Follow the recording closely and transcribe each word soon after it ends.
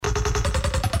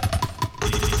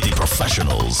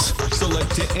Professionals.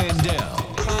 Selecta and Del.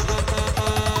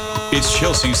 It's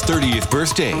Chelsea's 30th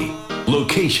birthday.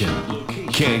 Location,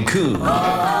 Cancun.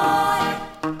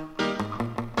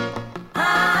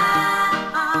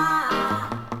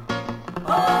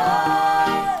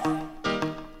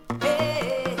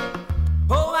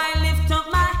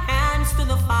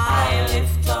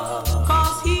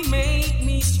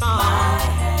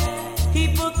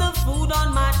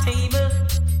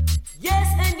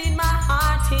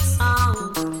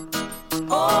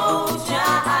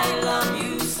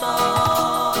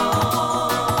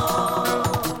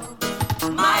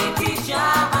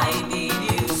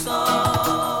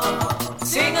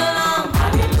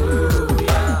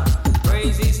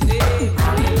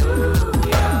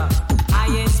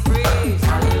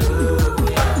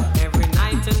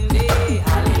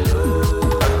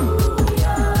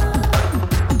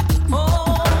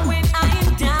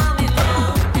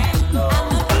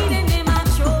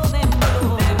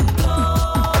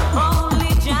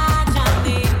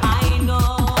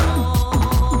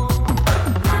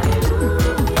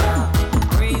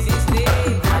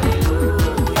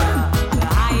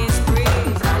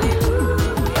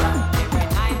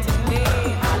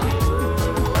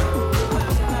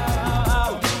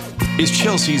 Is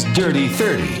Chelsea's Dirty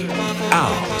 30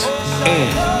 out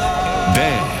and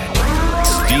bad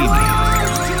steaming.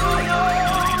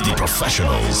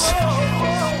 Professionals.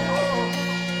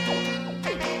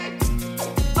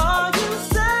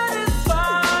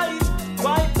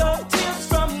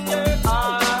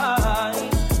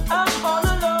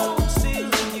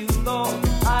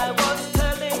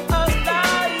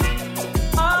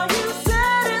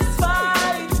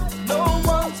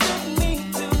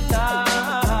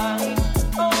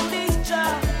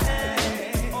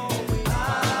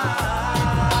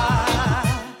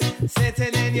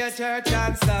 Church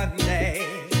on Sunday,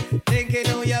 thinking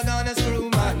who you're gonna screw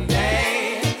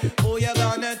Monday, who you're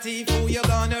gonna thief, who you're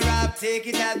gonna rob. Take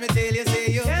it as me till you say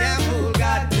you can't fool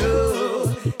God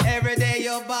too. Every day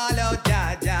you ball out,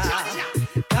 Jaja.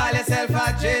 Call yourself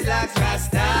a dreadlocks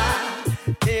Rasta.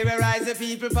 Terrorize the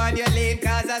people on your lane,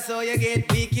 cause I saw you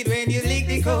get wicked when you lick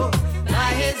the code.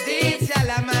 By his deeds shall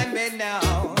a man be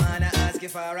known. Man, I ask you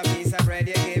for a piece of bread,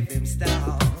 you give him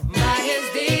stone. By his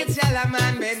deeds shall a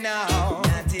man be known.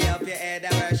 Up your head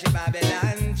and worship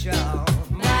Babylon throne.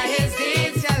 By his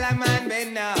deeds shall a man be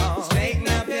known. Straighten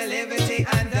up your liberty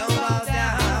and don't bow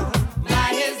down.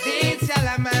 By his deeds shall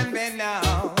a man be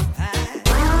known.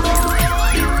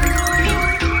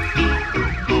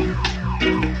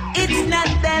 It's not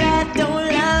that I don't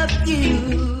love you.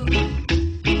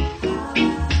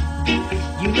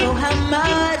 You know how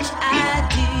much I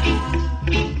do.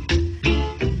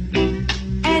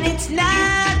 And it's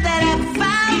not that I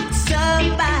found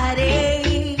somebody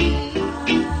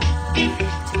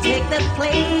to take the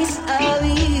place of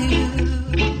you,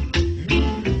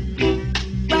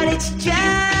 but it's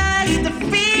just the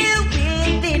feel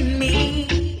within me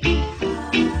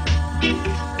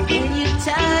when you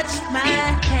touch my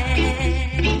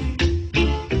hand,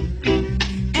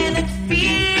 and the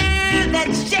fear that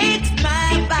shakes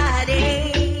my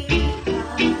body,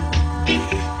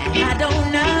 and I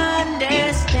don't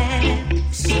understand,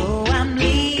 so I'm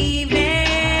leaving.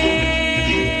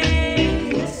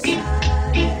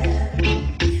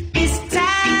 This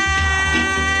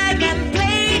time I'm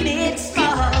playing it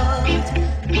soft.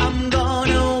 I'm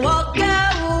gonna walk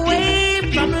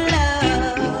away from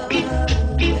love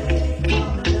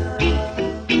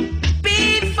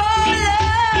before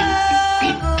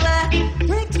love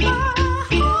breaks my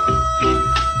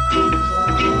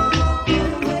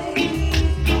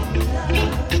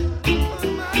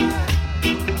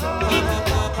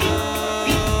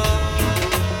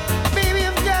Baby,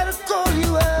 I've gotta call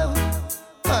you out.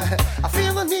 I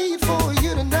feel the need for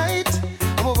you tonight.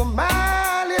 I'm over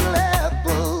my little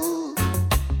apple.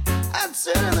 I'd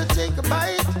certainly take a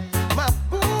bite. My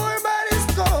poor body's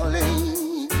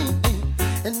calling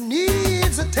and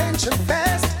needs attention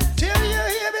fast. Till you're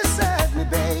here beside me,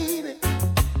 baby.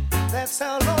 That's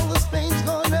how long this pain's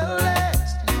gonna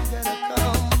last. You gotta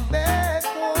come back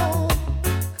home.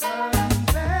 Come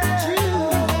back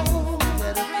home. You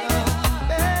gotta come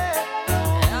back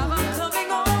home. I'm coming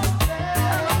home.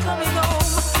 I'm coming home.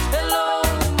 Hello,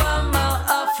 Mama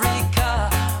Africa.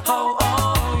 How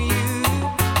are you?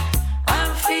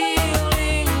 I'm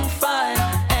feeling fine,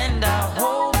 and I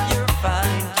hope you're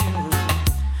fine too.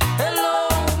 Hello,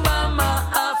 Mama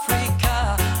Africa.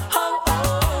 How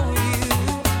are you?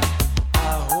 I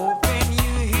hope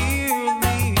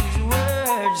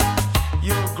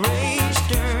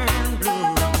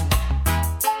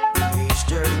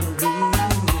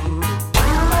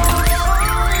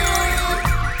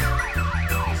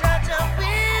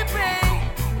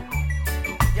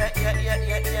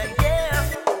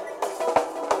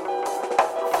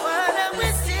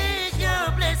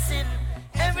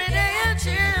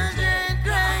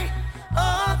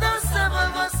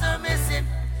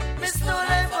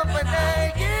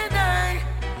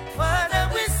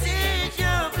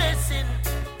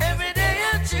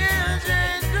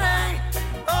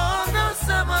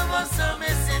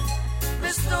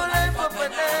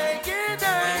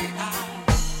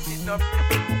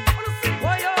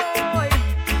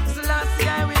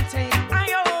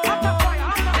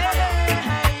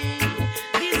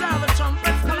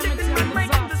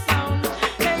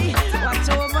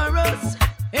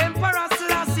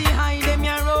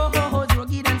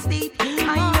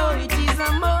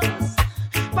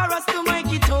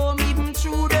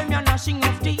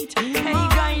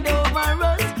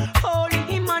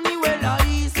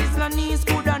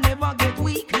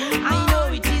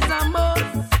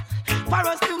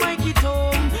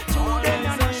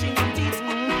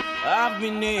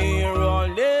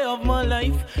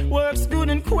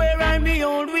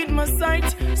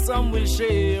Some will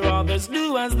share, others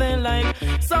do as they like.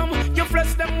 Some you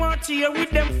flesh them want here with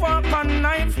them fork and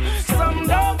knife. Some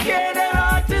don't care, their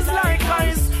heart is like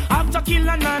ice. After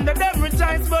killing under them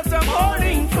retires, but I'm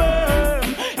holding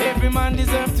firm. Every man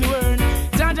deserves to earn.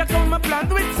 Jaja come a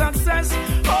plant with success,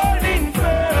 holding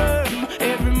firm.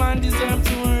 Every man deserves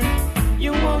to earn.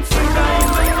 You won't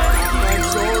survive. I'm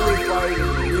sorry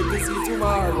if you see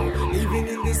tomorrow. Living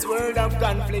in this world of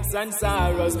conflicts and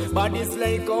sorrows. Bodies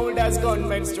like cold as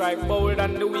gunmen strike bold,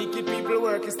 and the wicked people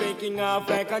work is taking off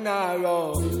like an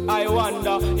arrow. I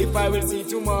wonder if I will see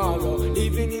tomorrow.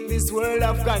 Living in this world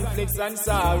of conflicts and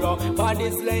sorrow.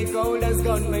 Bodies like cold as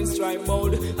gunmen strike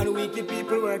bold, and the wicked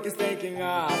people work is taking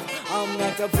off. I'm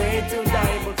not afraid to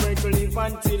die, but afraid to live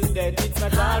until death. It's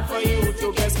not hard for you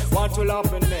to guess what will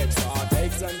happen next.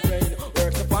 Heartaches and pain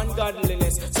works upon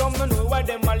godliness. Some don't know why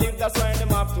them a live, that's why them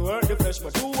have to hurt the flesh.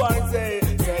 But who are they?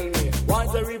 Tell me,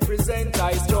 what they represent?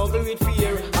 I struggle with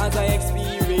fear as I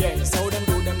experience how them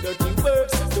do them dirty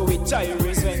works, to which I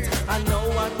resent. And no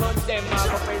one but them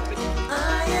have a faith.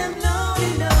 I am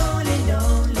lonely, lonely,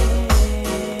 lonely.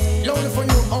 Lonely for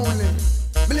you only.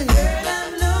 Believe me. Girl,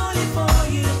 I'm lonely for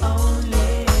you only.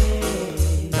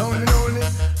 Lonely, lonely,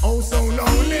 oh so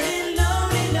lonely. Feeling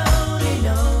lonely, lonely,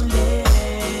 lonely.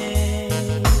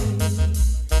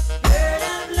 Girl,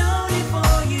 I'm lonely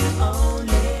for you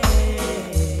only.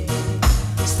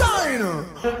 Steiner,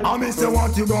 I mean say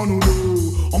what you gonna do?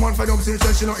 I'm on fed up say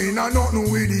she not in and not no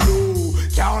with you.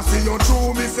 Can't see you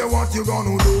through, me say what you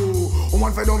gonna do? I'm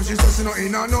on fed up she says she not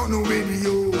in and not no with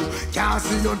you. Can't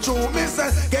see you through, me say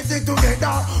get it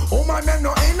together. Woman them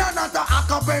no in and not a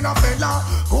acapella fella.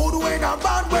 Good weather,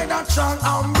 bad weather, strong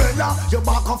umbrella. You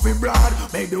back off your blood,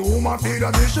 make the woman feel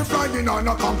as if she flying on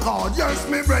a Concorde. Yes,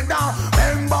 me brother,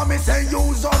 remember me say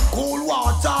use up cool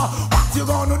water. What you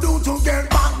gonna do to get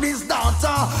back this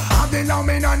daughter? I've been on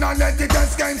me and let it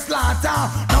just get slaughter.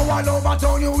 Now all over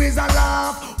town you is a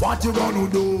laugh. What you gonna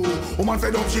do? Woman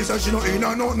fed up, she says she no in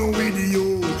and not no with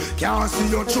you. Can't see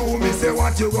you through, me say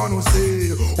what you gonna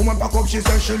say? Woman back up, she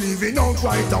says she leaving out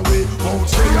right away. Won't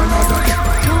say another.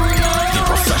 The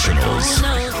professionals. Who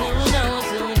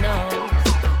knows?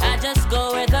 I just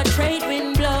go where the trade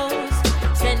wind blows,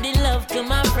 sending love to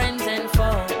my friends and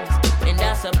foes. And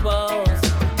I suppose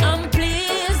I'm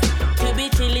pleased to be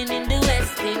chilling in the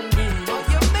West Indies.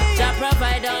 Jah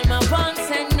provide all my wants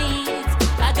and needs.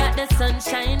 I got the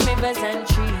sunshine, rivers and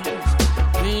trees,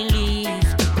 green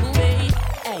leaves.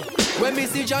 Hey. When me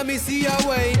see Jah, me see a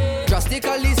way.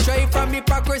 Drastically straight from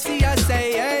hypocrisy, I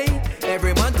say, hey.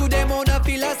 Every man to them own a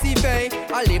philosophy.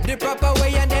 I live the proper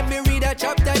way and then me read a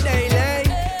chapter daily.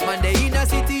 Man, they in a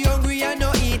city hungry and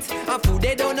no eat. And food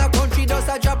they down a country does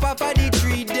a drop off of the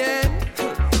tree them.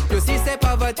 You see say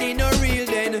poverty no real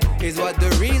then, is what the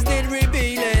reason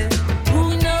revealing.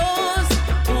 Who knows?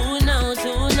 Who knows?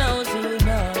 Who knows? Who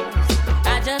knows?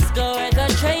 I just go where the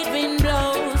trade wind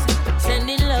blows,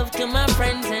 sending love to my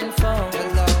friends and foes.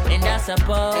 And I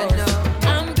suppose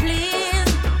I'm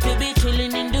pleased to be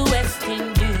chilling in the West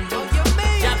Indies.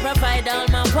 Jah provide all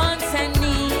my wants and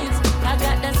needs. I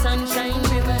got the sunshine,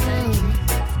 rivers and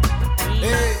trees.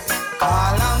 Hey,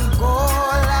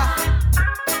 Angola,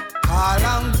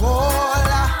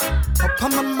 up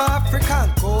on my African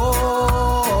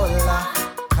Angola,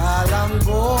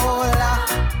 Angola,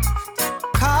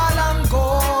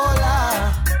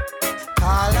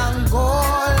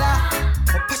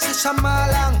 up a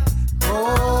Shamalang,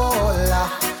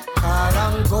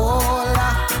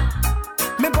 Angola.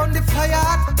 Me burn the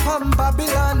fire from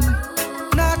Babylon,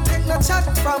 not take no chat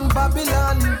from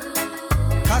Babylon.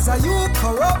 Cause a you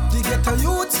corrupt, the ghetto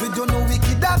youths, we don't know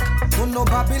wicked act, don't know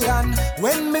Babylon.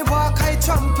 When me walk, I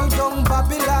trample down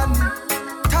Babylon.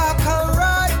 Talk and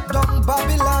ride down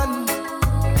Babylon.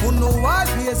 Who know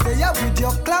always there with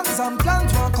your clans and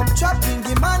plans. Want come trapping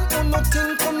the man, who no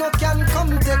think, who no can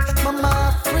come take Mama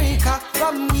Africa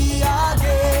from me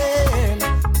again.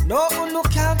 No, who no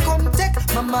can come take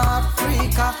Mama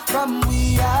Africa from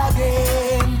we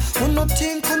again. Who no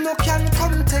think, who no can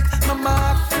come take Mama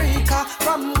Africa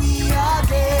from we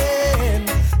again.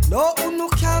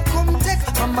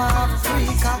 Mama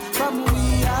Africa, from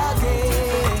we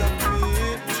again.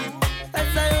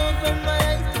 As I open my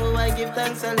eyes, oh, I give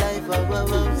thanks for life. Oh, oh,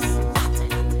 oh.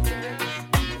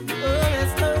 Oh,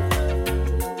 yes, Lord.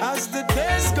 As the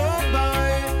days go by,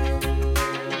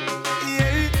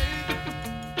 yeah,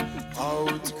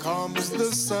 out comes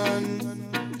the sun,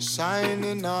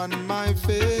 shining on my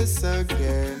face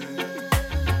again.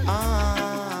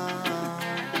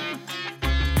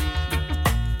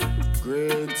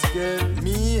 Grades get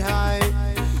me high,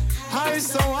 high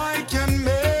so I can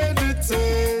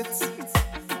meditate.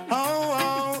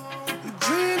 Oh,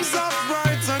 dreams of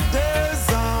brighter days.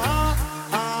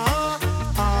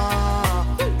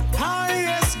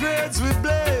 Highest grades we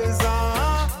blaze.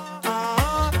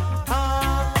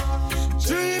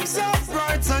 Dreams of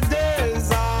brighter days.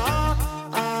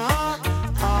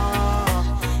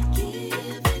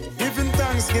 Giving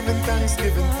thanks, giving thanks,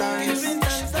 giving thanks.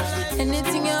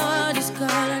 Anything you want, just call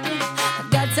on me. I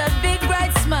got a big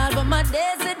bright smile, but my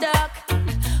days are dark.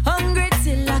 Hungry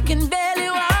till I can barely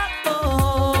walk.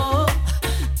 Oh,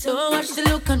 don't watch the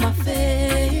look on my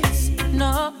face.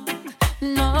 No,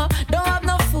 no, don't have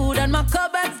no food and my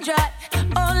cupboard's dry.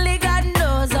 Only God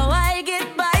knows how I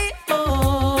get by.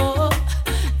 Oh,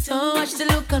 don't watch the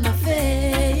look on my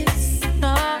face.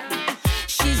 No,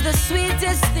 she's the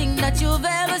sweetest thing that you've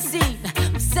ever seen.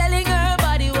 Selling her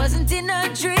body wasn't in her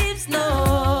dreams,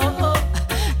 no.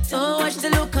 Don't watch the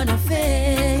look on her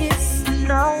face,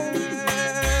 no.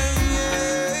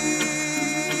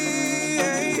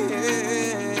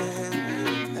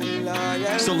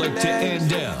 Select and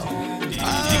down.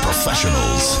 The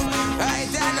professionals. Right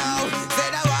now,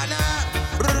 said I wanna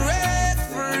break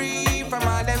free from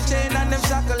all them chain and them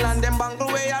shackle and them bungle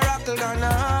where I rockle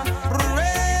gonna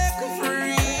break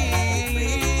free.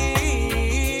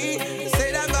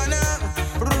 Said I'm gonna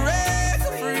break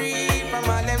free from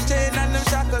all them chain and them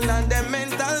shackle and them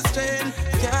mental strain.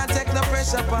 Can't take no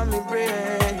pressure on me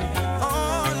brain.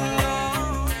 Oh no.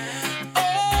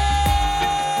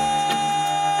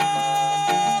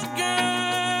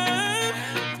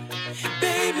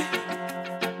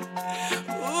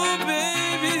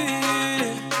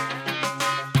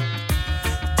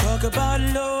 Talk about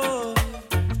love,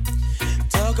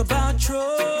 talk about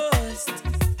trust,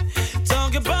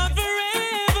 talk about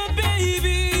forever,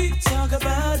 baby. Talk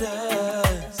about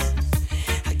us.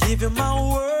 I give you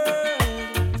my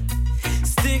word,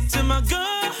 stick to my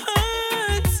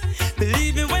guns.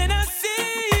 Believe me when I say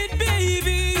it,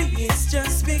 baby. It's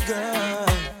just begun.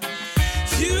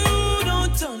 You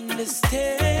don't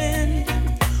understand,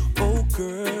 oh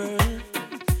girl.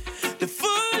 The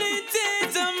full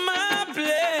intent of my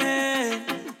plan.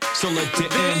 Select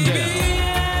it and Baby, down.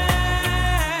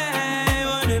 I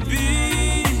wanna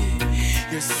be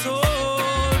your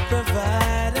sole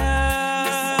provider.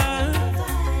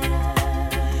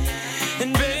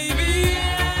 And baby, I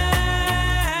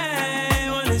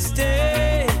wanna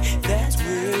stay that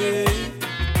way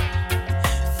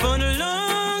for the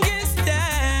longest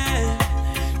time.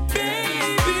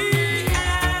 Baby, I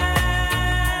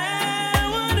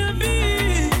wanna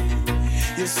be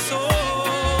your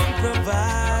sole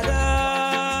provider.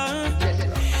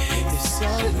 You're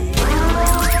sorry.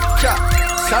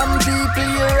 Some people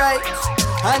you're right,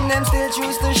 and them still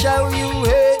choose to show you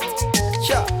hate.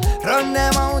 Run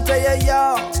them out of your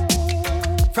yard.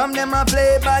 From them I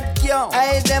play bad young.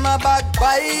 I them a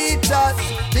backbiters,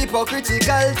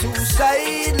 hypocritical,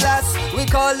 two-sideless. We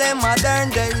call them modern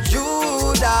day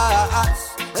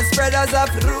Judas, the spreaders of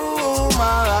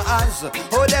rumors.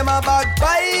 Oh, them a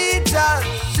backbiters,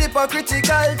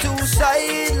 hypocritical,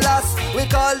 two-sideless. We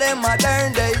call them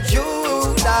modern day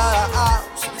Judas,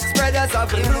 spreaders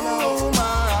of rumors.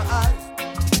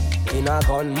 In a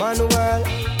gunman world,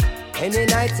 any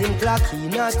night in clock he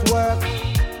not work.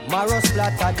 Marrow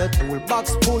splatter, the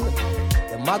toolbox full,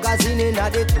 the magazine in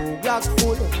the 2 Glock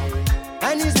full.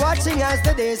 And he's watching as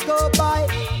the days go by,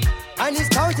 and he's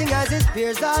counting as his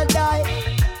peers all die.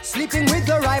 Sleeping with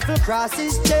the rifle across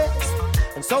his chest,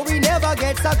 and so he never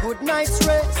gets a good night's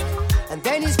rest. And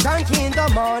then he's cranky in the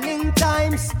morning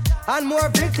times, and more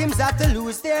victims have to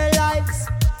lose their lives.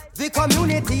 The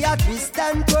community a twist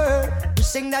and turn,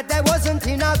 wishing that there wasn't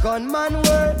in a gunman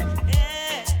world.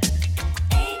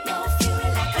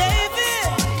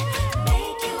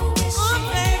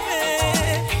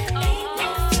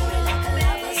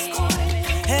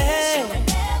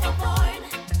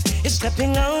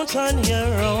 Stepping out on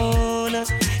your own,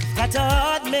 you've got a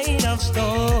heart made of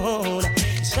stone.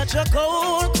 You're such a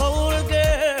cold, cold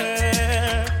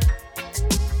girl.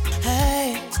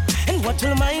 Hey, and what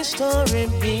will my story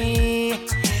be?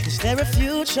 Is there a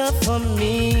future for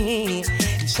me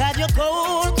inside your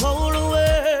cold, cold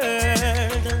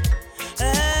world?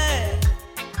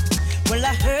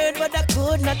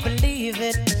 could not believe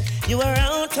it. You were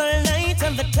out all night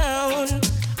on the town.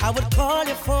 I would call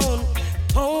your phone,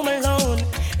 home alone,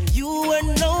 and you were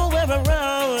nowhere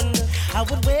around. I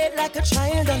would wait like a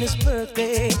child on his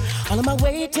birthday. All of my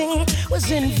waiting was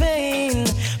in vain.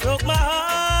 Broke my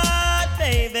heart,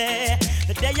 baby,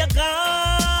 the day you're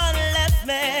gone, left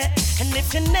me. And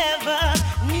if you never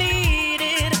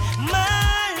needed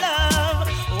my love,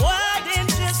 why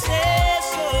didn't you say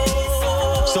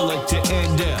so? Select it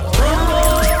and down.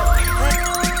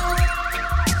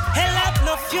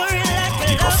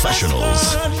 The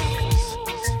Professionals.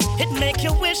 It make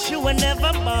you wish you were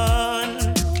never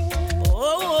born.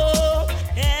 Oh,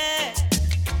 yeah.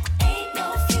 Ain't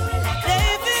no fury like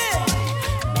Baby.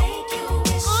 make you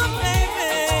wish you baby.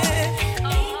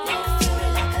 Ain't no fury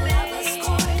like a lover's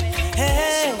scorn.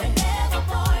 Hey. You were never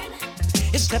born.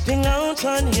 You're stepping out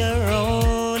on your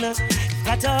own. You've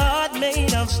got a heart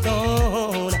made of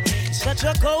stone. You're such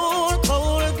a cold,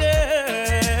 cold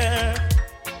girl.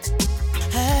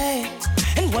 Hey,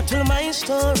 and what will my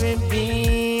story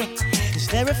be? Is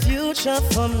there a future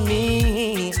for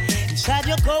me inside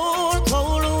your cold,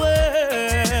 cold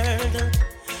world?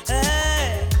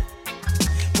 Hey,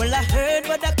 well, I heard,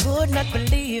 but I could not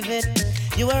believe it.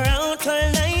 You were out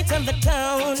all night on the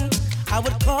town. I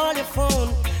would call your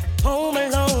phone, home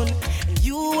alone, and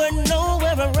you were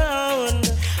nowhere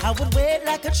around. I would wait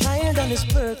like a child on his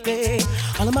birthday.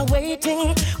 All of my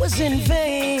waiting was in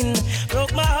vain.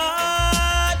 Broke my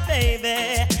heart,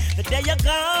 baby, the day you're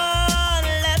gone,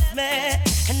 left me.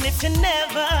 And if you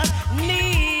never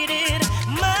needed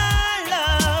my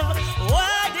love,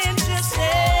 why didn't you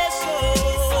say so?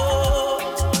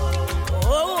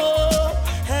 Oh,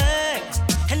 hey.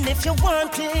 And if you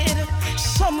wanted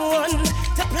someone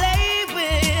to play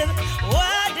with,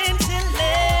 why didn't you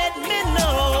let me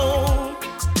know?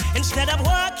 Instead of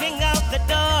walking out the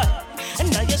door, and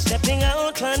now you're stepping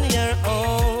out on your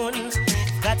own.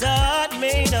 Got a heart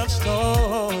made of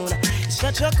stone.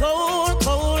 Such a cold,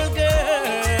 cold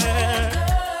girl.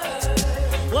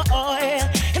 Whoa,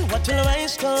 and what will my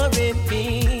story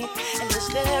be? And is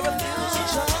there a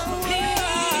future for me?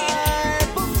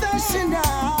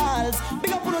 Professionals,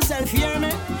 big up on yourself, hear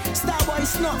me? Starboy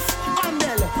Snuff,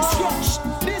 Andel, Scratch,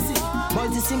 Busy.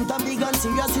 Multi-symptom, big and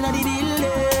serious in the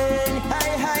building. Hi,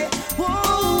 hi,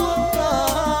 whoa.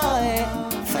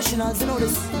 Professionals, you know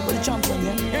this, with the champion,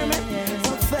 yeah? Hear me?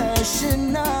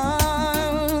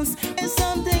 Professionals is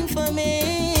something for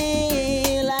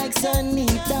me, like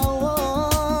Sonita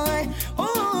War.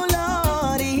 Oh,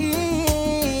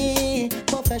 Lordy.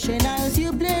 Professionals,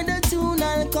 you play the tune,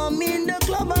 I'll come in the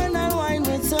club and I'll wine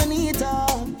with Sonita.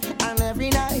 And every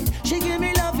night, she give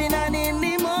me loving, and in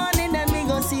the morning, then we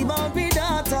go see Bumpy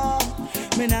daughter.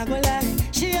 Me not go lie,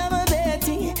 she have a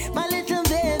Betty, my little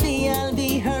baby, I'll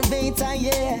be her beta,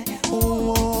 yeah.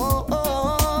 Oh, oh,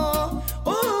 oh,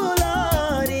 oh,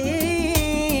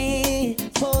 Lordy.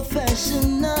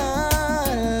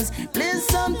 Professionals, play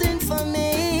something for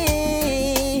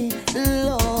me,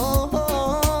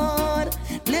 Lord,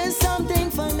 play something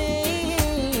for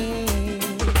me.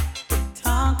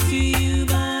 Talk to you,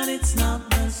 but it's not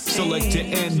the same. Select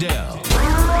it and down.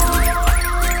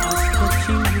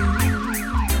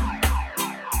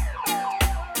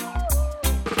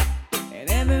 And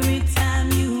every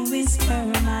time you whisper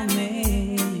my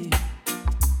name,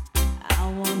 I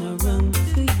wanna run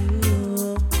to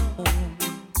you.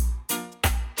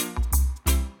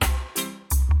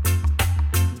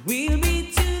 We'll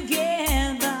be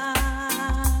together,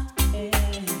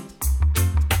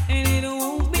 and it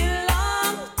won't be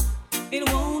long. It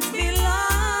won't be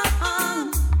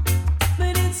long.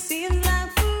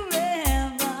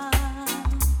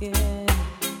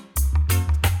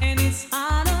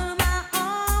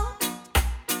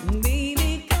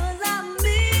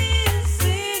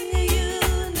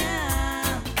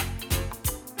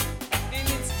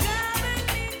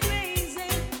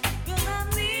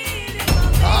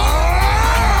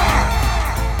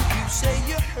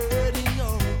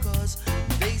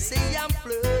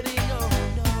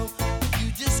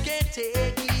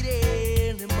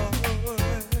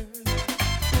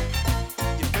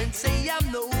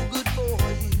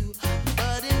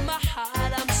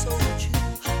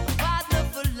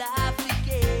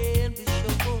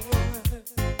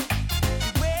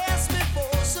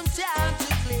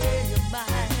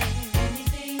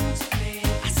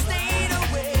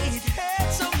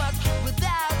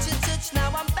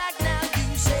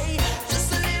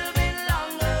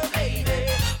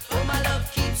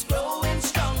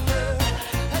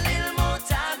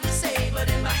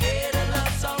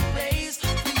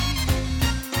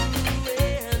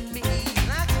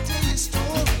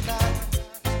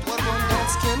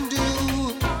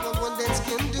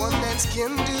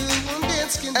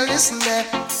 listen there.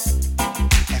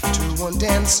 After one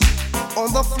dance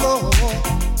on the floor,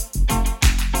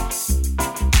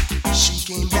 she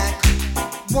came back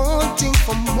wanting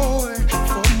for more,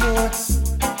 for more.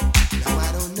 Now I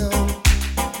don't know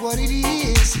what it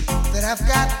is that I've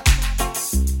got,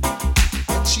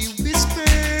 but she whispered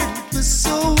it was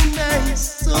so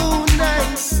nice, so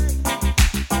nice.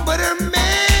 But her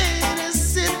man is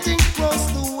sitting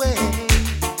across the way,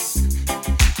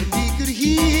 and he could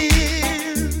hear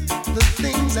the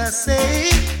things I say.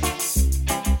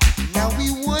 Now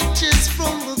he watches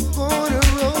from the corner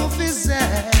of his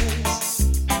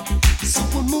eyes. So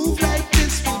a move like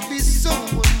this would be so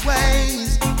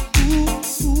unwise. Ooh,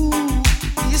 ooh,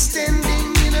 he's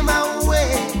standing in my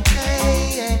way,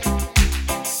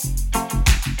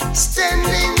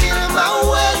 standing in my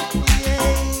way.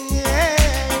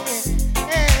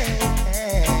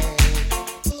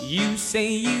 You say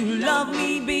you love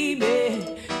me,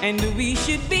 baby, and we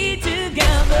should be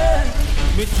together,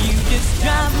 but you just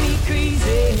drive me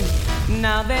crazy.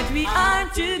 Now that we are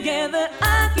together,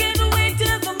 I can't wait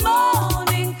till the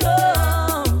morning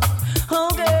comes. Oh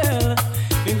girl,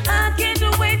 and I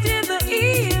can't wait till the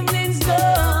evening's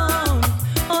done.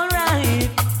 Alright,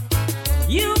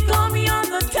 you call me on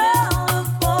the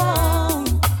telephone.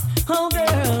 Oh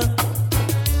girl,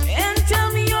 and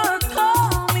tell me you're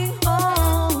coming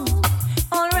home.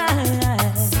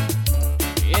 Alright,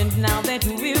 and now that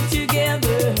we're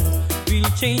together,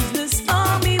 we'll change the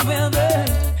stormy weather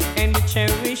and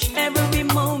cherish every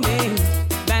moment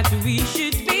that we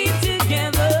should be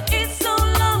together. It's so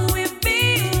long we've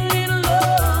been in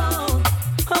love.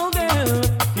 Oh girl,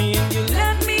 and you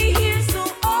left me here so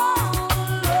all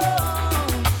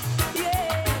alone.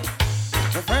 Yeah.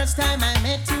 The first time I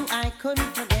met you, I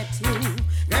couldn't forget you.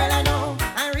 Girl, I know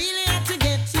I really had to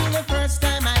get you. The first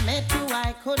time I met you,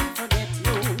 I couldn't forget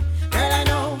you. Girl, I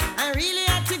know I really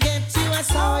had to get you. I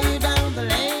saw you down the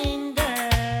lane, girl.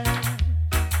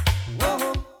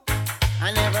 Whoa,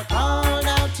 I never called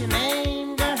out your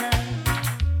name, girl.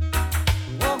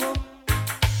 Whoa,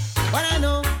 but I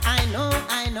know,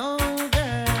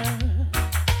 girl.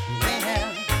 Well,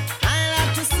 I'll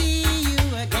have to see you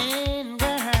again,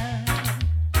 girl.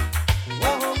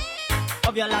 Whoa.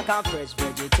 Love you like a fresh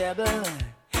vegetable.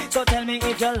 So tell me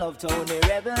if you love Tony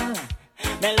Rebel.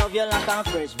 Me love you like a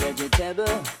fresh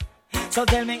vegetable. So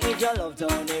tell me if you love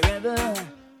Tony Rebel.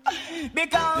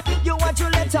 Because you want to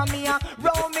let me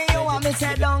roll me, you want me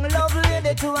say down love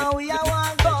lady to and we I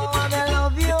want go. And I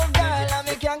love you girl, and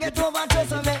me can't get over to,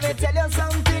 so make me tell you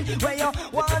something where you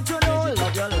want to know.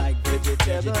 Love you like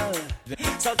vegetable.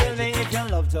 So tell me if you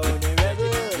love Tony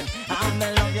Rebel. And me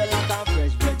love you like a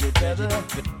fresh vegetable.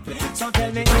 So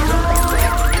tell me if you love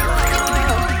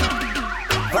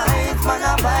Vibes, man, a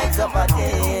vibes up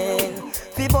again.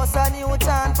 Fi boss a new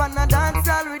chant pan a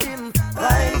dancehall rhythm.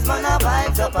 Vibes, man, a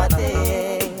vibes up a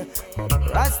thing.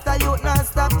 Rasta youth not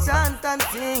stop chant and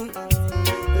sing.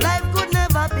 Life could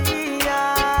never be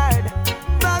hard.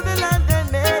 Babylon can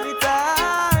make it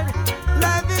hard.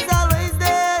 Life is always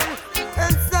there,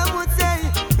 and some would say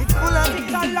it's full of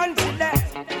death.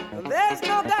 There's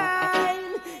no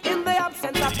gain in the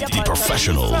absence of your The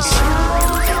professionals.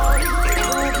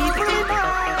 People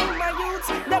remind my youth,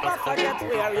 never forget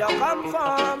where you come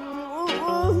from.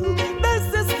 The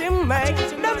system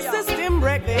makes, the system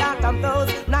break the heart of those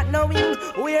not knowing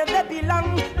where they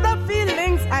belong. The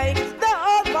feelings ache, the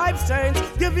whole vibes change.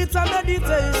 Give it a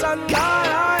meditation,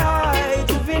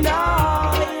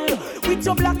 juvenile. With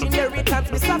your black inheritance,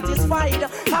 be satisfied.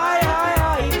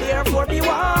 High, therefore be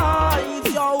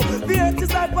wise. Yo, fear to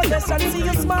side possession, see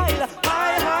you smile.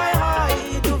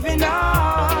 High,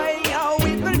 juvenile. Yo,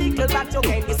 with the little that you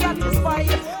can be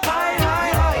satisfied.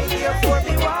 High, therefore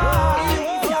be wise.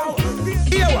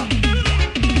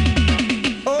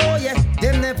 Oh yeah,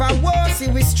 them never was, see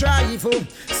we strive.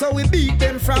 So we beat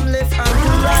them from left and to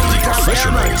right.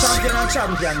 Yeah man,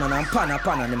 champion man, and pan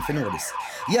them for know this.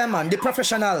 Yeah man, the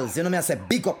professionals, you know me I say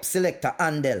big up Selector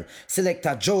Andel,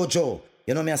 Selector Jojo.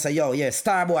 You know me I say yo, yeah,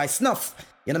 Starboy Snuff.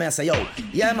 You know me I say yo,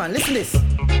 yeah man, listen this.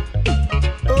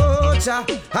 Oh cha,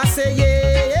 I say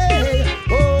yeah,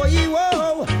 oh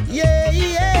whoa, yeah,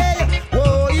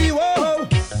 oh whoa,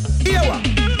 yeah.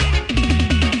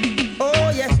 Oh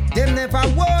yeah, them never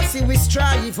was, see we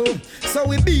strive. So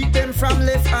we beat them from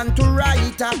left and to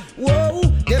right. Whoa,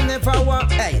 them never were.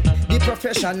 Hey, the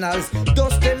professionals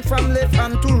dust them from left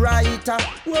and to right.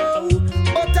 Whoa,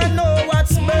 but I know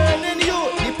what's burning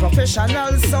you. The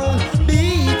professional sound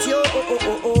beat you.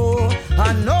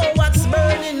 I know what's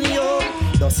burning you.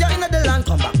 Does you in the land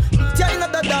come back? You in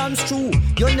the dance true.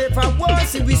 You never was,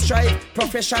 see we strive.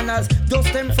 Professionals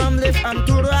dust them from left and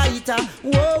to right.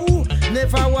 Whoa,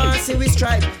 never want see we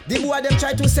strive. The boy them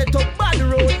try to set up bad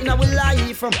road in our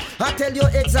life. I tell your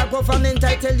exact government,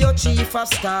 I tell your chief of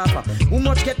staff. Who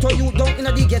much ghetto you down in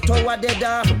the ghetto what they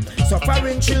da.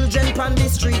 Suffering children on the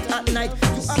street at night.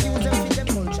 You abuse them with them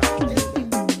culture.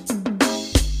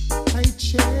 I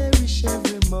cherish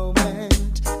every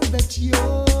moment that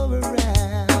you're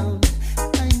around.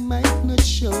 I might not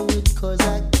show it cause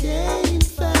I can't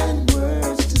find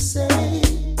words to say.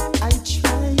 I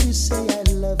try to say I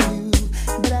love you,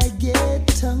 but I get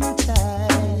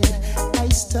tongue-tied. I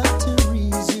start to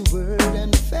read your word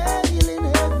and fail in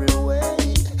every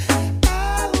way.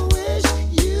 I wish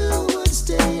you would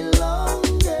stay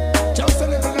longer. Just a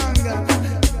little longer.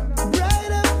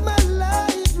 Bright up my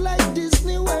life like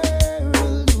Disney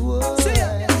World would.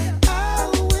 I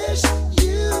wish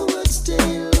you would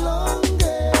stay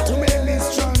longer. To make me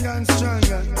stronger and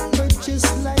stronger. But just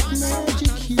like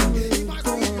magic you will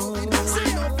go.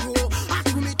 Sign up, bro.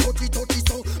 Ask me touchy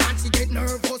so, and she get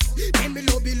nervous. Then me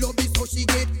lobby so she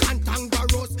get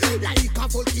cantankerous. Like a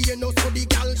volcano, so the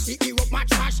girl she erupt my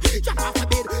trash. Drop off a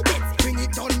bed, let's bring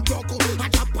it on broke. I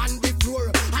drop on the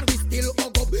floor, and we still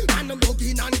hug up. And I'm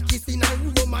hugging and kissing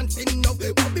and romancing up.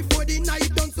 But before the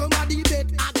night done, somebody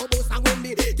bet I go boss and when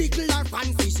me tickle her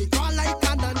fancy, she crawl like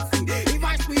a Nancy. If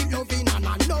I sweet loving and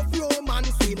enough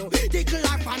romance, you know, tickle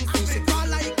her fancy, she crawl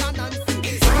like a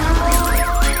Nancy.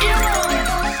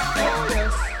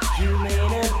 You may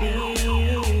not be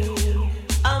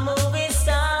a movie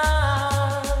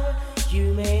star,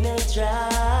 you may not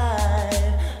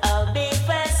drive a big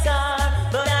fast car,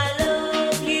 but I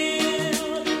love you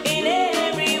in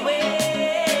every way.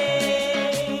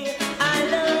 I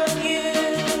love you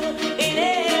in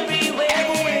every way.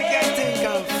 Every way you can think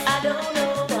of. I don't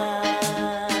know why.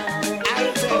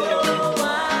 I'll tell you.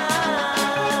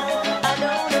 I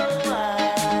don't know why.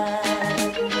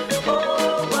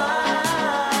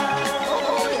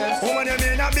 Woman, you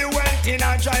may not be wealthy,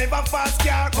 not drive a fast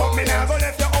car. But me never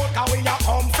left you out, cause we a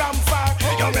come from far.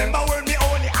 You remember when me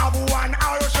only have one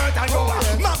arrow shirt and you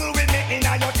muggle with me in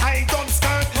a your tight up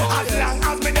skirt. As long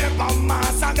as me never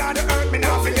mass, I gotta hurt me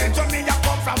now. Forget where me a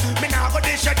come from, me now go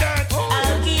dish your dirt.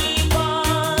 I'll keep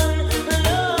on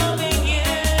loving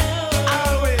you.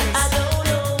 Always. I don't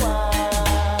know why.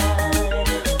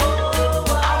 Oh,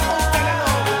 why?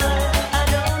 I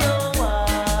don't know why.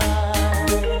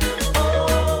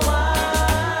 Oh, why?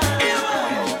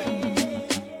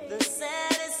 The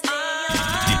saddest thing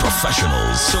The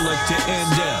professionals. Selector and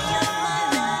Del.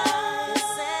 the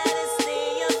saddest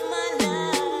day of my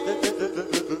life.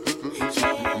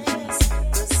 Yes,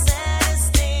 the saddest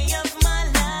day of my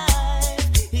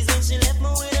life is when she left me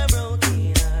with a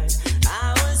broken heart. I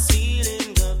was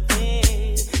feeling the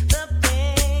pain, the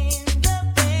pain, the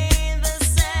pain. The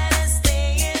saddest day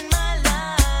in my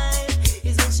life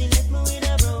is when she left me with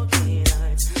a broken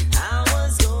heart. I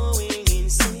was going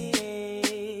insane.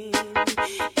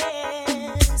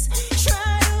 Yes,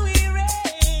 try to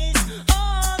erase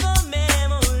all the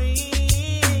memories.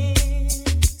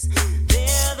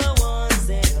 They're the ones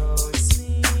that haunt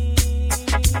me.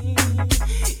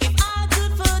 If I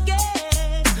could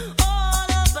forget all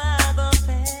about the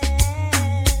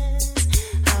past,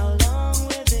 how long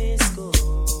will this go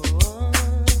on?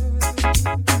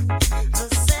 The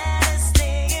saddest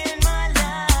thing in my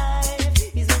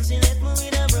life is when she left me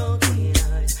with a broken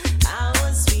heart. I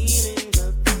was feeling the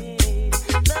pain,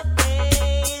 the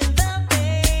pain, the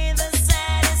pain. The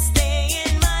saddest thing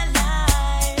in my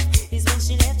life is when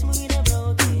she left me with a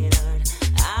broken heart.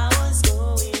 I was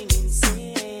going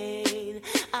insane.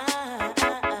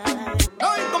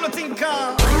 Now you come to think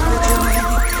of.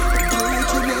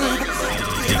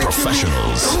 The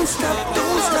professionals. Don't stop.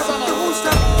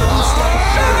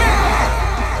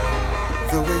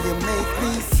 The way you make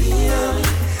me feel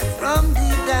from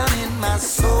deep down in my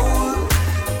soul,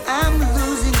 I'm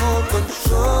losing all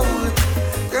control.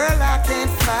 Girl, I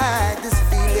can't fight this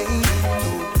feeling.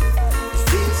 It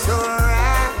feels so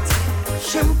right.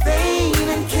 Champagne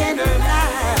and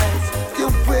candlelight. The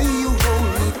way you hold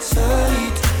me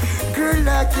tight. Girl,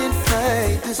 I can't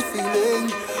fight this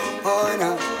feeling. Oh,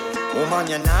 no. Woman,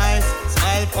 you're nice.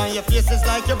 Smile on your face is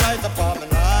like you're right upon my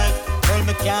life. Girl,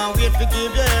 me can't wait to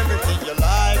give you everything you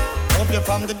like. Hope you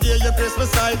from the day your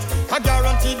Christmas sight. I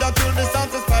guarantee that you'll be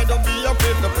satisfied. Don't be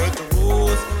afraid to break the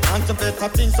rules. And to better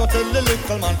things, so tell the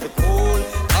little man to cool.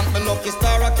 I'm the lucky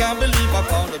star, I can't believe I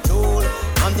found a tool.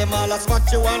 And them all ask what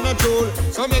you wanna do.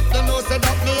 So make them know say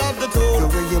that me have the tool. The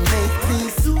way you make me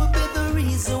You will be the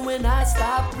reason when I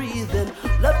stop breathing.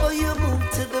 Love how you move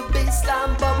to the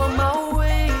baseline, bubble my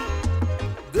way.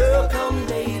 Girl, come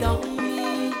lay on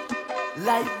me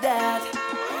like that.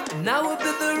 Now would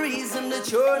be the reason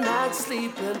that you're not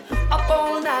sleeping. Up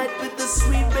all night with the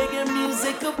sweet reggae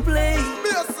music to play.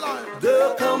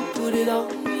 Girl, come put it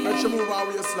on me. Let you move our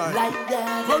waistline. Like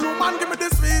that. Well, woman, give me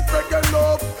the sweet reggae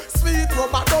love. Sweet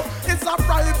rubber dub. It's a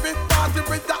private party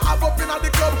with the ab up in the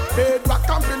club. Bed rock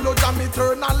and pillow jam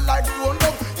eternal like stone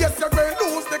love. Yes, you're going to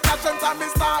lose the cash and time me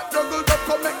start juggle up.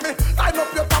 Come make me line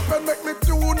up your top and make me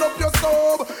tune up your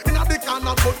stove. In the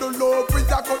corner, cut the love, we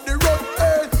cut the road.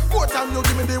 Hey, more time you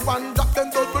give me the one drop, then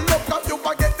double up. Cause you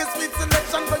forget the sweet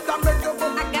selection when I make you go.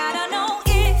 I gotta know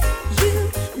if you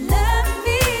love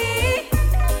me.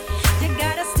 You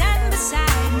gotta stand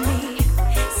beside me,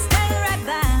 stand right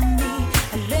by me,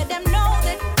 and let them know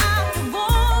that I'm the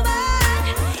woman.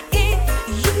 If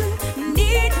you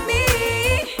need me,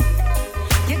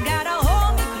 you gotta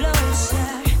hold me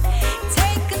closer,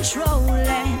 take control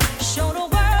and show the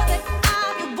world that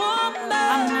I'm your woman.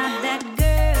 I'm not that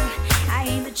girl, I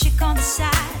ain't the chick on the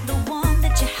side, the one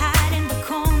that you hide in the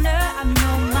corner. I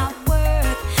know my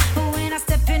worth, but when I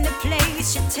step into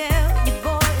place, you tell your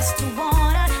boys to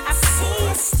wanna. I see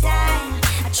your style,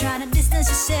 I try to distance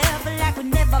yourself, but like we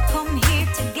never come here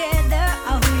together.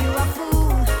 Oh, you are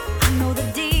fool, I know the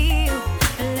deal.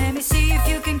 Let me see if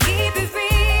you can keep it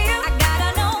real. I gotta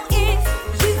know if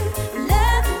you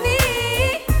love me.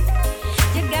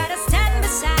 You gotta stand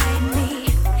beside me,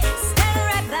 stand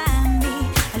right by me,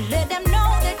 and let them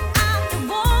know that I'm the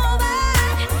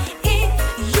woman. If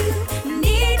you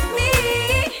need me,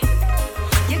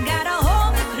 you gotta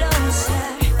hold me closer,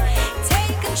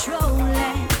 take control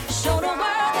and show the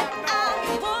world that I'm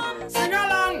the woman. Sing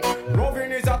along.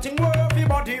 Loving is a thing where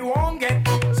everybody won't get.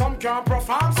 Some can't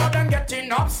perform, so them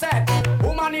getting upset.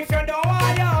 Woman, if you don't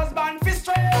want your husband fi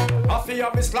straight, I fear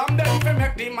of Islam, then fi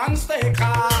make the man stay.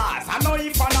 Cause I know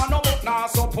if I know but not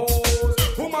suppose.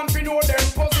 Woman fi know them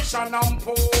position and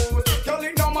pose. Girl,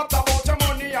 it don't matter about your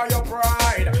money or your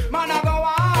pride. Man, I go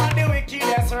on the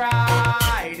wickedest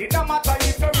ride. It don't matter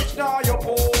if you're rich or you're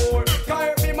poor. Cause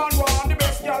every man want the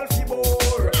best girl fi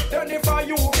bore. Then if I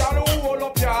you, girl, who hold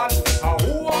up your hand?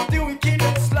 Who want the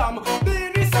wickedest slam?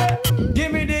 Baby say,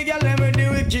 give me the girl, let me the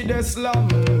wickedest slam.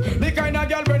 The kind of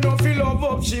girl when no feel love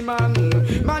up she man.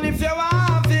 Man, if you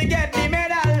want to get the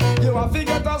medal, you have to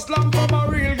get a slam from a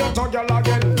real ghetto girl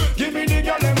again. Give me the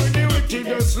girl, let me the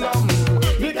wickedest slam.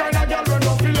 The kind of girl when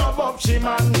no feel love up she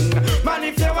man. Man,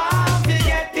 if you want to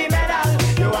get the medal,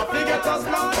 you have to get a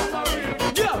slam from a real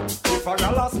ghetto. Yeah. If a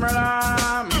girl a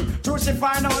smell true she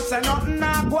find out say nothing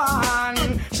a go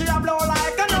on. She a blow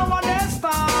like a no one is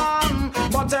storm,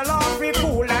 but tell her be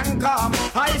cool and calm.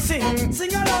 I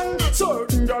sing along.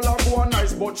 Certain girl a go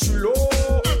nice but she low.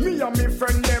 Me and me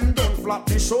friend them don't flap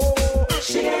the show.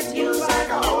 She get used like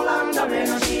a whole underwear,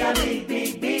 and she a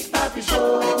big party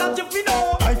show. That you fi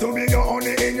know. I to be the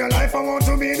only in your life. I want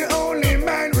to be the only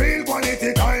man. Real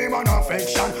quality time and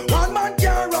affection. One man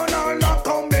can run all that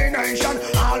combination.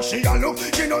 All she a look,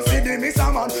 she no see the miss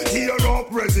a man. Tear up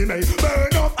resume,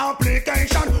 burn up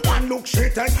application. One look she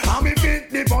take, and me fit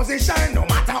the position. No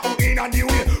matter how in and the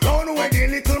way, run away the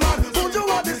little man. Put you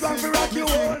want this long for rock you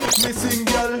on. Missing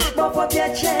girl, pop up your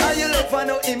chest. and you left and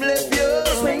now him left you.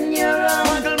 Swing your arm,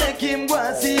 Muggle make him go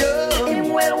and see you. him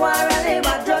well war and him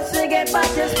a just to get back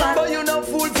his spot. But you no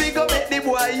fool figure make the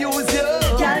boy use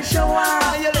you. Can't show up,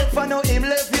 And you left and now him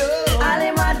left you. all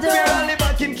him a do. You're only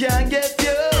back him can't get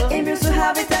you. Him used to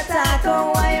have it attack,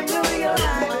 oh why him blew your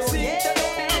heart. But see,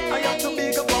 I have to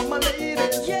big up on my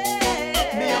ladies.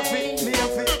 Me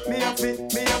a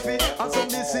fit, and some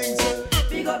these things.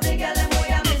 Big up the girl and boy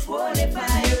I miss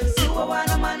qualify. You a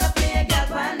wanna man a play a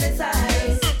girl on the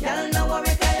side. Girl no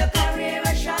worry 'cause your career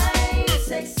a shine.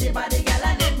 Sexy body girl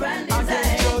and them brand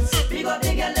design. Big up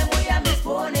the girl and boy I miss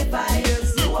qualify.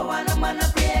 You a wanna man a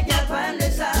play a girl on the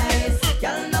side.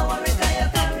 Girl no worry 'cause your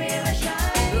career a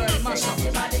shine. Sexy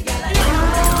body girl and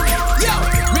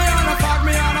Me on a fag,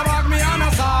 me on a bag, me on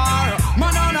a star.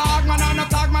 Man on a hog, man on a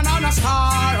tag, man on a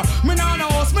star. Me on a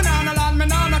house, me on a land, me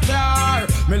on a car.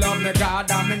 Me love me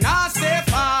God and me not stay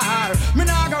far. Me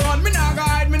not go run, me not go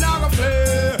hide, me not go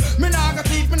flee. Me not go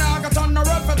thief, me not go turn no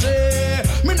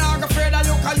refugee. Me not go afraid of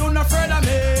you 'cause you not afraid of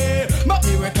me. But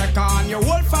me will take on your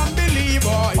whole family,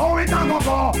 boy. Oh, it a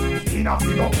go in a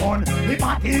feel of fun. The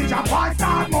party jump boy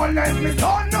start molest me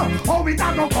son. Oh, it a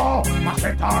go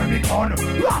machete on me gun.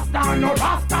 Rasta no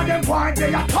rasta, them boy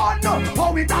they a ton.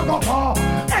 Oh, it a go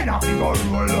and a feel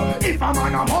roll. If a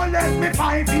man a molest me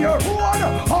 5-year old.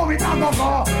 Oh, it a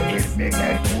go if me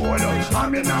get cool.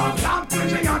 And me now stop to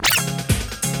me and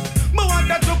Me want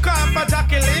to took off for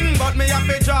Jacqueline, but me have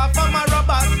to draw for my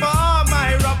robots, for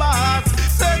my robots.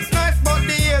 Sex nice, but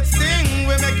the hate sting.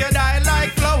 We make you die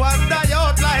like flowers, die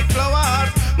out like flowers.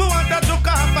 Me want to took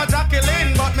off for Jacqueline.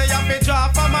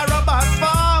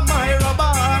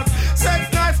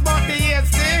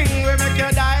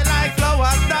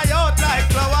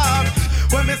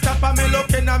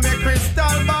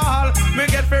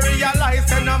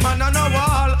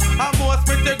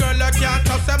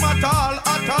 at all,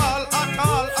 at all, at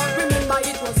all. Remember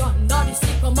it was under the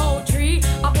sycamore tree.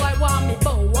 A boy want me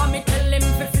bow, want me tell him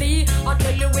to flee. I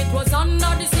tell you it was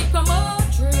under the sycamore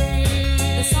tree.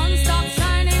 The sun stopped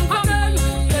shining again.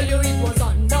 Tell you it was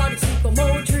under the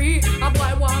sycamore tree. A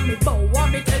boy want me bow,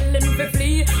 want me tell him to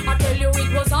flee. I tell you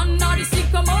it was under the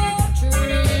sycamore tree.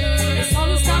 The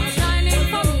sun stopped shining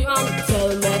for me.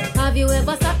 Tell me, have you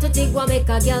ever stopped to think what make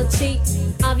a girl cheat?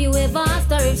 Have you ever asked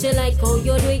her if she like how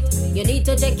you do it? You need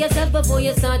to check yourself before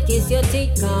you start kiss your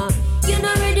teeth. You're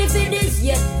not ready for this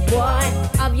yet, boy.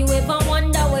 Have you ever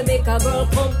wondered what make a girl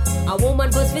come? A woman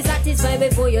must be satisfied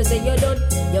before you say you're done.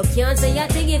 You can't say a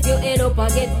thing if you end up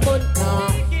and get fun.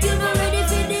 You're not ready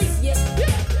for this yet.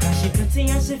 She pretty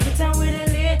and she fit her with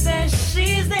the latest.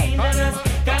 She's dangerous.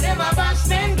 Got them a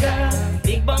bashman girl.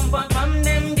 Big bumper from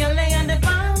them girl and the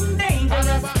palm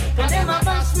dangerous. Got them a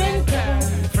bashman girl.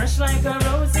 Fresh like a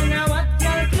rose in a what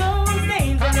girl clothes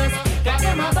dangerous. Got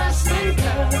them a bashman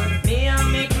girl. Me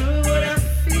and me crew would have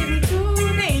feel too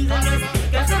dangerous.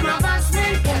 Got them a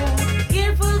bashman girl.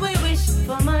 Careful we wish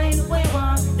for mine we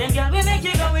want. Them girl we make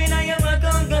you go in and you work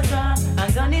on guitar.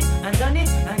 And done it,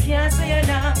 I can't say it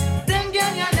now. Them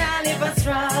girl you not live a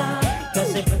straw. Cause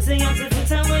she pretty and she fit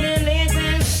her with the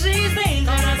latest. She's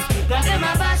dangerous. Got them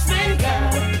a bashman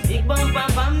girl. Big bumper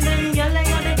from them girl and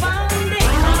you're the bomb dangerous.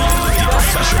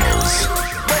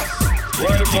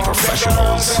 The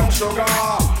professionals.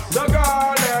 The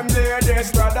girl them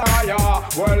ladies pradaya.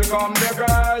 Welcome the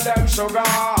girl them sugar.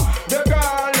 The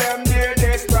girl them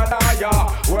ladies pradaya.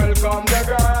 Welcome the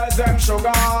girls them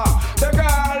sugar. The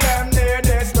girl them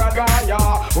ladies pradaya.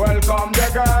 Welcome the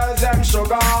girls them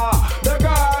sugar. The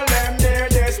girl them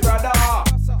ladies pradaya.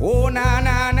 Oh na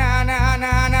na na na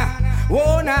na na.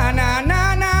 Oh na na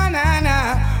na na na na.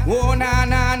 Oh na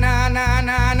na na na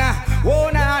na na. Oh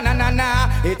na na na na.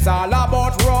 It's all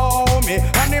about Romy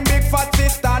and him big fat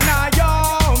sister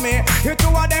Naomi. You two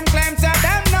of them claims that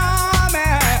them know me.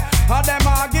 All them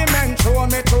argument show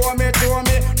me.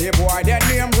 The boy that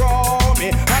name Romy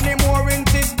and him more in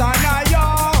sister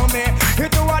Naomi. You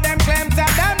two of them claims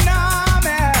that them know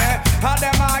me. All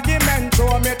them argument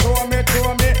show me.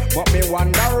 But me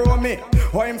wonder Romy,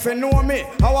 how him fi know me?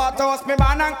 I want to host me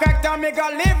man and crack down me go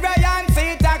live where and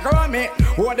see it and grow me.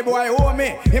 Oh the boy hold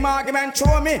me, him argument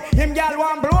show me. Him gal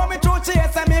want blow me through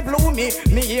chase and me blew me.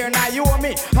 Me here now you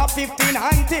me, a 15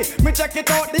 auntie. Me check it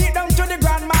out deep down to the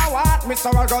grandma what. Me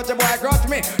sorrow got the boy grudge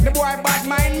me, the boy bad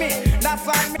mind me. That's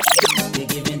why me. We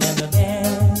giving them the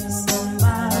best. Un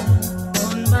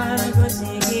bar,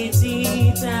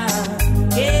 cosita.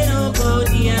 Que no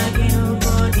podía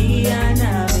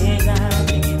navegar.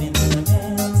 We giving them the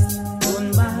best. Un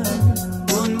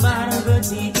bar,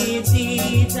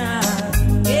 cosita.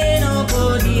 Que no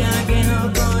podía navegar.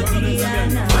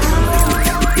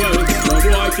 Well, no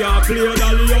boy can't play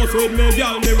dolly house with me,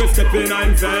 girl. Me will step in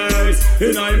I'm face.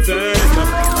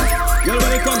 Girl,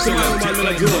 when it comes to my woman, I'm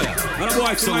a joy. And a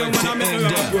boy to my woman, I'm a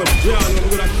cockroach. Yeah, I'm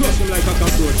gonna crush him like a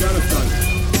cockroach, you understand?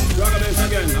 Drag this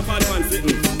again, a bad man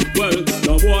sitting. Well,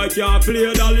 no boy can't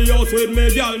play dolly house with me,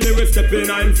 girl. Me will step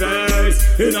in I'm face.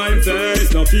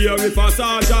 No fear if a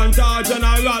sergeant or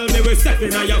general, me will step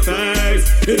in your face.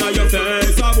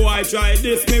 A boy try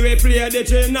this, me will play the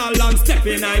general and step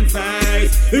in I'm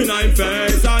face.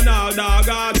 And now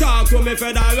dog talk to me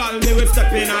federal, me will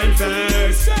step in I'm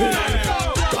face.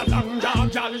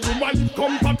 Girl, you want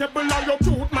compatible and your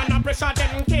cute man a pressure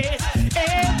them case.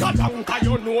 Eh, Kalanka,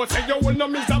 you know say you will no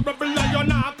miserable and you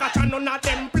not catch none of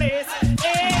them place.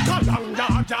 Eh,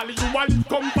 Kalanka, girl, you want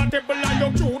compatible and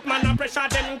your cute man a pressure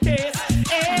them case.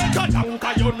 Eh,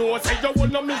 Kalanka, you know say you will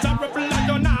no miserable and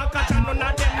you not catch none of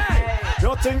them place.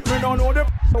 You think me don't know the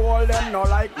all them no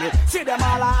like me. See them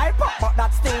all I pop, but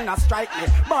that still not strike me.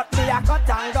 But me a cut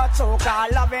and got choke all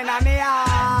loving on me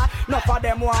heart. Enough of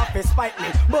them want to spite me,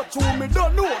 but you me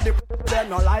don't know the them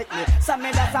no like me. So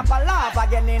me that's up a laugh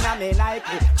again in a me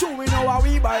Nike. True we know how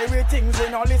we buy we things we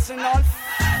no listen on.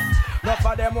 Enough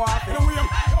of them want to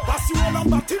pass you all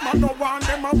about him and no one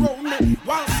them around me.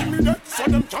 While see me dead, so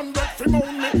them can get from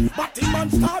on me. But him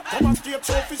and start come and straight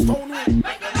trophy stone me.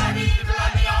 Make them ready to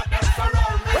let me out them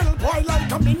surround me. Well boy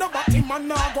like a me no but him and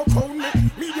now go crown me.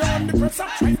 Media on the press I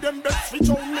try them best switch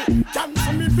on me.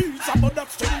 Cancel me visa but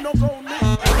that still no ground me.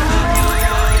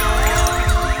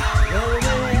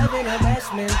 We're having a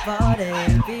bashment party.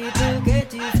 People get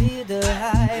to feel the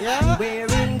hype.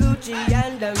 Wearing Gucci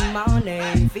and the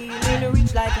money. Feeling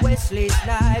rich like Wesley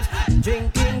Snipes.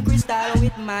 Drinking crystal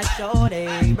with my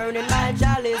shorty. Burning my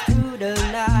chalice through the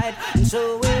night.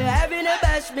 So we're having a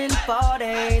bashment been 4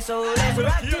 days, so let's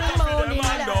rock till morning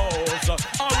light.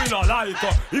 And we no like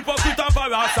hypocrite and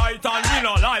parasite, and we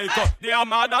no like they are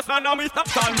mad as man and we stop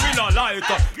and we no like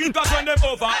because when they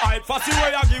overhype, for see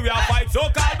where you give you a fight, so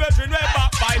call between way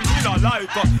backbite, we no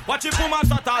like watch it from a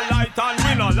satellite, and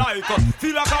we no like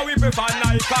feel like how we prefer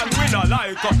Nike, and we no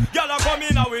like y'all come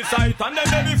in our sight, and then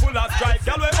they be full of strife,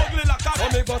 y'all we ugly like a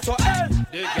me go so hey,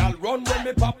 the girl run when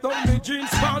me pop down me jeans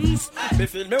pants, me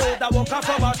feel me hold a walk off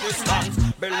from a distance,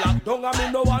 me lock down and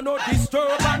me no want no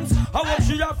disturbance, I want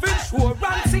she a fish who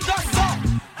rancy just up.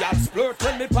 Y'all splurt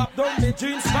when me pop down me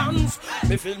jeans pants,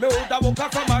 me feel me hold a walk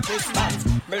off from a distance,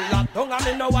 me lock down and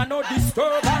me no want no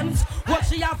disturbance, what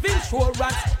she a fish who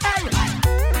rancy, hey.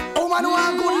 Oh man,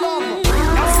 want good love.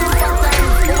 That's it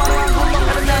sometimes. Oh man, want good love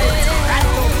every night.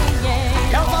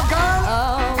 Love a girl.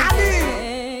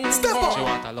 Ali, step up. She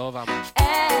want a lover, man.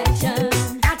 Action.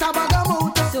 That a bag of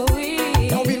mouth.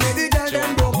 Sweet. Now we made the girl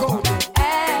them broke out.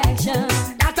 Action.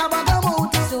 That a bag of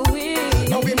mouth. Sweet.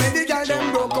 Now we made the girl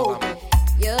them broke out.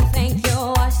 You think you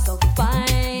are so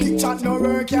fine. Big chat no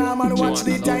work, yeah man, watch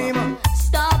the time.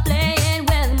 Stop playing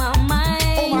with my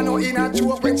mind. Oh man, no in a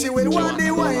joke when she will want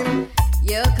the wine.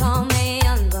 You call me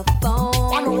on the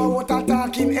phone. I know what a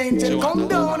talking angel come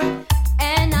down.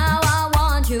 And now I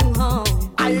want you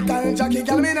home. I tell Jackie,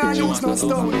 girl, me nah use no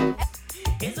stone.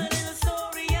 It's a little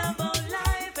story about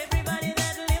life. Everybody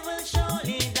that live will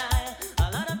surely die.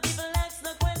 A lot of people ask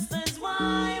the questions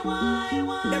why?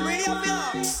 Them really have the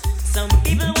ox. Some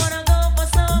people wanna go for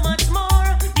so much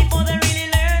more before they really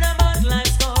learn about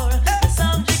life's score. The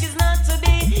subject is not to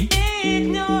be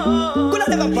ignored. Could I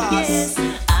never pass? Yes,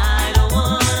 I don't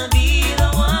wanna be the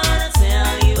one to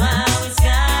tell you how it's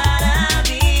gotta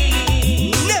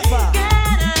be. Never.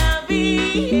 Gotta be.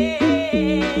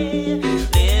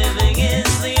 Living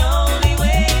is the only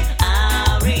way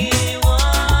I really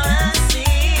wanna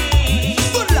see.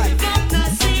 Good life. Gotta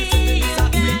see.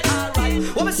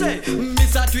 What me say?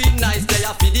 Miss a tweet nice, they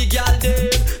a feed the girl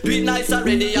dead. Tweet nice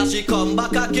already, and she come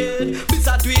back again. Miss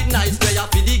a tweet nice, they a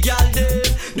feed the girl dead.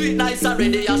 Do it nice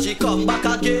already, and she come back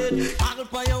again. I'll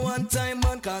buy you one time,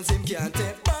 man, cause him can't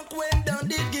take back when down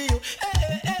did give you.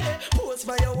 Pose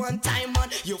for you one time, man.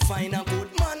 You find a good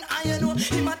man, and you know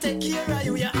him a take care of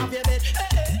you. You have your bed,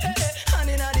 hand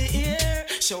in the ear.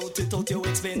 Shout it out, you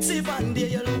expensive, and there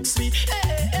you look sweet.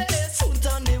 Soon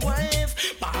turn the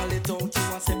wife, ball it out, you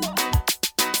want say.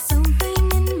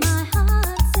 Something in my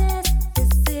heart says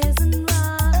this isn't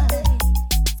right.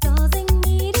 It's causing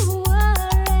me to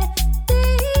worry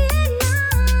day and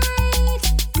night.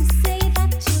 You say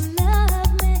that you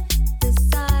love me, this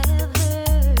I have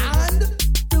heard. And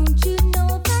Don't you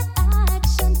know that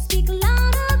actions speak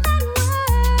louder than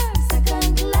words? Second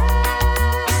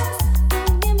class,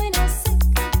 don't give me no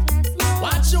second class love.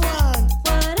 what you want?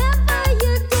 Whatever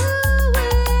you're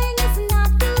doing is not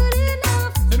good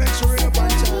enough. They make sure you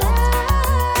punch out.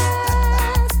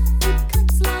 It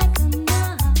cuts like a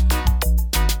knife.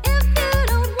 If you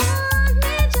don't want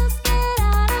me, just get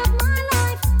out of my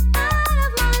life, out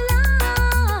of my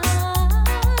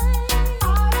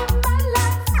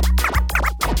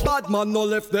life. Bad man no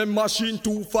left them machine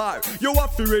too far. You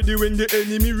have to ready when the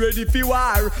enemy ready for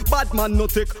war. Bad man no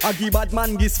take a give bad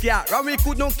man give scare. And we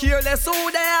could not care less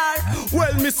who they are.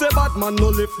 Well, me say bad man no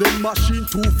left them machine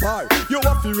too far. You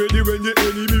have to ready when the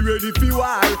enemy ready for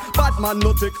war. Bad man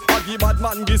no take a give bad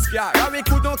man give scare. And we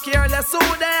could not care less who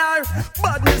they are.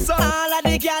 Bad me son. All of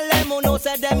the girl them who know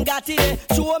say them got it.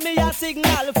 Show me a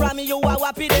signal from you a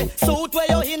wappy day. Suit where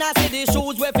you in a see the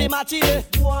shoes where fi match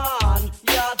it. One,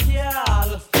 yeah,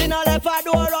 girl. She no left her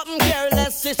door open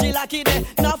careless, she like it.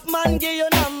 Enough man give you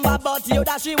number, but you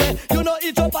dash away. You know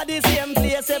each up at the same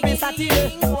place every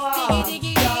Saturday. One,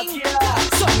 yeah, girl.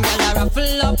 Some gyal a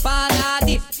ruffle up and a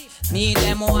dip. Me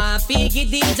them want piggy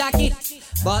the jacket,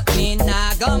 but me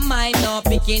nah go mind no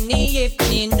bikini if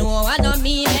me know I know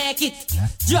me make it.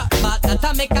 Drop back that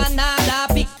I make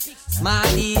another pick.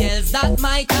 Smarty else that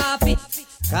might have it.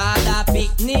 Cause the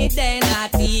picnic they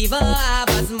not even have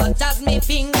as much as me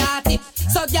fingertip.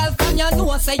 So girl from you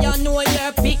know say you know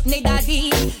your picnic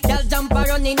daddy. Girl jump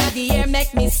around in the air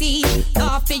make me see.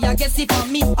 No fear guess it for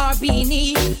me or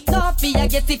beanie. No fear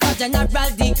guess it for general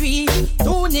degree.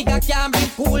 Two nigga can bring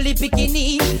coolie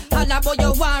bikini. And about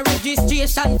you want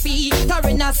registration fee.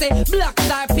 Tarina say blacks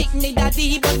are picnic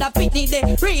daddy, but the picnic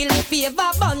they really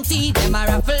favor bunty. Them a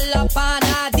ruffle up and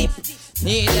a dip.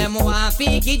 Me them want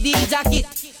piggy the jacket,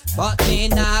 but me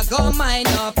nah go mind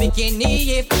no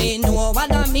bikini if me know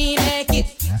one of me make it.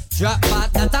 Drop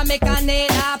back that I make a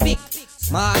nail a pick.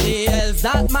 Smarty else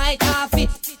that might have it.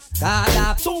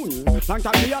 Soon, long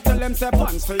time me a tell them say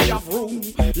pants for you have room.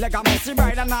 Leg a messy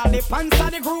bride and all the pants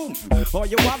of the groom. Or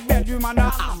you have bedroom and a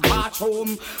half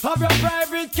bathroom. Have your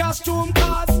private costume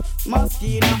cause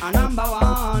Mosquito a number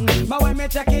one. But when me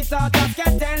check it out, just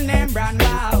get tell name brand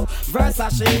wow.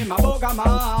 Versace, my booger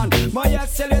man. But you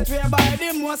sell it way by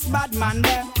the most bad man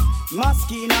them.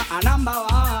 Mosquito a number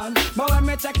one. But when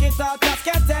me check it out, just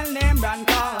get tell name brand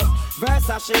cause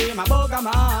Versace, my booger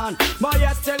man. But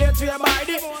you sell it way by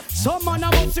the some man a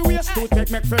bounce the waist to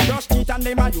take make for brush teeth and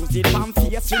them a use it from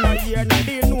face. You know here now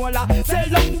they know la sell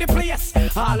down the place.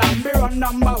 All am be run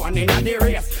number one in the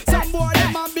race. Some boy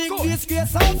them a big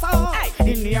disgrace also.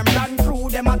 In the brand crew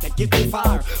them a take it too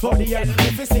far. For the hell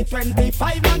if you see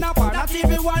 25 man apart, not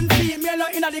even one female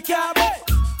in the car.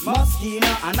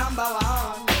 Mosquito a number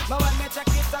one. But when me check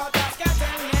it out, I can't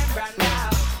tell name brand now.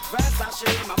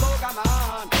 Versace, my booger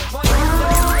man.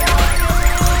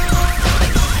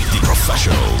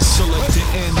 Professionals, selected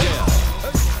and down.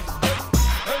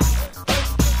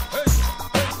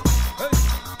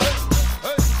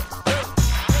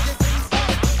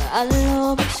 I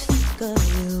always think of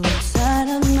you inside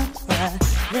of my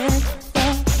private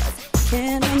thoughts.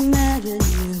 Can't imagine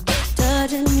you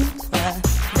touching my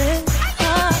private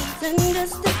thoughts. And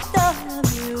just the thought of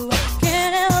you, I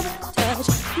can't help but touch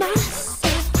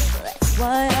myself. That's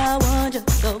why I want you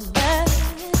so bad.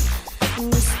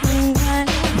 This thing I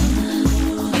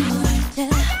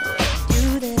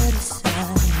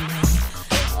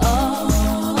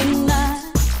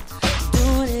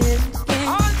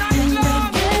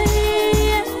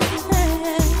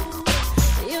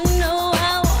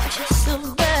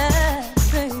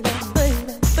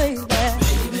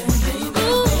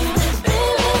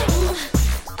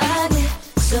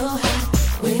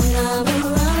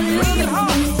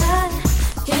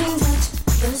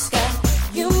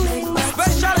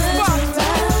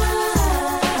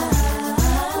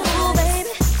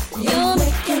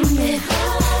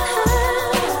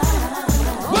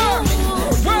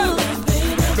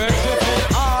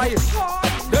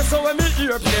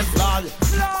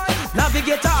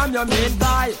your main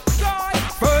guy.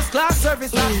 First class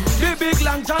service, the big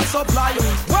long John supply.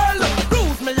 Well,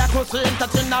 cruise me like a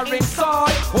entertain a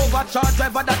ringside. Overcharge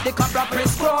driver that the cabra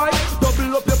prescribe.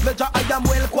 Double up your pleasure, I am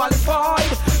well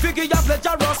qualified. Figure your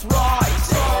pleasure, us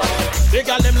right. Big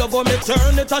girl, them love me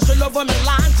turn it, and she love me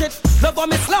launch it. Love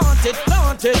me slant it,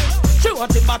 plant it. She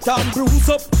want it back and bruise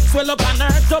up, swell up and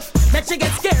hurt up. Make she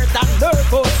get scared and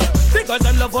nervous. Because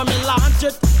them love me launch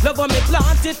it, love me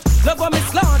plant it. Love me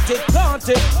slant it, plant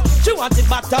it. She want it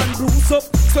back and bruise up,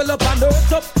 swell up and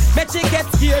hurt up. Make she get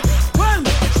scared. Well,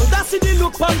 should I see the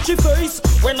look on she face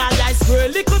when I eyes girl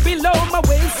little below my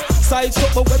waist. Size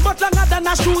up but way much longer than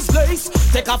a shoes lace.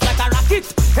 Take off like a rocket,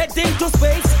 head into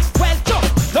space. Well, jump,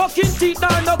 looking teeth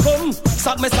down no come.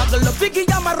 Sag me saggle up, figure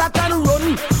I'm a rat and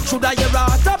run. Should I hear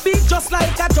a beat just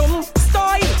like a drum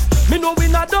style? Me know we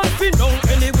not done for no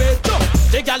anyway. Jump,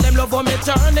 the girl them love me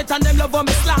turn it and them love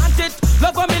me slant it.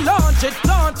 Love me launch it,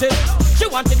 plant it. She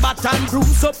want it back and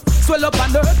bruise up, swell up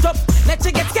and hurt up. Let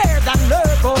she get scared and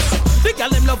nervous. The girl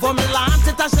them love me launch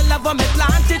it and she love me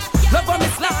plant it. Love me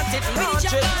slant it, launch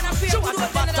it. She want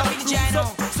it back and bruise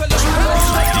up, swell up and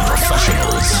hurt up.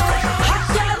 Professionals. Hot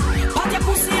girl, pat your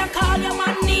pussy and call your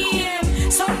man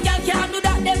name. Some girl can't do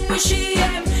that, them wish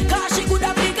shame. Cause she could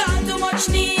have been gone too much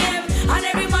name. And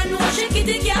every man know she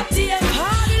kitty captain.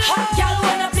 Hot girl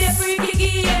wanna play freaky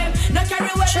game. No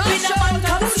carry well with a man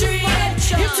come straight.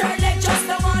 You turn like just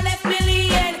the one left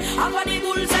million. I'm on the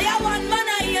bulls, I one man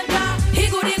I enter. He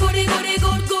goody goody goody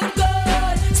good good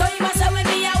good. So you must have when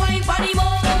me a wine for the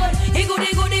mode. He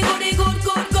goody goody goody good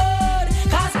good good.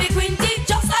 Cause me quinty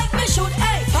just like me should.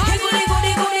 Hey, he goody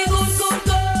goody goody good good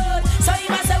good. So you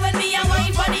must have when me a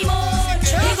wine for the mode.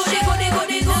 He goody goody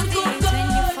goody good good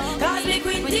good. Cause me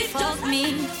quinty just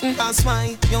me. That's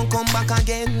why you come back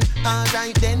again.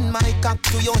 Alright then, my cock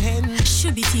to your hand.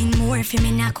 Should be seen more if you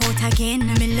me knock out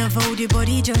again. Me love how the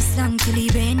body just long till he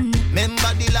bend.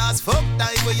 Remember the last fuck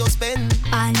time where you spend.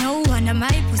 I know one of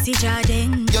my pussy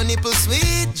Jordan. Your nipple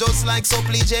sweet, just like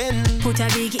Suppligen. Put a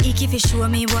big icky if you show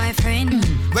me boyfriend.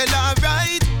 Well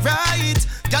alright, right.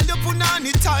 Girl you put on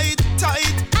it tight,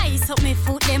 tight. Ice up me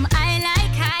foot them I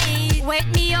like high. Wet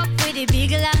me up with a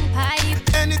big long pipe.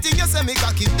 Anything you say me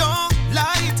cocky don't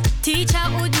light. Teacher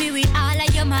would me with all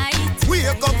of your might. Wake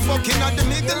up fucking at the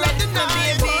middle of the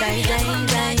night. Die, die,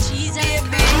 die, Jesus. Die,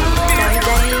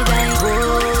 die,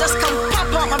 die. Just come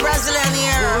pop out my Brazilian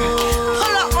here.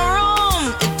 Pull up my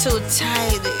room. It's too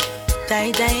tidy.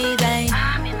 Die, die, die.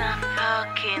 I'm in a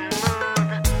fucking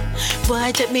mood.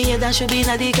 boy take me head and should be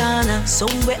in the corner.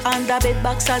 Somewhere under bed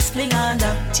box and spling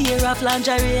under. Tear off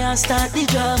lingerie and start the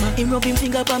drama. Him rub him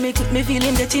finger pa me quick, me feel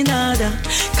him get in order.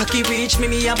 Cocky reach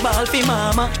me a ball fi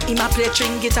mama. Him a play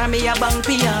string guitar, me a bang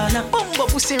piano. Bumbo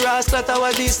pussy rascal, that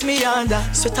was this me under.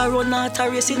 Sweater run out a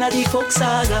race in the fuck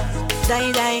saga.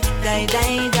 Die, die, die,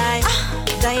 die, die.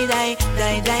 Die, die,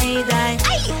 die, die, die.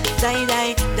 Die,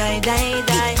 die, die, die,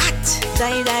 die.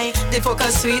 Die, die, the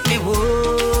fucker sweet me,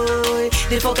 boy.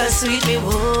 The fucker sweet me,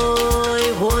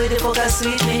 boy. Boy, the fucker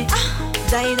sweet me.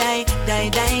 Die, die, die,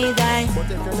 die, die.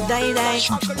 Die, die.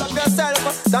 Buckle up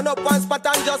yourself, stand up one spot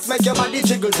and just make your body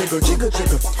jiggle, jiggle, jiggle,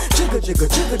 jiggle. Jiggle, jiggle,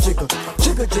 jiggle, jiggle.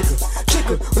 Jiggle, jiggle,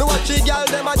 jiggle. You watch the girl,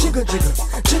 them a jiggle, jiggle.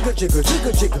 Jiggle, jiggle,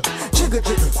 jiggle, jiggle. Jiggle,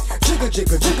 jiggle, jiggle,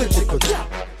 jiggle, jiggle, jiggle.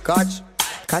 Catch.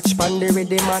 Catch pandy with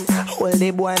the man. Hold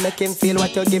the boy, make him feel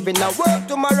what you're giving. Now work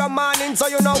tomorrow morning, so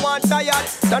you know want tired.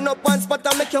 Stand up one spot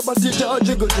and make your body jiggle,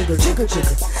 jiggle, jiggle, jiggle,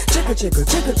 jiggle, jiggle, jiggle,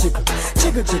 jiggle, jiggle,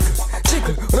 jiggle, jiggle,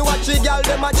 jiggle. You watch the girl,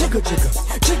 them a jiggle, jiggle,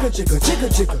 jiggle, jiggle, jiggle,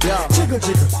 jiggle, jiggle,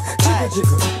 jiggle, jiggle,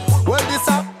 jiggle. Well, this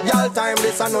up, y'all time,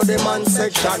 this I know the man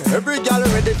section. Every girl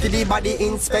ready for the body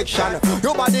inspection.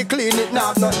 Your body clean, it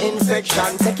not have no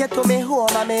infection. Take it to me home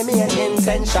and make me an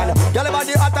intention. Y'all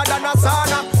body hotter than a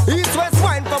sauna. East, west,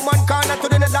 wine from one corner to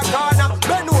the other corner.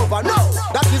 Bend over, no,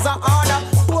 that is an order.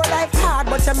 Poor life hard,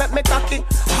 but you make me cocky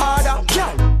harder.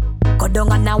 Girl. Go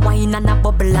down and a wine and a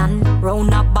bubble and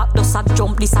round a back, does a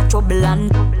jump, this a trouble and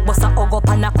bust a hug up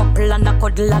and a couple and a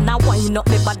cuddle and a wine up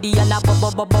me body and a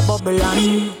bubble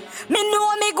and me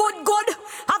know me good,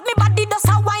 have me body does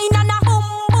a wine and a boom,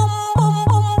 boom, boom,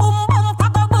 boom, boom, boom,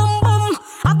 papa boom, boom,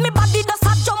 have me body does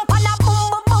a jump and a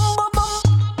boom, boom, boom,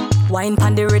 boom. Wine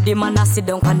pan the rhythm and a sit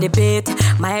down pan the beat.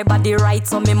 My body right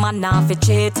so me man nah fi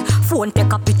cheat. Phone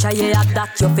take a picture, yeah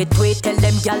that you fit tweet. Tell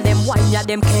them gyal them wine, yeah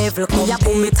them careful. Me a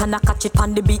boom it and a catch it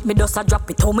pan the beat. Me does a drop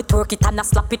it, how me twerk it and a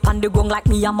slap it pan the gong like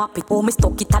me a map it. How me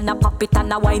stuck it and a pop it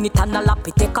and a wine it and a lap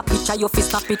it. Take a picture, you fi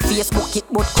snap it, Facebook it,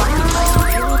 but crack it.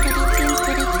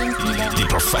 The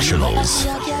professionals.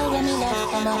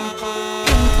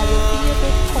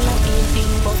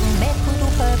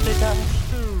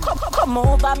 Come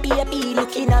over, baby,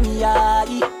 looking at me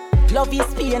eye. Love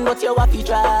is pain, but you happy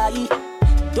try.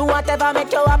 Do whatever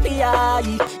make you happy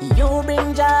eye. You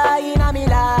bring joy in a me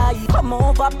life. Come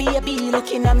over, baby,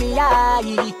 looking at me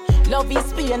eye. Love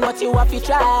is pain, but you happy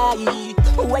try.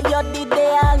 Where you did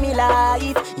they all me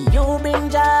life. You bring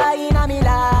joy in a me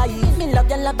life. Me love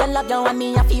you, and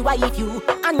me happy wife you.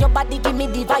 And your body give me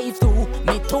the vibe too.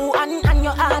 Me too, and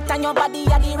your heart and your body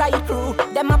are the right crew.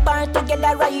 Them apart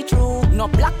together right through. No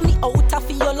block me out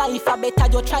of your life, I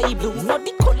better you try blue. No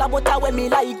the color, but I wear me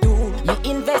like do. Me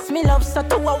invest me love, so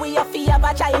to a way of have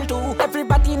a child too.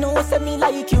 Everybody knows say me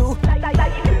like you.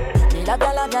 Me love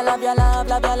ya, love ya, love ya, love,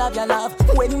 love ya, love ya,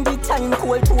 love. When the time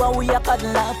cold to a way I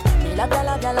cuddle love. Me love ya,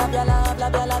 love ya, love ya, love,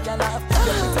 love ya, love ya, love.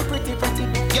 You're pretty, pretty,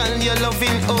 pretty. Girl, your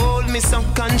loving hold me so,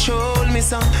 control me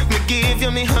so. Me give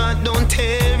you me heart, don't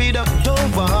tear it up.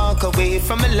 Don't walk away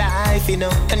from my life, you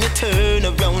know. And you turn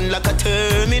around like a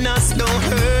terminus. Don't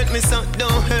hurt me so,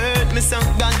 don't hurt me so.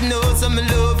 God knows I'm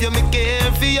love you, me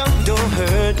care for you. Don't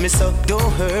hurt me so,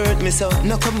 don't hurt me so.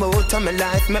 No come out of my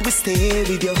life, maybe stay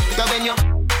with you. But when you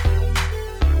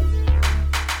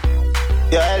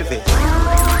you're Elvis.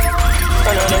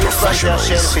 I know you fresh your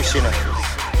shellfish, you know.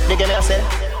 You get me, I said?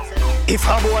 If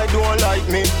a boy don't like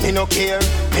me no care.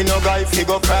 Me no guy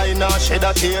figure cry, nah shed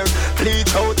a tear.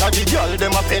 Bleach out a the girl,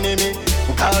 them a penny me.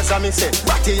 Cause I me say,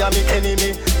 Ratty a me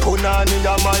enemy. Punani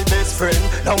a my best friend.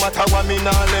 No matter what me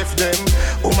nah left them.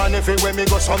 Woman everywhere me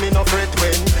go, so me no fret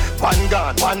when. One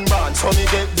gun, one band, so me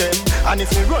get them. And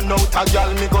if me run out a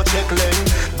girl, me go check them.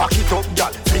 Back it up,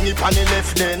 girl, fling it on the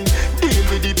left then. Deal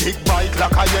with the big bike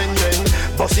like a yen.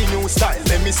 Bossy new style,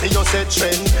 let me see you set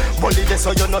trend. Bully this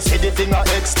so you no see the thing I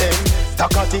extend.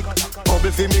 Takatik,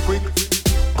 bubble for me quick.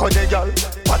 Cut the girl,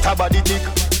 what a body tick.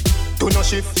 Do no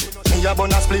shift, me a bun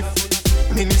a spliff.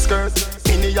 Mini skirt,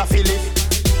 mini a fill it.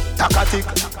 Takatik,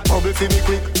 bubble for me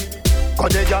quick.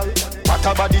 Cut the girl, what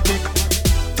a body tick.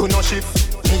 Do no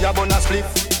shift, me a bun a spliff.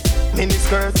 Mini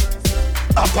skirt,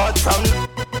 apart from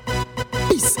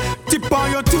peace. Tip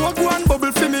on your toe, go and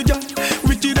bubble for me, girl.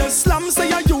 Wicked as slam, say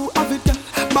you have it, girl.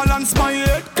 Balance my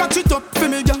head, catch it up for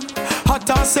me, girl. Hot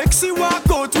and sexy, walk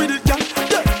out with it, girl.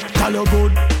 Yeah. Girl, you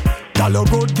good. Girl, you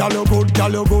good, girl, you good,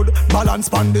 girl, you good. Balance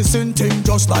pan the same thing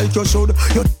just like you should.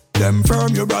 You them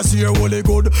firm, your brassiere holy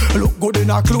good. Look good in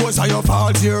her clothes and your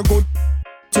falls here good.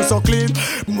 You so clean,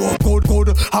 more good,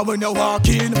 and when you walk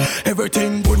in,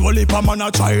 everything good. Well, if a man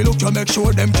a try, look, you make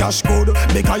sure them cash good.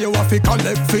 Because you have to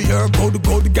collect for your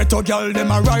good. Get a girl, them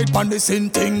a ride on the same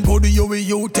thing good.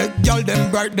 You take girl,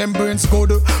 them bright, them brains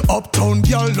good. Uptown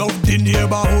girl love the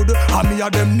neighborhood, and me a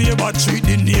them neighbor treat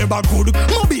the neighbor good.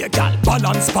 Moby a girl,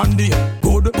 balance pan the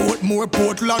good. Portmore,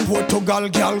 Portland, Portugal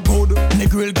girl good.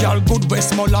 Negril girl good,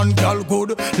 Westmoreland girl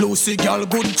good. Lucy girl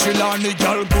good, Chilani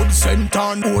girl good. St.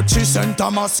 Anne, Ochi, St.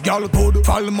 Thomas girl good.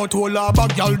 Falmouth,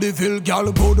 Bag girl, Deville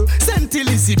girl good. St.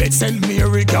 Elizabeth, St.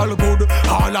 Mary girl good.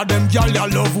 All of them girl ya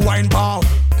love wine pound.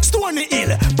 Stony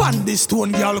Hill, Bandy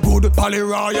Stone girl good. Pally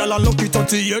Royal and Lucky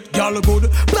 38 girl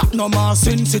good. Platinum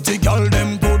Sin City girl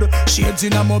them good. Shades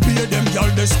in a mobile them girl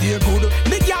they stay good.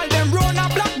 The girl them run a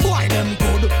black boy them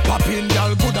good. Poppin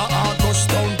girl good a August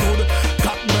Town good.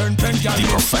 Blackburn Pen girl. The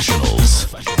Professionals.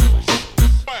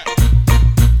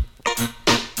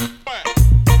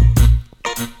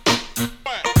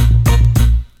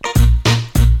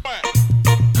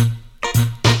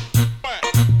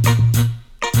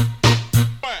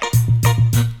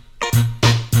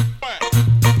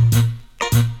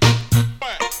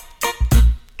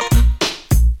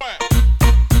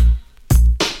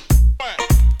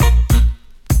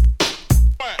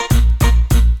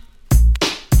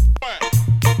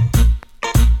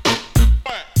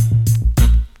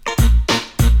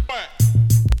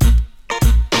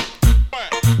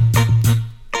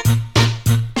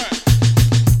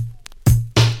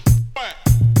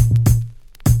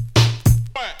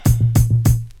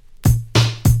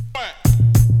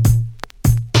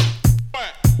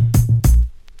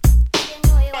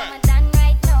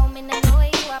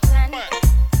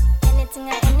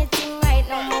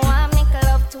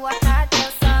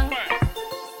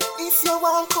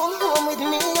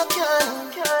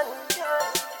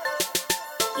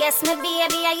 Yes, me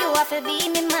baby, and you have to be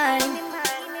me man.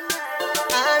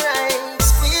 Alright,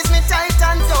 squeeze me tight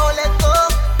and don't let go.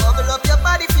 Bubble up your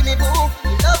body for me, boo.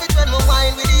 Love it when we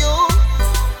wine with you.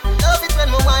 Love it when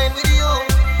we wine with you.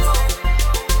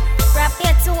 Wrap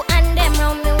your two and them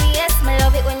round me waist. Me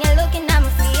love it when you're looking at my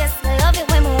face. Me love it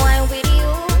when we wine with you.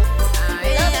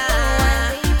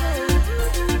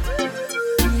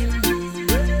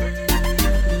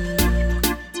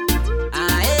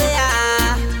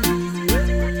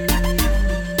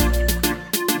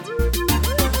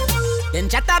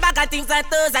 Chatter bag of things like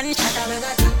those and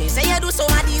shit. They say you do some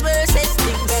of the worstest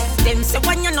things. Them say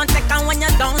when you not take and when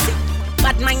you don't sing.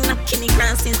 But mine not kill me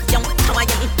grand since young. How are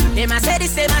you? Them a say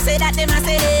this, them a say that, them a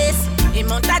say this. Them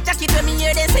mount a jacket when me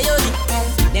hear they say you it.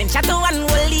 Them chatter one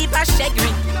will leave a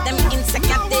chagrin. Them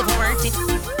insecure they worth it.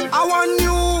 I want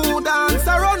you dance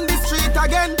around the street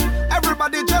again.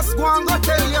 Everybody just go and go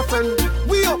tell your friend.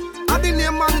 We up at the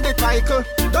name and the title.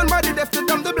 Done by the deaf, to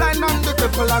them the blind and the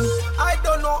cripple. And I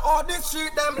don't know how the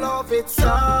street them love it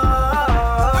so.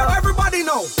 Everybody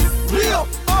know. We up,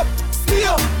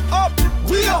 still up.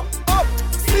 We up,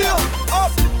 still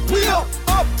up. We up,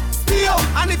 still.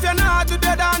 And if you're not to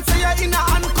the dance, you're in a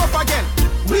handcuff again.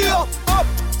 We up,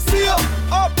 still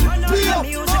up. We up,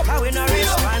 music, how we no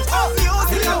response. Oh,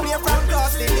 music, I play from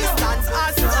across the distance.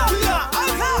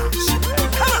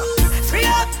 Come on, free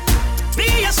up, be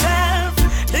yourself.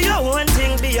 Do your own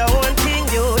thing, be your own king,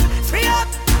 dude. Free up,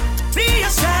 be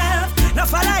yourself. No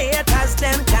follow haters,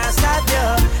 them can't stop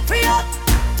you. Free up,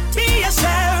 be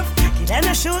yourself. Give them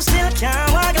the shoes, still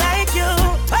can't walk like you.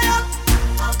 Free up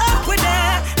with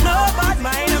that, no bad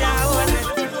mind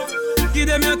down. Give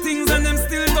them your things and them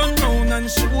still turn round and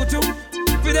shoot you.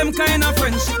 With them kind of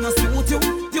friendship no suit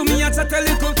you. You me a chat a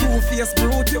little two-face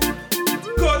brute you.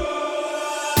 Good.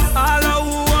 All of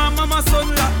who want mama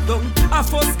son locked down. A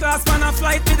first class man a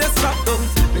flight with the strap down.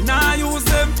 Me nah use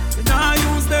them,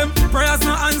 prayers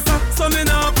no answer, so me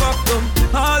nah pop them.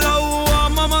 All of who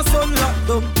want mama son locked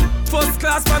down. First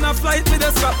class man a flight with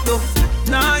the strap down.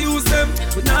 Nah use them,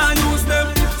 we nah use them.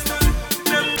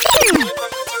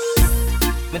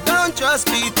 Me don't trust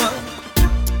people.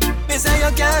 Me say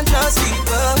you can't trust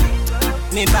people.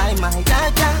 Me buy my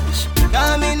dad cash.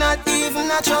 Cause me not even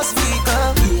a trust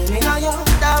vehicle. Yeah, me know you.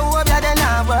 That hope that they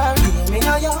not work. Yeah, me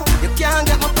know you. You can't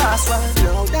get my password.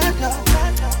 No, that no.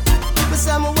 Me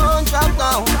say me won't drop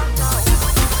down.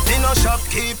 Me no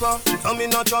shopkeeper. So me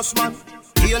no trust man.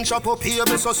 He ain't shop up here,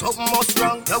 so something must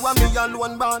wrong. You want me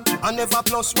alone band, I never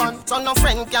plus one. So no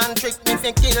friend can trick me,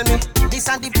 fi kill me. This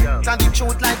and the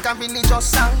truth like a religious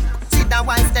song. See the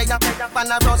wife there, on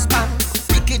a rust band.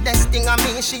 Wickedest thing of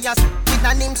me, she has with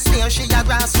a name smear, she a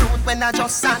grassroots when I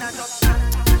just sang.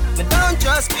 Me don't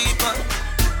trust people.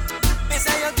 Me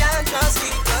say you can't trust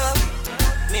people.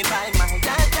 Me buy my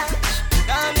dad cash.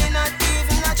 Cause me not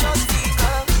even a trust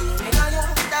people. Me know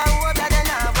you.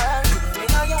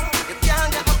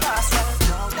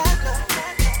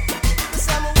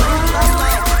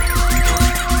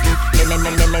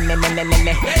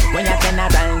 When you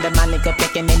general, the man little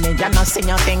picking in it, you know see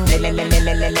your thing. Yo,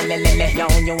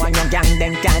 you and your gang,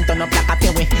 them can't turn up like a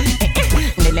peewee.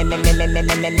 We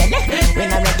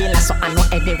not regular, so I know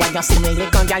everyone you see me.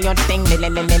 Little girl, your thing.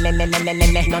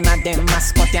 None of them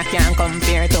mascot you can't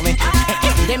compare to me.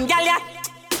 Them gal ya,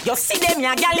 you see them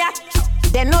ya gal ya.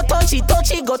 They no touchy, go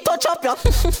touch up yo.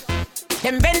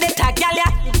 Them vendetta gal ya.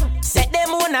 Set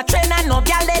them on a train and no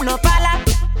gal they no pala.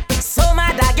 So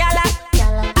mad a gal ya.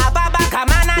 Ababa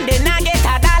kamana they na get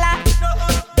a dollar.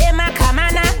 Them a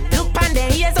kamana, look pan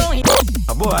the ears on him.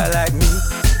 A boy like me,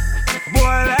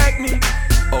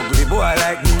 ugly boy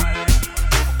like me.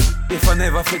 If I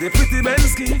never feel the pretty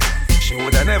Bensky, she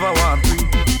woulda never want me.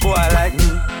 Boy like me,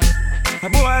 a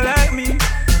boy like me,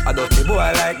 a dirty boy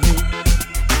like me.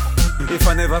 If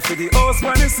I never feel the house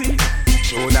wanna see,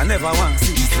 she woulda never want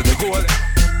see to the goal.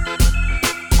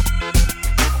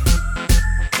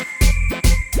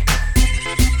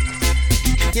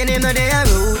 You name the day I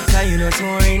road, cause you not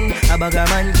touring. A bag of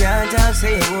man can't talk,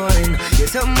 say you're boring. You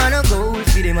something man a gold,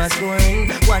 feed him a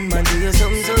scoring. One man do you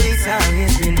something, so it's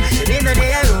always been. You name the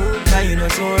day I road, cause you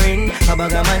not touring. A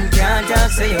bag of man can't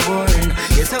talk, say you're boring.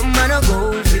 You something man a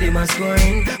gold, feed him a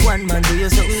scoring. One man do you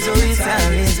something, so it's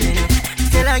always been.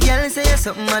 Tell a girl say you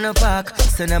something man a park.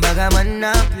 So no bag of man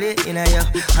not play in a you.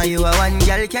 And you a one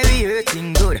girl carry your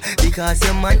thing good. Because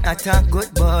your man attack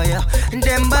good boy yeah. And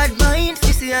them bad mind,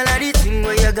 you see all of the thing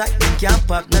where you got them can't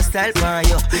pack no style for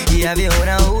you. You have your own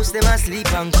house, them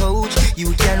asleep on couch.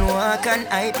 You can walk and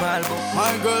iPad.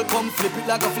 My girl come flip it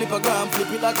like a flippergram,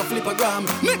 flip it like a flippergram.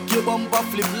 Make your bumper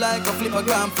flip like a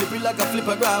flippergram, flip it like a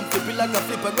flippergram, flip it like a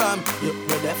flippergram. You're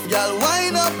deaf. Girl,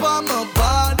 wind up on my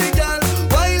body, girl.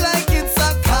 Why like it's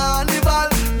a carnival?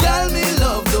 Girl, me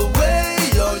love the way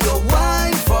you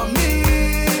wine for me.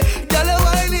 Girl, your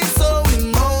wine is so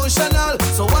emotional.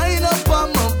 So wind up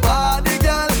on my body,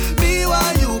 girl. Me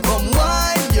while you come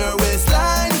wine your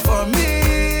waistline for me.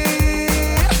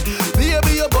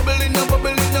 Baby, you're bubbling, baby.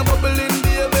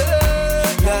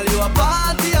 Girl, you a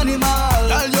party animal.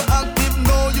 Girl, you active,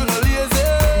 no, you no lazy.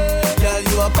 Girl,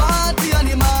 you a party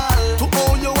animal. To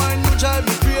own your wine, you drive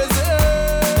me crazy.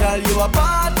 Girl, you a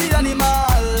party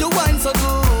animal. You wine so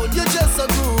good, you just so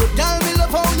good. Girl, me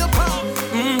love how you pound.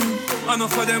 I know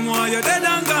for them why you're dead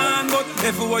and gone, but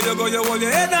everywhere you go, you hold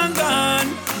your head and gone.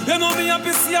 You know me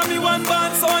happy see me one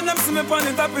band, so when them see me on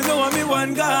the top, you know me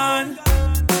one gone.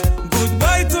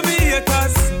 Goodbye to me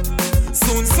haters,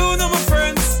 soon I'm my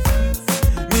friends.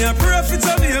 Me a pray for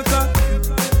Jamaica,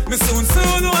 me soon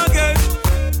again.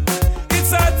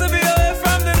 It's hard to be away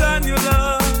from the land you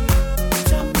love.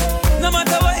 No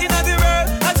matter what in the world,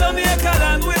 I Jamaica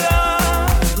land we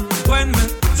love. When me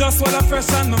just while I'm fresh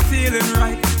and I'm feeling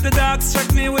right, the dogs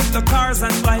check me with the cars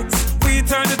and bikes. We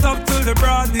turn it up till the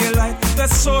broad daylight.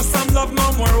 Let's show some love,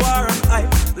 no more war and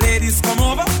hype. Ladies come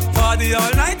over, party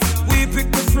all night. We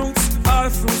pick the fruits, all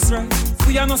fruits right.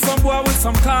 We are not some boy with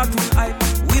some cartoon hype.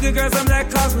 We the girls I'm like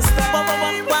cause we style.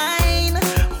 Wine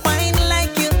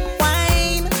like you,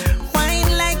 wine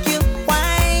like you,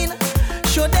 wine.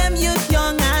 Show them you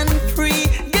young and free.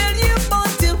 Girl, you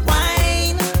want to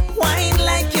wine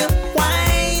like you,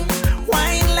 wine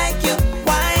like you,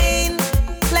 wine.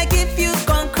 Like if you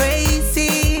gone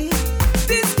crazy.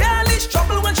 This girl is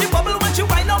trouble when she bubble, when she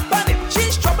wind up on it.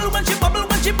 She's trouble when she bubble,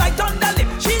 when she bite on the lip.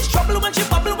 She's trouble when she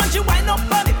bubble, when she wind up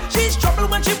on it. She's trouble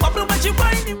when she bubble, when she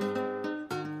wind it.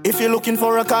 If you're looking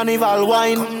for a carnival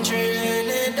wine,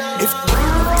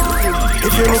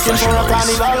 if you're looking for a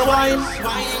carnival wine,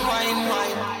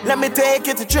 let me take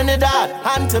you to Trinidad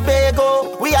and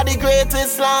Tobago. We are the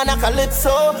greatest land of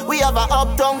Calypso. We have a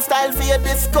uptown style for your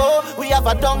disco. We have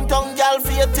a downtown gal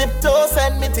for your tiptoe.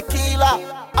 Send me tequila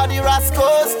or the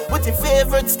Rascals with your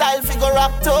favorite style figure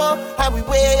up to. And we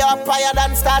way up higher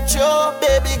than statue.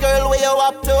 Baby girl, way you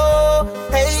up to.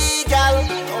 Hey gal,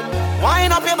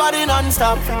 wind up your body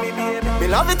non-stop. Me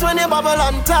love it when you bubble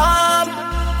on top.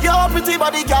 Your pretty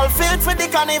body girl fit for the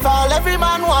carnival. Every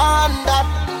man want that.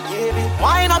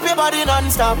 Wind up your body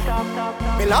non-stop.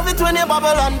 Me love it when you bubble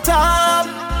on top.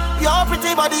 Your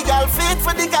pretty body girl fit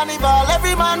for the carnival.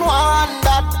 Every man want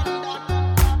that.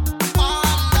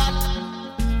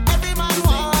 Every man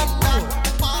want that.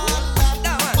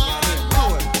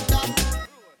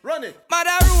 Run it.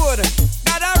 Mother road,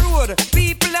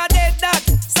 people are dead that.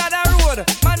 Sada road,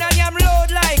 man and yam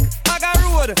load like Maga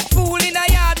road. Fool in a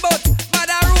yard but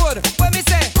Mother road. What me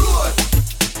say? Road.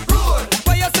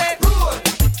 What you say? Road.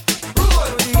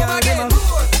 Come again.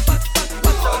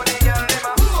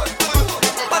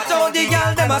 Watch out the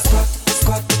girl dem a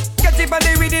squat. Get it on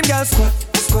the rhythm, girl squat.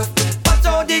 Watch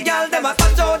out the girl dem a.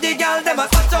 Watch out the girl dem a.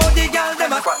 Watch out the girl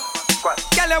dem a. Squat.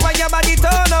 Girl, why your body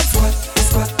turn up?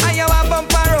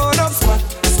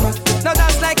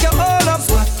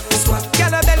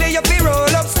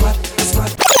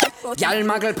 Y'all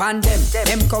muggle pan them.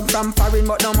 Them come from foreign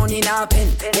but no money na pen.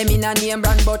 Them in a name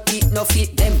brand but it no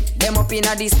fit them. Them up in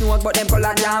a this snow but them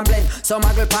color damn blend. So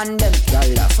muggle pan them.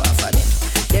 Y'all laugh off of them.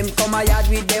 Them come a yard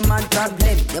with them and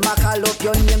problem. Them a call up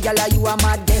your name, gyal, you a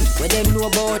mad them. When them know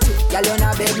about you, gyal, you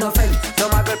not beg no friend. So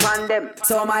muggle pan them.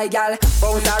 So my gyal,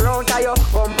 bounce around to you,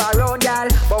 bump around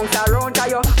gyal, bounce around to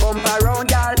you, bump around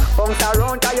gyal, bounce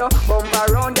around to you, bump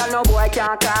around gyal. No boy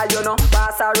can't call you no,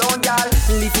 pass around gyal.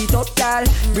 Lift it up gyal,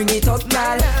 bring it up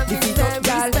gyal, lift it up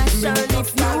gyal, bring it up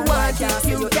gyal. Want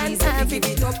it, you can have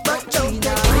it, but don't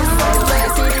get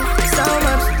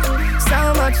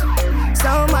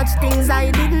so much things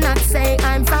I did not say.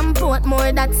 I'm from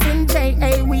Portmore, that's in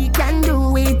J.A. We can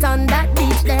do it on that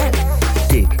beach there.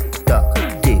 Tick tock,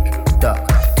 tick tock,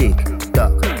 tick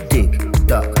tock, tick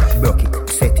tock. Broke it,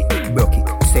 set it, broke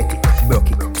it, set it, broke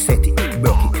it, set it,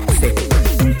 broke it, set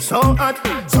it. So hot,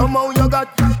 somehow you got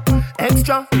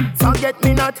extra. Forget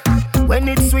me not when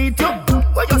it's sweet. You,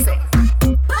 what you say?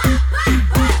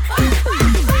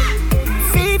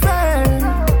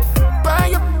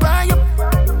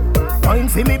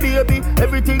 See me baby,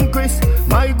 everything crisp.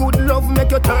 My good love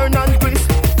make you turn and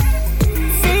crisp.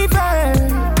 Fever,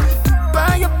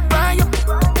 buy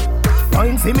up.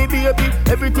 Wine see me baby,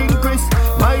 everything crisp.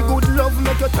 My good love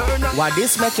make you turn and. What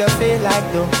this make you feel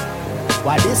like though?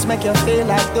 What this make you feel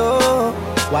like though?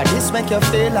 What this make you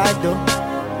feel like though?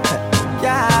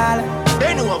 Girl,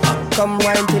 bend over. Come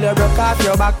wine till you broke off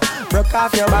your back. Broke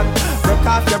off your back. Broke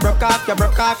off your back.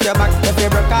 If you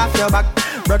broke off your back.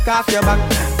 Broke off your back,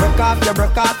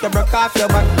 broke off your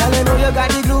back. Girl, you know you got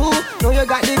the glue, know you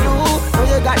got the glue, know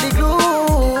you got the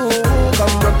glue.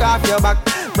 Come broke off your back,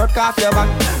 broke off your back,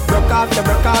 broke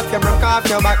off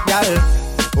your back, girl.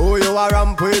 Who you are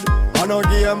ramp with? On no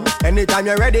game. Anytime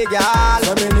you're ready, girl.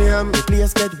 So me name. The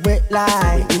place get wet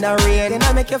like in a rain. Then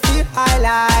I make you feel high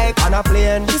like on a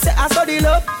plane. She say I saw the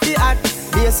love, the art,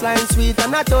 baseline sweet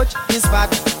and I touch this fat.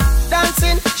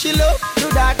 Dancing, she love do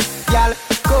that, girl.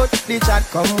 Cut the chat,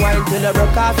 come wine till you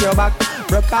broke off your back,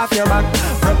 broke off your back,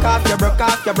 broke off your back.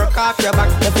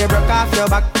 If you broke off your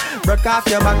back, broke off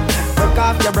your back,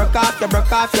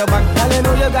 broke off your back. Girl, you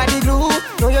know you got the glue,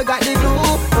 know you got the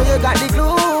glue, know you got the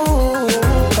glue.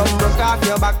 Come broke off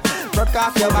your back, broke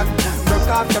off your back, broke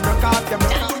off your back.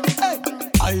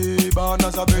 I born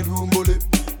as a bedroom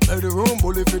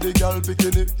bully for the girl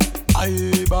bikini.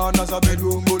 I born as a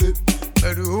bedroom bully.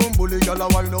 Bedroom bully, gyal a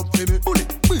wine up for me. Bully,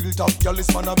 built up, gyal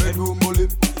is man a bedroom bully.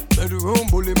 Bedroom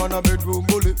bully, man a bedroom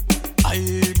bully.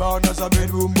 I born as a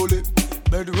bedroom bully.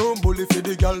 Bedroom bully for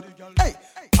the gyal. Hey,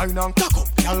 wine and cock up,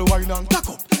 gyal wine and cock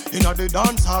up. Inna the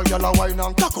dance hall, gyal a wine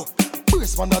and cock up.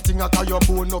 Brace man a thing a tie your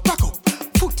bone no crack up.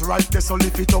 Foot right there so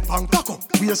lift it up and cock up.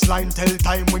 Waistline tell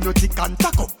time when you tick and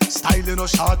tack up. Style you no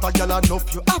short a gyal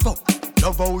enough you have up.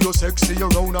 Love how you sexy, you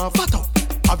round and fat up.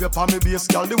 Have your palmy base,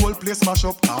 girl, the whole place mash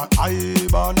up. I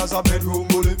born as a bedroom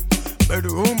bully.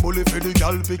 Bedroom bully for the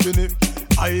girl bikini.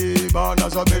 I born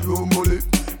as a bedroom bully.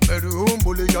 Bedroom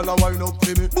bully, girl, a wine up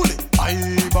for me. Bully. I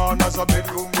born as a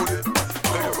bedroom bully.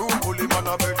 Bedroom bully, man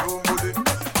a bedroom bully.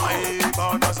 I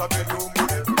born as a bedroom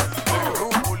bully.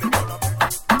 Bedroom bully, man a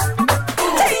bedroom bully.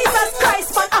 Jesus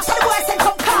Christ, man, after the boy say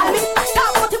come call me.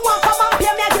 Talk about him, want come and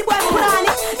pay me, I give the boy put on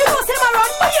it. You know say my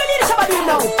run, but you need a shabba do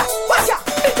now. Watch out,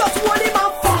 me just want him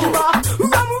and fuck him up.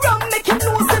 Rum, make him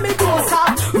know say me go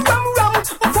soft. Rum,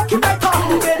 fuck him right off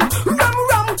the bed.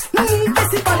 Rum, need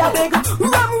festival a beg.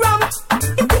 Rum,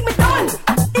 he think me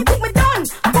done.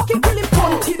 Fucking kill him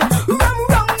punted.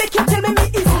 Rum, make him tell me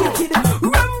is wicked.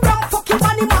 Rum, fuck him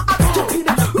and him a act stupid.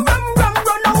 Rum,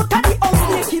 run out of the house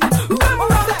naked. Rum,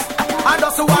 I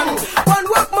just one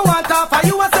work me want off, and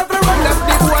you a several run left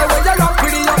the boy where you rock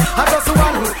with you. I just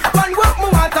one work me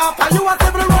want off, and you a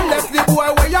several run left the boy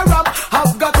where you rock.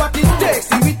 I've got what it takes,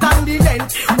 see it and the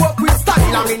length. Work with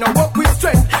style and me no work with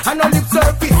strength. And no lip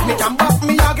surface, me can back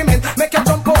me argument. Make you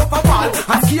jump over wall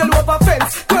and scale over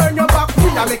fence. Turn your back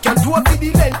wheel and make you do up to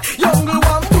the length. Young girl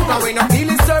want to now when you feel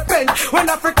it serpent. When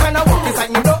African a walk is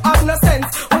like me don't have no sense.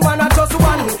 Woman I just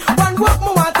one work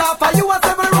me want off, and you a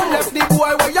several run left the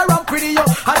boy where you rock pretty young.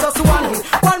 I just one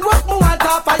work me want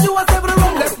off, and you a several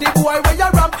run left the boy where you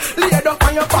ramp. Lay down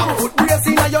on your back foot, brace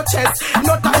in your chest.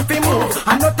 No time for move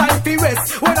and no time for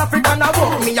rest. When African a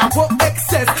walk me a walk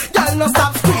excess. Girl no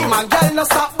stop scream and girl no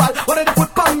stop ball. One of the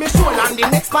foot on me shoulder and the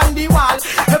next on the wall.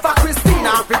 If a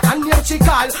Christina African name she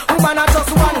call. Woman I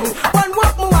just one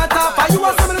work me want off, and you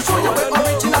a several show you where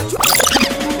original.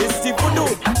 It's the voodoo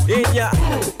in ya.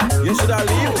 You shoulda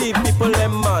leave the people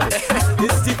them man.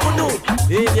 It's the voodoo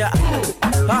in ya.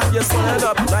 Have you swollen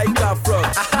up like a frog.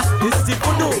 It's the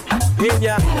voodoo in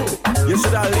ya. You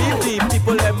shoulda leave the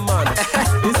people them man.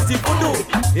 It's the voodoo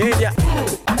in ya.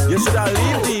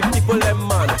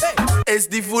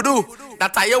 voodoo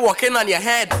that are you walking on your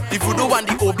head. The voodoo and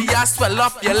the OBS swell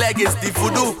up your leg is the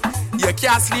voodoo. You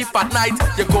can't sleep at night,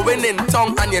 you're going in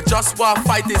tongue and you just want to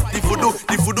fight. It's the voodoo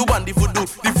and the voodoo,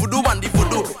 the voodoo and the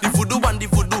voodoo, the voodoo and the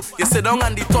voodoo. You sit down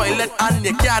on the toilet and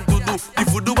you can't do. The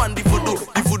voodoo and the voodoo,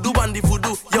 the voodoo and the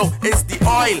voodoo. Yo, it's the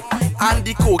oil and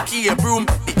the cocaine broom.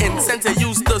 The incense you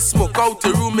use to smoke out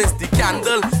the room is the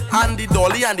candle and the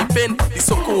dolly and the pin. The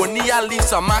soconia leaves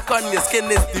some mark on your skin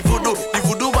is the voodoo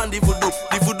and the voodoo,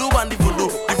 the voodoo and the voodoo,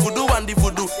 the voodoo and the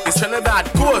voodoo. It's Trinidad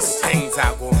ghost things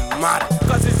are going mad.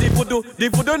 Cause it's the voodoo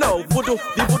now, voodoo,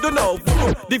 the voodoo now,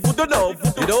 voodoo, the voodoo now,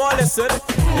 voodoo. You don't want to listen,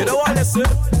 you don't want to listen,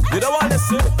 you don't want to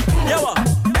listen. Yeah, what?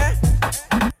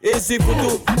 It's the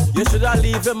voodoo, you shoulda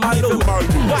leave him alone.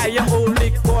 Why you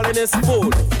only calling his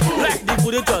phone? Like the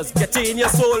voodoo just get in your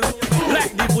soul.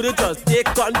 Like the voodoo just take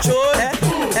control.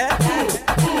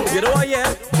 You know what,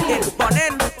 yeah? It's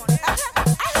burning.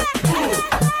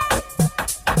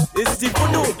 It's the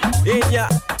voodoo in ya.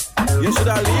 You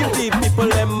shoulda leave the people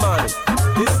them man.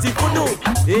 It's the voodoo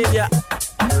in ya.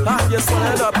 Have you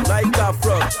swallowed up like a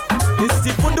frog. It's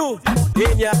the voodoo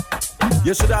in ya.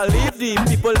 You shoulda leave the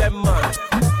people them man.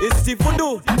 It's the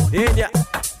voodoo in ya.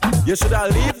 You shoulda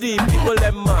leave the people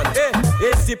them man. Hey,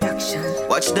 it's the action.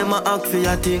 Watch them a act for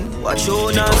your thing. Watch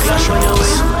you now flash on your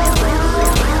way.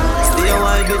 Stay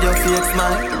wide with your fake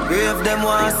smile. Brave them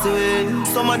want to win.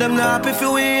 Some of them not happy if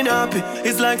we happy.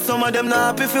 It's like some of them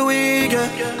not happy if we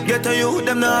get a you.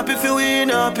 Them not happy if we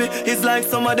happy. It's like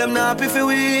some of them not happy if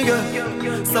we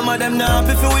some of them not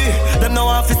happy if we. Them no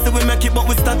office till we make it, but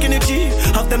we stuck in the G.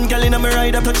 Have them gal in a me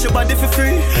ride, I touch your body for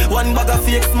free. One bag of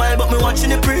fake smile, but me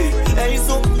watching it pre. Hey,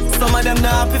 so some of them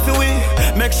not happy if we.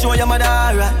 Make sure your mother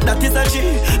alright, that is a G.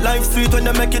 Life sweet when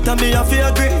they make it, and me have to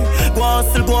agree. Go on,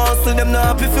 still, them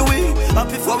not happy if we.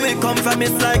 Happy for we come from,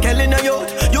 it's like hell in a youth.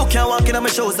 You can't walk in on my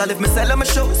shows, I live me sell on my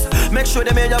shows. Make sure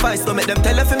they made your voice, don't make them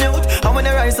tell if you mute. And when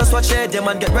they rise, just watch it, them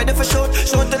and get ready for shoot.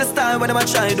 Show to the style when them a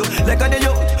try do. Like on the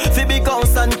youth, fi big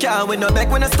house and car, we no beg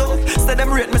when I stop. Say them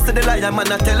rate me, say the lie,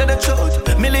 man, I tell her the truth.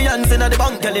 Millions in the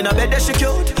bank, girl in a bed, they she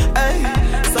cute. Hey,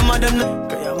 some of them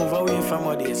can you move away from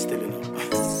what they still in.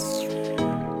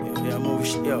 Yeah, move,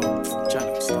 yo,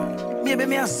 John, stop. Maybe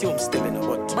me assume still in,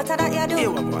 but what that you do? Hey,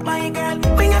 what? My girl,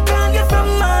 when I call you from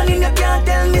morning, you can't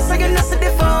tell me so you not see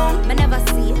the phone. Me never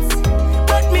see it,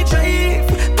 but me drive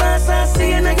pass and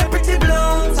see and I get pretty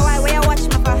blown. So I wear watch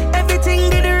my car. Everything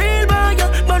did the real boy,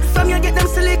 but from you get them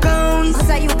silicones. Cause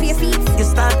I you pay feet. You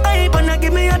start hype and I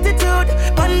give me attitude.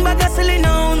 One bag of silly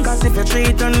nouns. Cause if you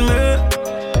treat on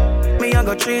me I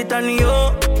go treat on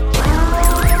you.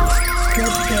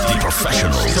 The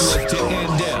professionals.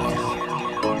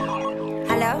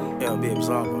 Hello? Yeah, babes,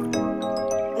 what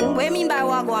do you mean by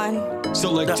wagwan?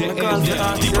 Selected and down.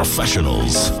 The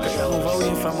professionals. Move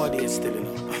away from what they still in.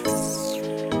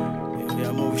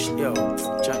 Yeah, move, yo,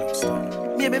 John,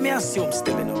 stop. Maybe me assume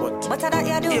still in, but what that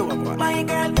you do? Hey, what? My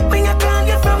girl, when I call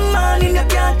you from morning, you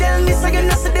can't tell me so you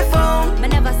not see the phone. Me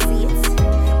never see it,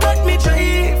 but me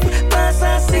drive pass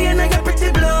and see and I get pretty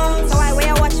blown. So I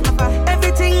wear watch my car.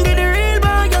 Everything did the real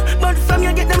boy, but from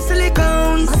you get them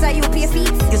silicones. Cause I you pay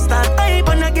feet. You start hype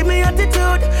and I give me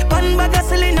attitude. One bag of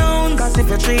silly nouns. Cause if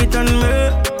you treat on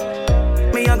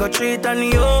me I go treat on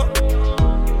you.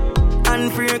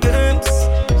 And free games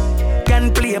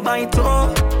can play by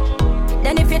two.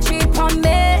 Then if you cheat on me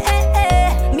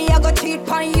I go cheat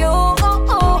on you.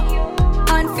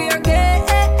 And fear games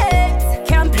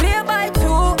can play by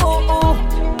two.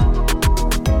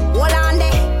 Hold on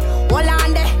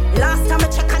there. Last time I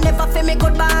check, I never feel me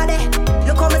good body.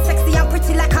 Look how me sexy and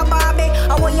pretty like a Barbie.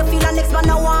 I want you feel the next man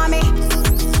don't want me.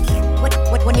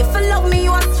 When you feel love me,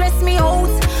 you want stress me out.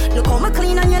 Look how me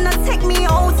clean and you not take me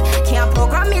out. Can't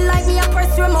program me like me, I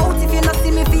press remote. If you not see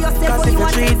me for yourself, when you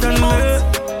want to take me out.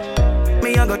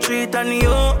 Me I go treat on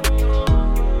you.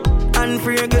 And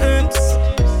free games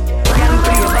can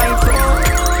play by two.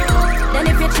 Then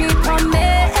if you cheat on me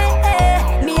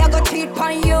I go cheat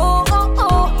on you.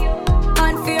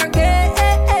 And fear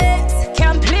games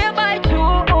can play by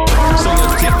two.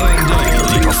 Selected and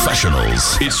down. The professionals.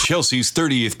 It's Chelsea's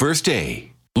 30th birthday.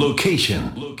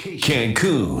 Location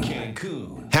Cancun.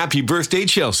 Happy birthday,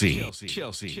 Chelsea. The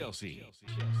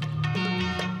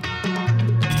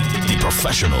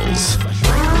professionals.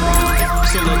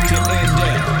 Selected and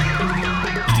down.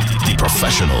 The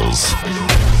professionals.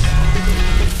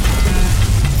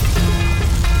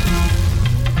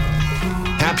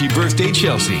 Happy birthday,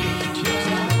 Chelsea.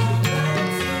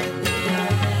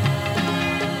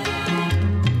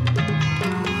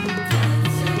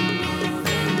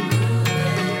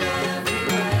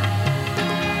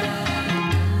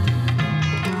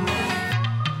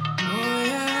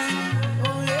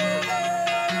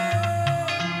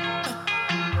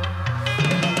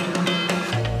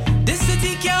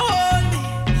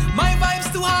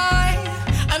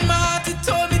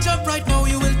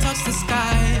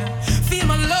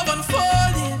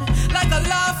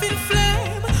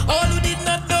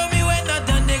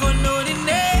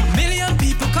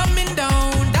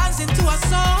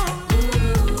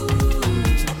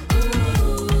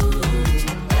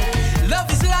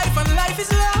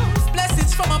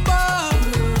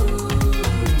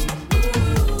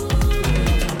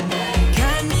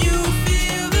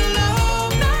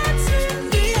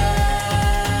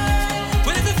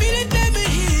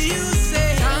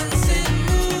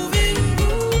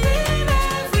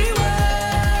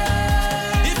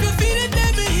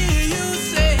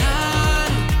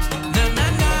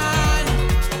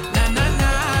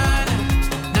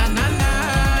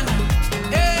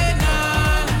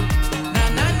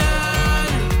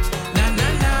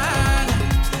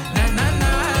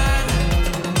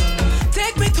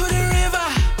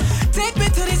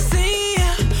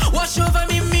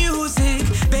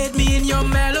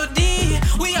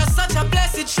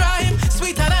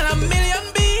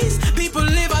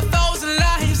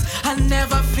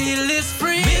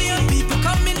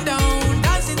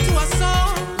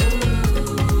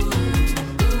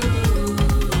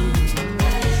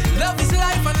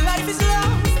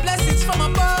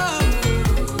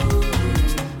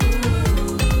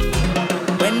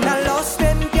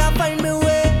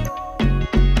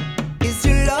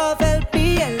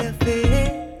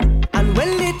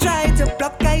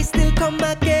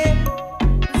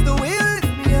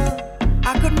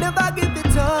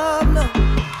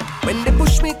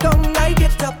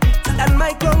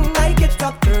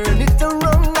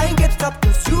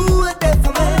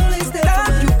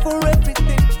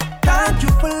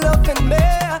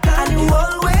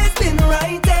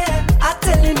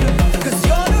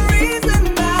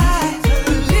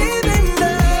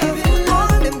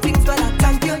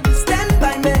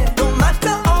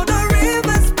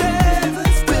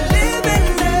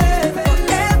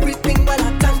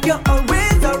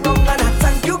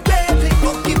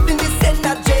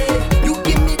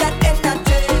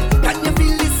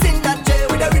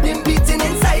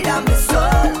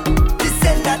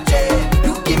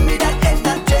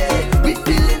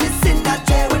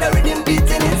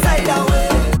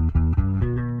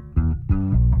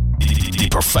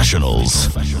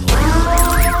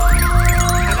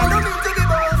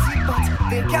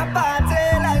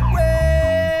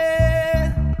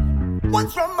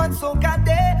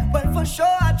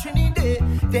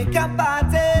 can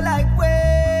party like we.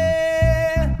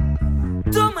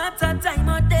 No matter time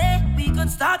or day, we can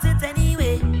start it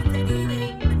anyway.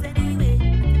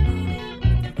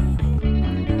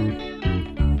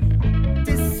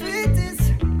 The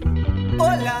sweetest,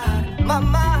 oh Lord,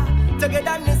 mama,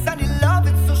 togetherness and the love,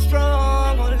 it's so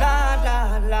strong, oh Lord,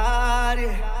 Lord, Lord,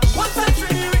 yeah. Once I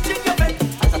truly rich in your bed,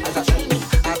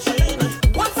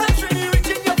 once I truly rich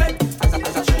in your bed,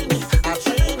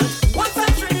 once I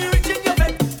truly rich in your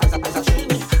bed,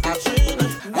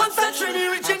 once I truly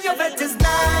rich in your bed is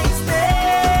nice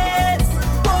days,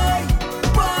 boy,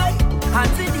 boy,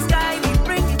 hands in the sky, we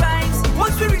bring the vibes.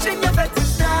 Once we reach in your bed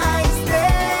is nice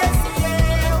days,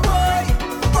 yeah, boy,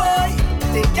 boy,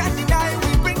 they can't deny we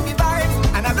bring the vibes,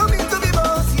 and I don't mean to be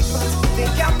bossy, but they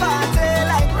can't party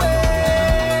like we.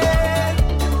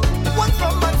 One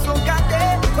from man so got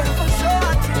there, but for sure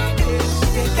I treat it,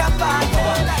 they can't party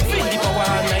like we. Feel the power,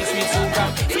 nice sweet soca.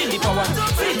 Feel the power,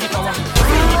 feel the power.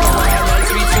 Feel the power, nice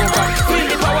sweet soca. Feel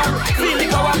the power, feel the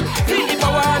power. Feel the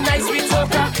power, nice sweet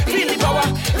soca. Feel the power,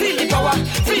 feel the power.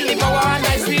 Feel the power,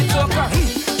 nice sweet soca.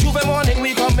 Juve morning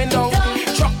we coming down.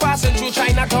 Truck passing through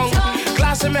Chinatown.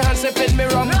 Glass in my hand, sipping me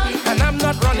rum. And I'm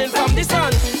not running from the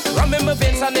sun. Rum in my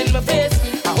veins and in my face.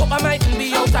 I hope I mightn't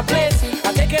be out of place.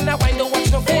 I'm taking that wine, don't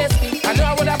watch no face. I know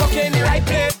I would have walked in the right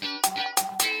place.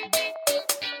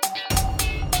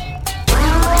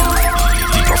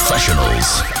 The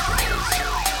Professionals.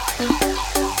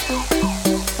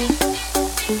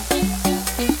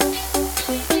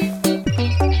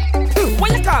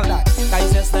 What you call that?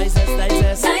 Digest.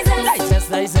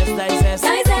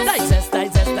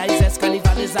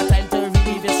 Carnival is a time to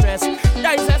relieve your stress.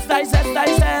 Digest.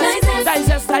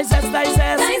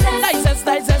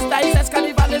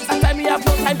 Carnival is a time you have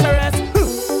no time to rest.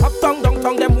 Up tongue, down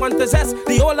tongue, them want to zest.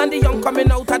 The old and the young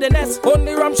coming out of the nest.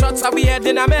 Only rum shots are we head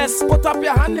in a mess. Put up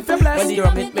your hand if you're blessed. When the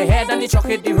rum hit me head and the truck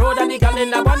hit the road and the gal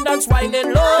in abundance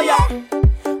whining low, yeah.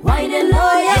 Whining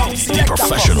low, yeah. The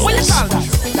Professionals. What you call that?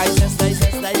 Digest.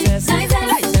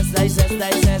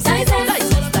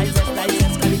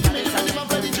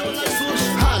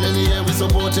 Hand in the air, we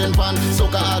supporting pan.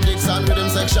 Soca addicts and rhythm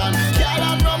section. Girl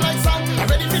and rum like song.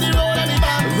 Ready for the road and the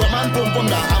band. Rum and pump on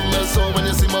the hammer. So when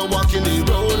you see me walking the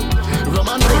road, rum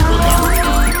and pump on the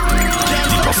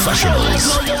The Professionals.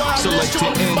 Selected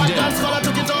and dance. I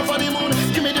took it off for the moon.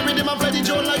 Give me the rhythm and Freddie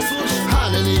Jones like swoosh.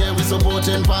 Hand in the air, we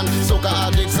supporting pan. Soca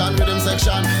addicts and rhythm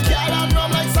section. Girl and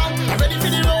rum like song. Ready for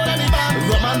the road and the band.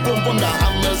 Rum and pump on the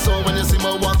hammer. So when you see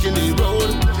me walking the road,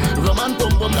 rum and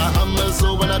pump on the hammer.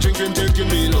 So when I drinking, taking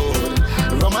me load.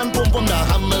 Rum and pump on the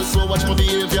hammer. So watch my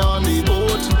behavior on the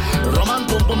boat. Rum and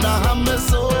pump on the hammer.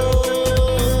 So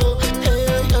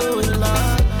hey, oh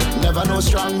Lord. Never know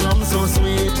strong rum so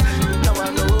sweet. Now I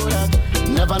know that.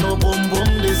 Never know boom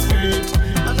boom this sweet.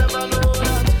 I never know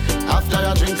that. After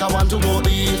I drink I want to go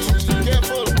eat.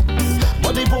 Careful.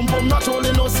 But the boom boom not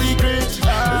only no secret.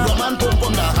 Rum and pump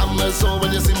on the hammer. So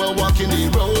when you see me walking the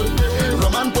road,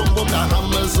 rum and pump on the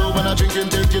hammer. So when I drinking,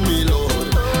 taking me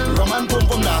load. Rum and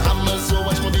pump on the hammer. So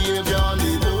watch my behavior on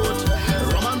the boat.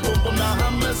 Rum and pump on the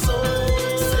hammer. So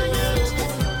sing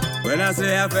it. When I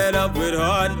say I'm fed up with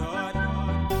hard,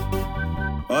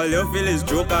 all you feel is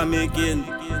joke I'm making.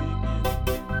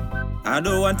 I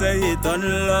don't want to hate on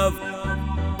love,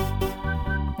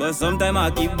 but sometimes I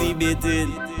keep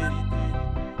debating.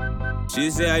 She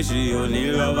say she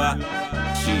only lover,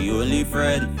 she only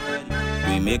friend.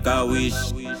 We make a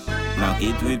wish, mark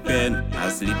it with pen. I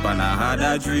sleep and I had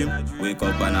a dream, wake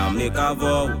up and I make a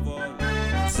vow.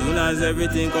 Soon as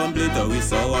everything complete, we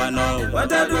saw one now.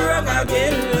 What I do wrong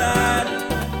again, lad?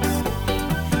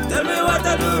 Tell me what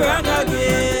I do wrong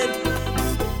again.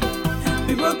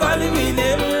 People calling me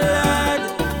name, lad.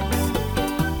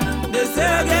 They say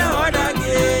I get hard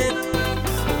again.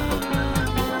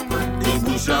 The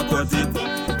bush a cut it,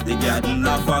 the garden a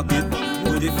fuck it,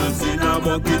 put the fruits in a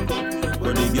bucket.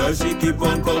 But the girl she keep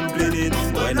on complaining.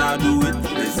 When I do it,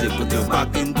 they say put your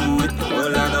back into it.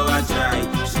 All I know I try,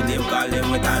 she name calling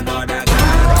with another guy.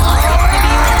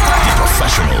 The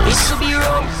Professionals. It could be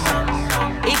rum,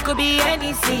 it could be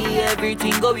anything,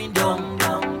 everything going down.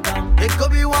 It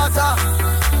could be water,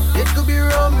 it could be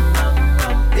rum,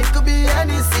 it could be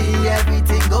anything,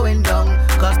 everything going down.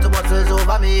 Cause the bottle's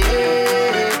over me.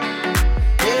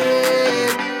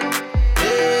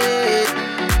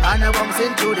 And I bumps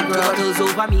into the ground. Bottles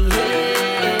over me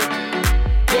head.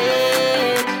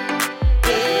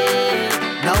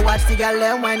 Now watch the girl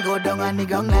and wine go down on the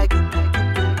gong like.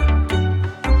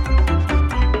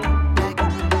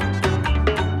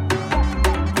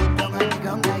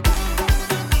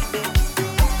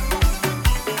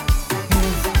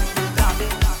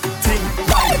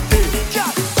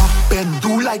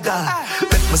 like that.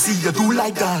 Let me see you do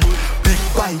like that. Big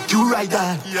bike, you ride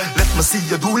that. Let me see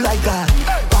you do like that.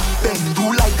 Back bend,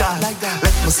 do like that. Let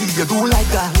me see you do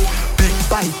like that. Big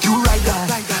bike, you ride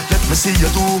that. Let me see you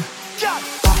do. Back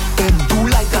bend, do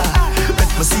like that.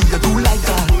 Let me see you do like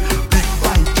that. Big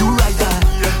bike, you ride that.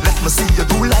 Let me see you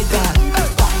do like that.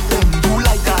 Back bend, do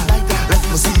like that. Let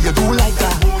me see you do like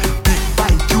that. Big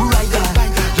bike, you ride that.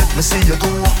 Let me see you do.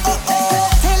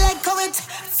 They like how it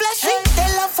fleshy.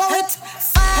 They love how it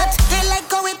fat. They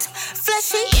like how it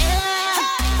fleshy.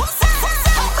 Who's that?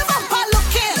 My bumper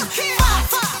looking fat.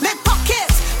 My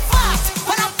pocket fat.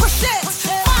 When I push it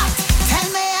fat. Tell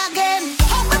me again.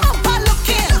 My bumper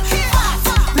looking fat.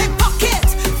 My pocket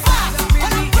fat.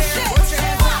 When I push it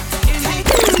fat.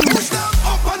 Push them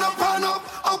up and up and up,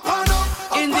 up and up,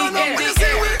 up and up. When you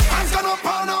see we hands gone up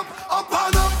and up, up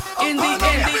and up, up and up.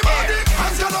 Everybody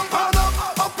hands gone up and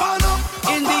up, up and up, up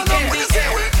and up. When you see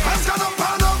we hands gone up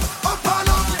and up, up and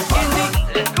up, up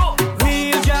and up.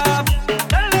 Real job.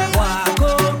 Walk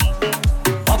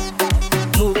up,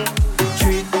 2,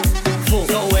 3, 4.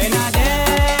 So when I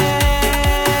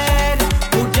dead,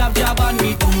 put job on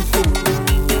me too soon.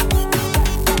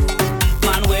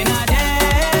 Man, when I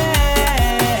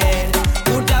dead,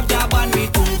 put job on me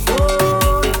too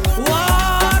soon.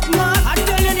 What man? I'm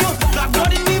telling you, black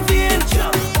blood in me vein,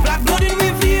 black blood in me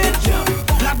vein,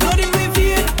 black blood in me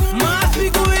vein. Mass we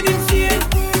going insane.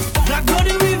 Black blood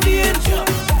in me vein,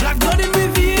 black blood in me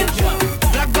vein,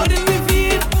 black blood in me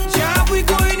vein. Job we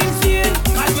going insane.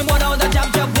 Cause my mother was a job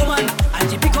woman, and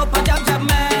she pick up a job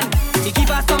man. He give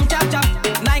her some job.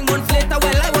 9 months later,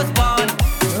 well I was born,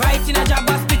 right in a job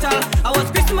hospital. I was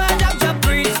Christmas job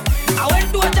priest. I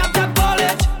went to a job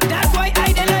college. That's why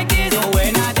I did like this. So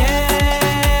when I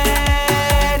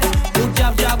dead, put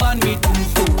job on me too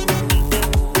soon.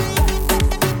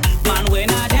 Man, when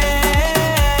I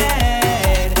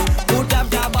dead, put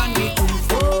job on me too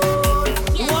soon.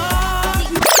 What?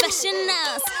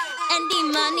 Professionals and the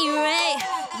money Ray.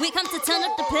 We come to turn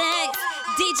up the place.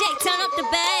 DJ, turn up the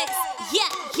bass. Yeah,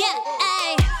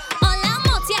 ayy. All I'm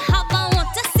out here, how I want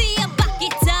to see you back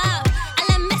it up. And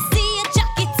let me see you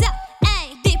jack it up. Ayy,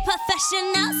 the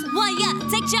professionals. Why ya?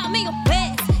 Take Jamie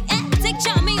away. Take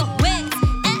Jamie away.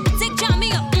 Take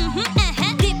Jamie away.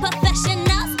 The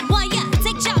professionals. Why ya?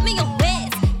 Take Jamie away.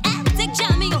 Take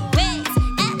Jamie away.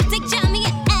 Take Jamie.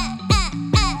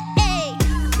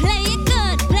 Play it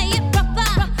good, play it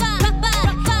proper.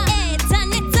 Turn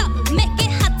it up, make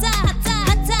it hotter.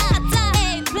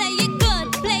 Play it good,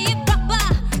 play it proper.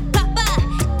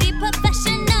 The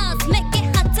professionals make it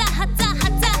hotter.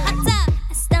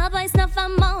 Starboy snuff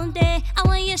on Monday. I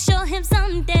want you to show him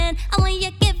something. I want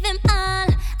you to give him all.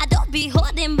 I don't be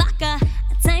holding back.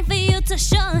 Time for you to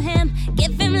show him.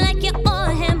 Give him like you owe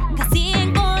him. Cause he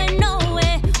ain't going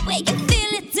nowhere. Where you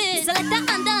feel it is. So let the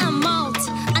under him out.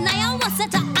 And I want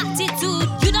such an attitude.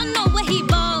 You don't know where he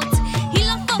bout. He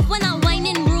love up when I whine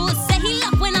in rules. Say he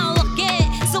love when I walk it.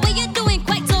 So what you doing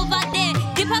quite over there?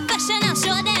 The professionals,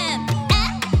 show them.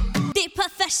 The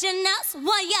professionals.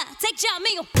 Why ya? Take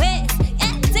Jamie away.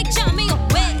 Take Jamie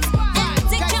away.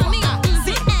 Take Jamie away.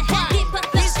 The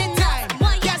professionals.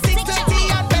 Why ya? Take Jamie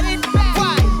away.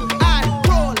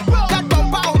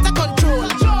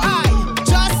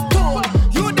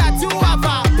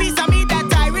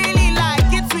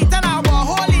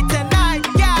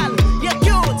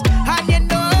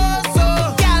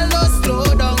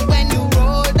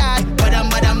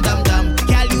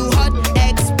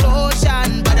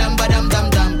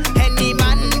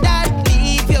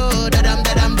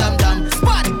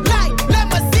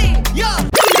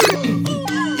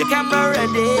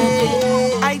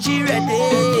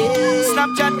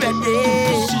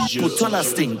 Put on a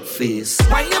stink face.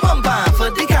 Wine your bumper for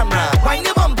the camera. Wine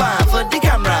your bumper for the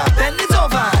camera. Bend it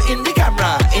over in the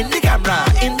camera. In the camera.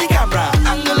 In the camera.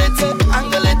 Angle it,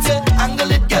 angle it,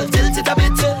 angle it, girl. Tilt it a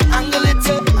bit. Angle it,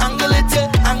 angle it,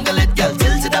 angle it, girl.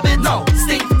 Tilt it a bit. No,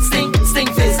 stink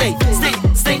face. Hey,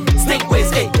 stink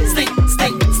waist. Hey,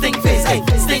 stink face. Hey,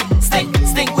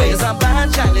 stink waist. It's a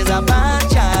bad child. It's a bad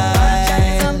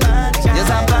child. It's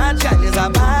a bad child. It's a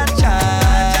bad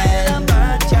child.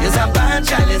 It's a bad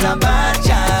child. It's a bad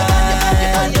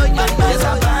child. It's a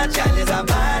bad child. It's a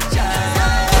bad child.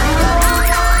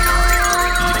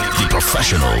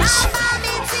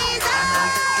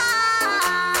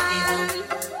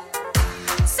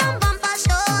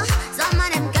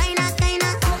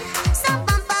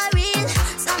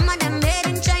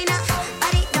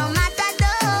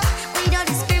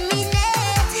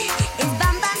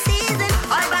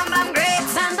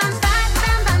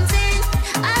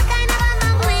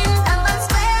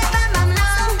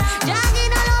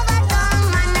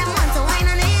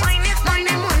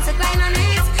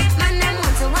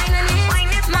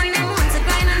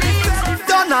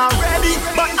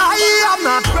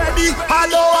 sweaty. I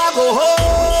know I go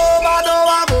home, I know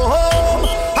I go home.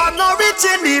 I'm not rich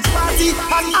in the party,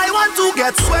 and I want to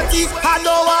get sweaty. I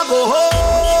know I go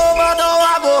home, I know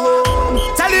I go home.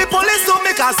 Tell the police to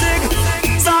make a sing.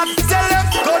 Stop, tell them,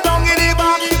 go down in the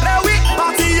bar. Let we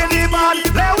party in the bar.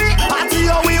 Let we party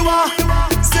how we want.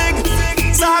 Sing,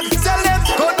 stop, tell them,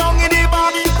 go down in the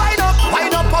bar.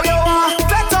 Wind up how you want.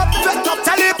 Flet up,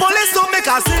 tell the police to make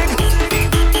a sing.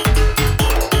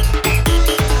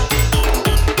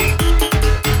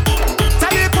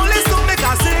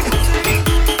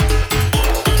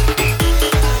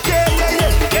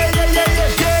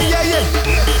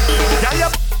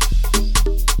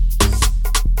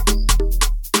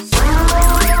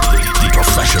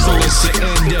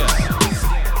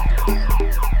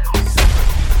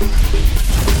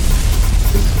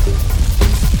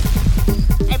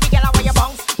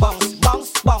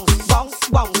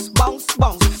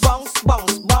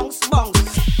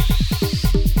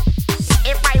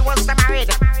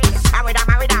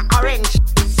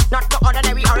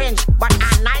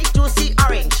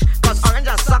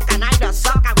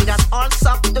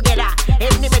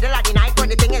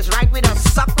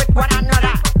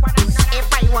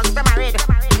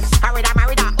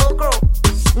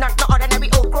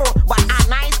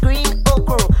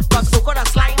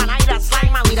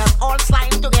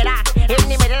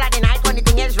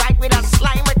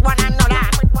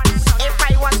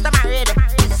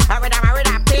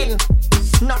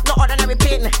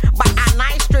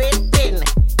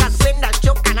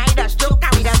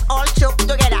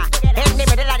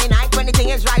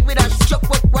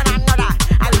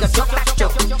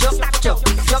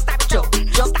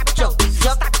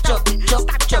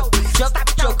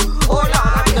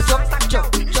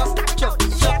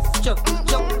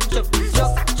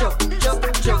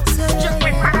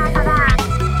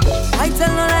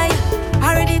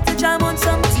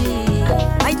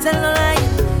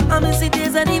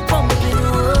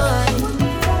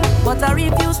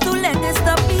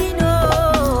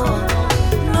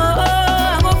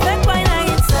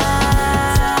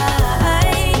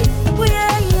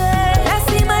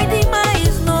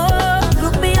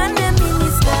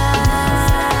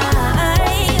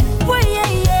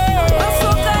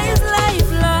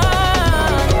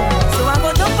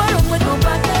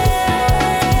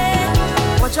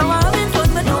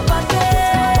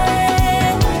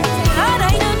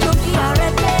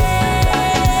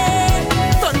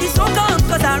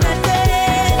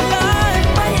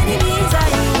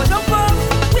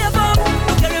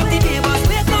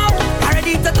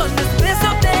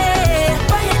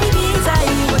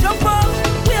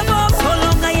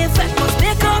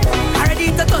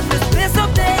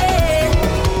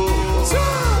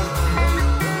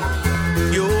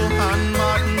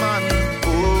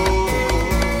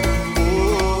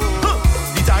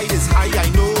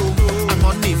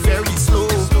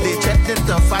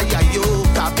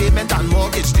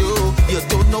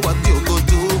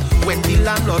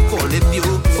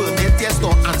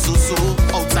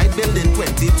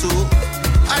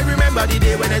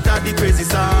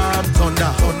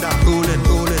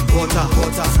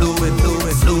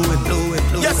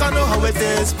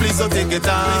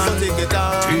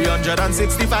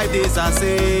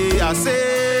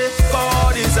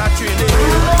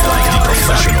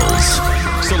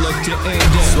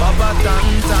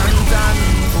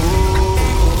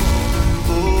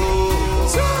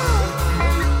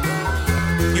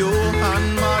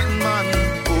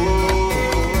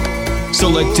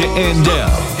 Select to end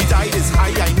down. The tide is high,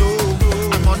 I know.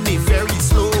 I'm on it very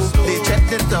slow. They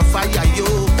checked in the fire,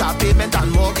 yo. Car payment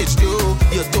and mortgage due.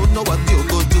 You don't know what you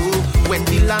go do when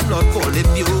the landlord calling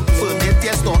you. Furniture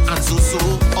Tiesto and Susu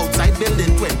outside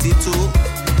building 22.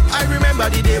 I remember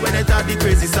the day when it had the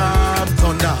crazy storm.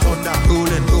 Thunder,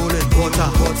 rolling, water,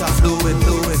 flowing.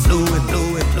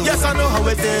 Yes, I know how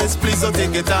it is. Please don't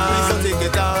take it on.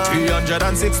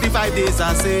 365 days,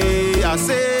 I say.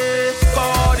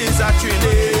 God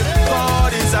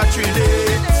is a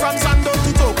trinity. From Sando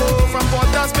to Togo, from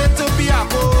Port of Spain to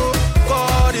Piaco.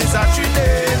 God is a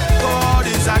trinity. All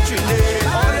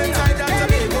inside that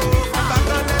Tobago, from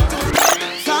Bangladesh to.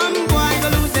 Some boy go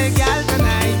lose their girl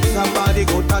tonight. Somebody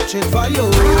go touch it for you.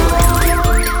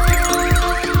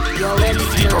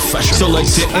 The professional. Select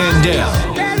to end down.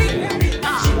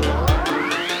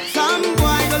 Some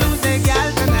boy go lose their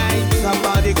girl tonight.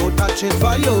 Somebody go touch it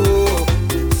for you.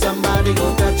 Somebody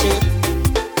go touch it.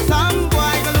 Some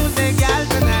boy go lose their girl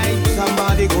tonight.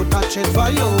 Somebody go touch it for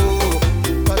you.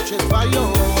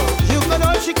 You can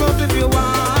all she goes if you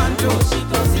want to.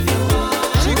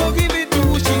 She go give it to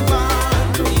who she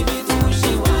want to.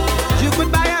 You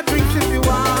could buy her drinks if you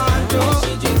want to.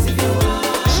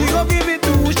 She go give it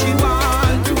to who she want.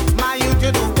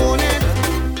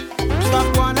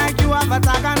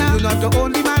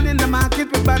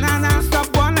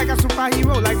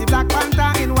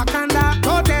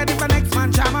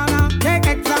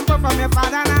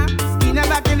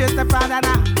 say Prada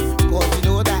now. Cause you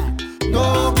know that.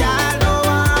 No girl, no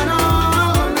one, no,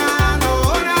 nah, no,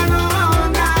 nah, no,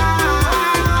 nah,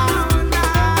 nah.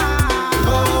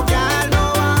 No girl, no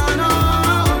one, no,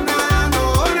 nah, no,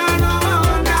 nah, no,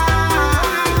 nah,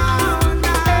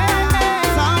 nah.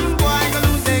 Some boy go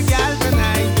lose their girl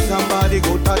tonight. Somebody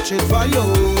go touch it for you.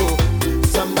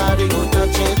 Somebody go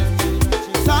touch it.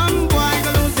 Some boy go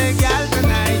lose their girl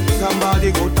tonight. Somebody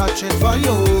go touch it for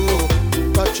you.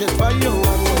 Touch it for you.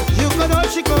 You can hold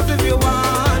she goes if you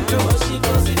want to.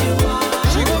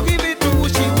 She go give it to who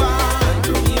she want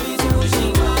to.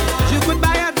 You could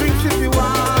buy her drinks if you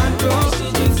want to.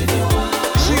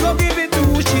 She go give it to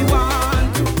who she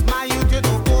want to. My youth, you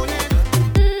don't own it.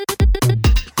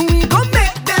 We gon'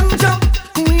 make them jump.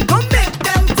 We gon' make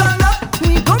them turn up.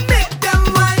 We gon' make them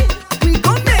wine. We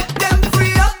gon' make them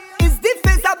free up. It's the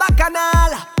face of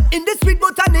Bacchanal in the sweet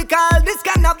botanical. This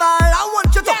carnival, I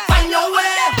want you to find your way.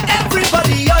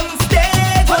 Everybody on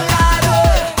stage, oh God, oh.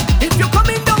 If you're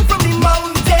coming down from the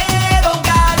mountain, oh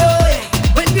God, oh.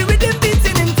 When the rhythm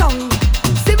beating in tongue,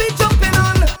 see we jumping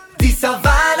on the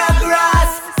savannah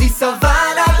grass, the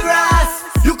savannah grass.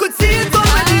 You could see it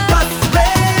already got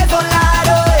red, oh Lord,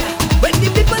 oh. When the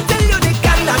people tell you they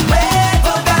cannot wait,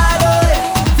 oh God, oh.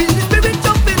 Feel the spirit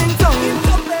jumping in tongue.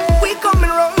 We coming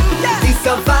round the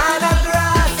savannah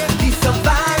grass, the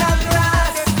savannah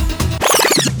grass.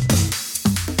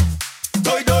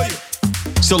 Doi doi.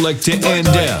 Selector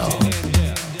Andel.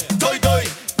 Doi doi.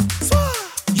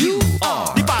 You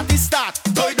are the party start.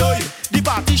 Doi doi. The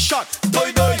party shot.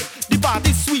 Doi doi. The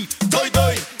party sweet. Doi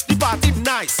doi. The party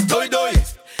nice. Doi doi.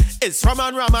 It's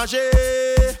Roman Ramage.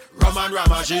 Roman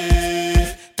Ramage.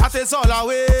 That is all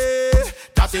away.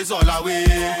 That is all away.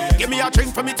 Give me a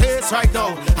drink for me taste right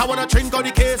now. I want a drink on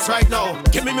the case right now.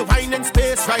 Give me wine and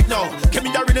space right now. Give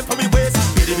me the rhythm for me waist.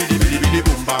 Bidi bidi bidi bidi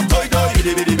boom bam. Doi doi.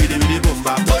 Bidi bidi bidi bidi boom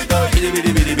bam. Doi doi. Bidi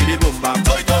bidi bidi bidi boom bam.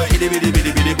 Doi doi. Bidi bidi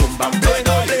bidi bidi boom bam. Doi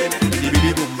doi. Bidi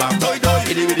bidi boom bam. Doi doi.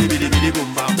 Bidi bidi bidi bidi boom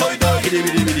bam. Doi doi. Bidi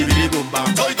bidi bidi bidi boom bam.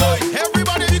 Doi doi.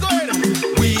 Everybody be going.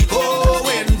 We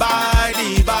going by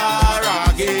the bar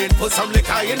again. Put some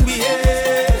liquor in we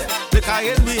head. Liquor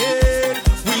in we head.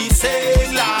 We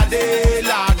sing la de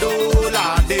la do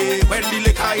la de. When the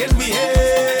liquor in we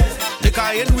head.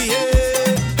 Liquor in we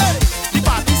head. Hey, the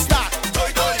party start.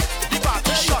 Doi doi. The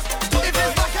party shot. Doi doi.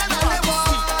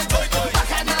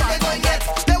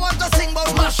 They want to sing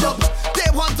about mash up. They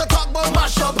want to talk about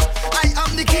mash up. I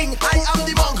am the king, I am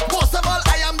the monk. Most of all,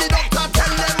 I am the doctor.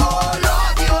 Tell them, oh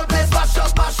Lord, the old place mash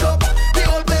up, mash up. The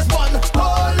old place one.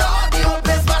 Oh Lord, the old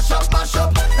place mash up, mash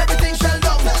up. Everything shell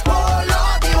down. Oh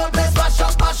Lord, the old place mash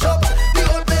up, mash up. The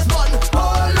old place one.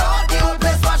 Oh Lord, the old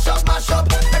place mash up, mash up.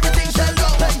 Everything shell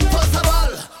down. First of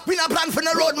all, we not plan for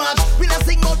the road march. We not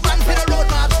sing about plan for the road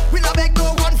march. We not beg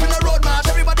no one for the road march.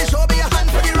 Everybody show me a hand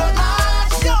for the road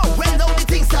march. Yo, when now the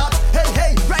thing start. Hey,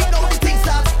 hey, right now the thing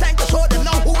start. Time to show them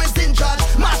now who is in charge.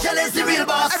 Marshall is the real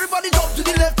boss. Everybody jump to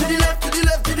the left, to the left, to the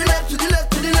left, to the left, to the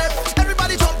left, to the left.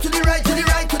 Everybody jump to the right, to the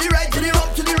right, to the right, to the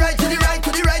rump, to the right, to the right,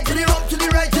 to the right, to the rump, to the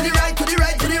right, to the right, to the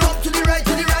right, to the rump, to the right, to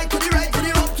the right, to the right, to the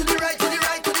rump, to the right, to the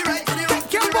right, to the right, to the right,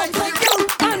 to the right, to the right.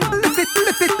 And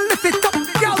lift it up,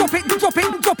 girl.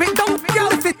 Drop it down, girl.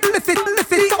 Lift it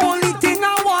The only thing I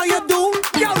want you do,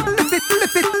 girl. Lift it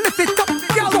up,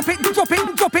 girl.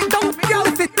 Drop it down, girl.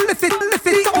 Lift it.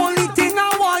 The only thing I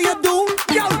want you do,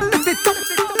 girl.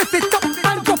 Lift it up,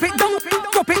 and drop it down,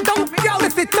 girl.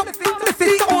 Lift it up. The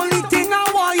only thing I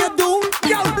want you do,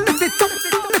 girl. Lift it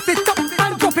up,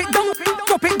 and drop it down,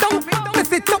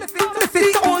 lift it up.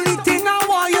 The only thing I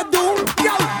want you do,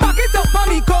 girl. Back it up on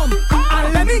me, come,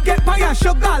 and let me get by your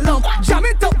sugar lump. Jam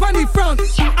it up on the front,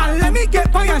 and let me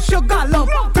get by your sugar lump.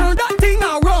 Turn that thing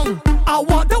around. I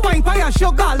want the wine by your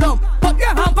sugar lump. Put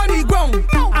your hand on the ground,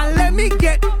 and let me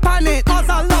get pan it. Cause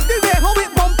I love the way how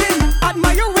it bumping,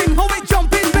 admiring how it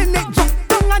jumping. When it jump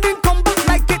down and then come back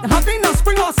like it having a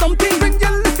spring or something. When you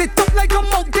lift it up like a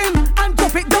mountain, and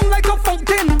drop it down like a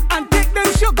fountain, and take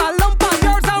them sugar lump of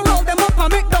yours and roll them up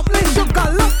and make dumplings.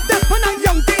 Sugar lump, them on a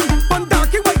young thing, on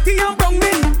darky, whitey and brown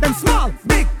men. Them small,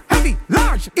 big, heavy,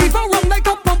 large, even round like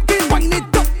a pumpkin. Wind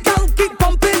it up, girl, keep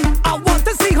pumping. I want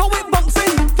to see how it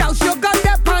bouncing. Girl, sugar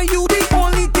that pan you. The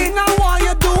only thing I want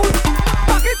you do,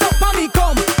 back it up on me,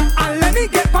 come, and let me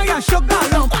get by your sugar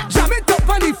lump. Jam it up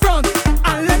on the front,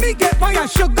 and let me get by your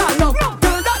sugar lump.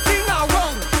 Turn that thing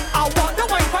around. I want the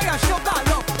wine by your sugar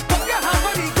lump. Put your hand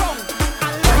on the ground,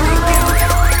 and let me get.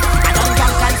 I don't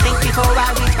jump and think before I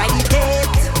reach by the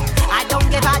gate. I don't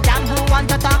give a damn who want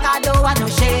to talk, I don't want no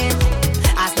shame.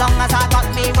 As long as I got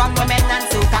me rum, women and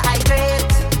soca, I great.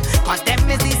 Cause them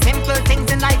is the simple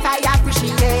things in life I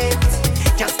appreciate.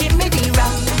 Just give me the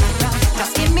rum,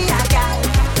 just give me a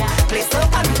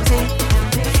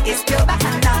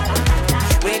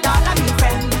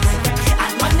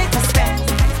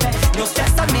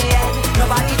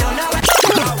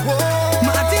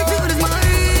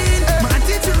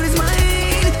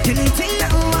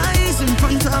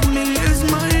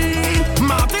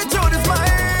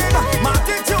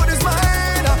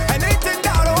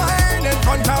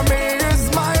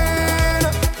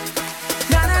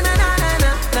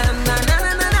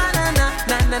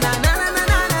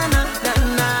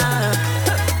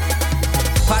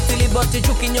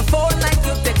in your phone like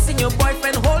you're texting your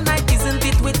boyfriend whole night. Isn't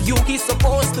it with you he's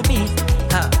supposed to be?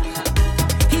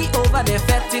 He over there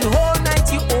fetting whole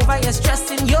night. You over here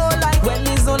stressing your life when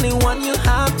there's only one you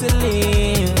have to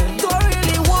live. Don't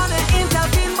really wanna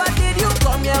intervene, but did you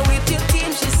come here with your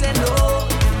team? She said no,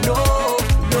 no,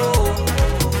 no.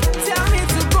 Tell me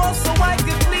to go so I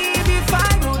could leave if I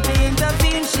would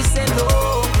intervene. She said no,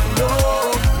 no,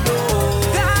 no.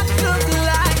 That look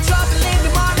like trouble in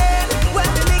the morning when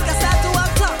the liquor start to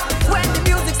up top, when the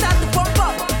music start to pump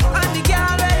up and the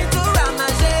girl ready to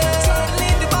ramage. Trouble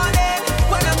in the morning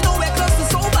when I'm nowhere close to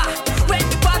sober, when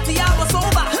the party I was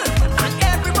over and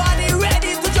everybody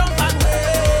ready to jump and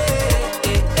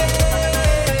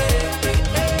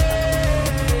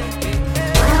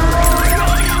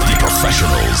The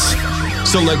Professionals.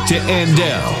 Selecta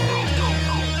Andel.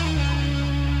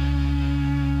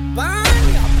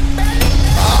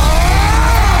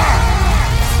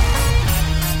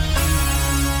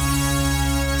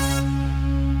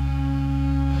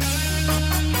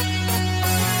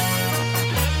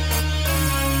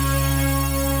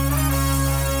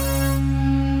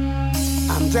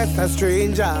 I'm just a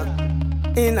stranger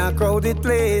in a crowded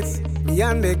place. Me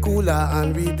and me cooler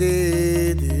and we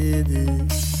did.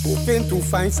 Hoping to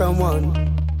find someone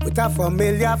with a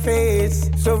familiar face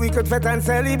so we could fit and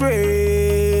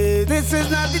celebrate. This is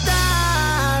not the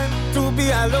time to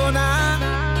be alone.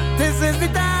 This is the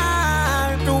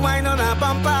time to wind on a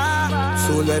bumper.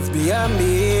 So let's be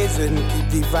amazing, keep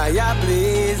the fire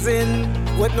blazing.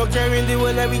 With no care in the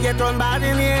world that we get on bad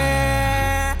in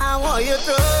here. I want you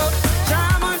to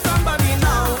charm on somebody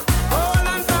now. Hold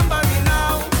on somebody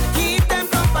now. Keep them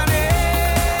company.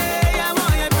 I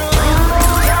want you to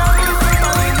charm on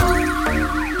somebody now.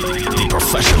 The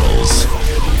Professionals.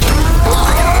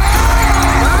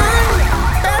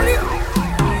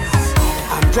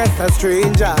 I'm just a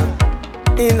stranger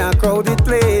in a crowded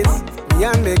place. Me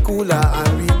and me cooler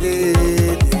and we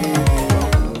did.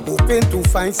 Hoping to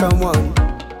find someone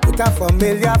with a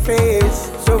familiar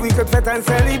face so we could fit and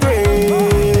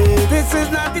celebrate. This is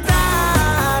not the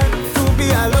time to be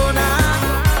alone.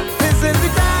 This is the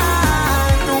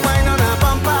time to wind on a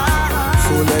bumper.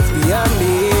 So let's be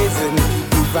amazing, keep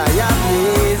the fire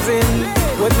blazing.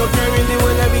 With no care in the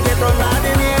world that we get on bad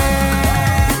in here.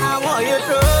 I want you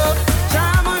to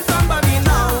charm on somebody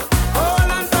now. Hold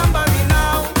on somebody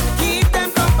now. Keep them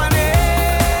company.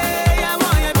 I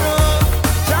want you to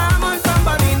charm on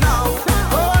somebody now.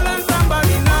 Hold on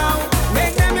somebody now.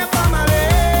 Make them your family.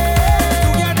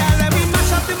 Together let me mash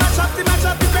up the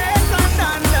place and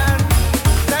dan.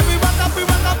 Let me walk up, we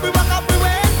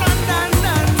waist and dan.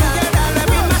 Together let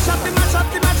me mash up the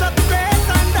place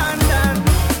and dan.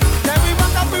 Let me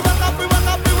walk up, we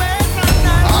waist and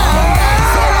dan.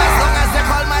 So as long as they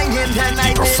call my name, then I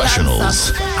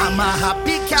Professionals. I'm a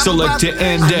happy camper. Selecta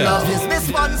Andel. Love is my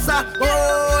sponsor.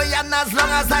 Oh, and as long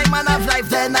as I'm man of life,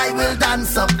 then I will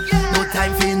dance up. No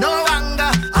time for no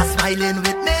anger. I'm smiling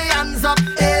with me hands up.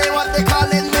 Hey, what they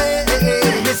calling me?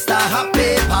 Hey, Mr.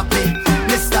 Happy Papi,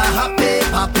 Mr. Happy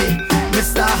Papi,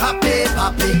 Mr. Happy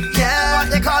Papi. Yeah, what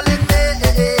they calling me?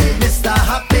 Hey, Mr.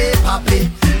 Happy Papi,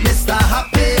 Mr.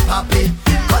 Happy Papi.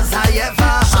 'Cause I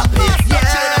ever happy.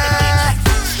 Yeah,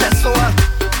 stress for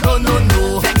no, no,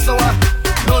 no. Vex for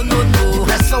no, no, no.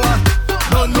 Press for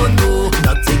no, no, no.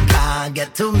 Nothing can get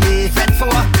to me. Fret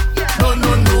for no,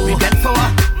 no, no. Regret for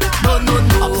no, no,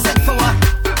 no. Upset for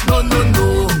no, no, no.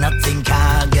 Nothing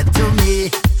can get to me.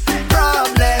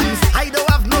 Problems, I don't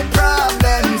have no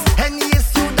problems. Any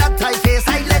issue that I face,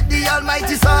 I let the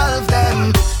Almighty solve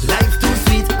them. Life too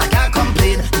sweet, I can't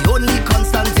complain. The only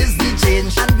constant is the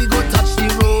change, and we go touch the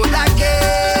road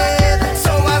again.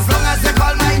 So as long as you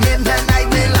call my name, then I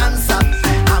will answer.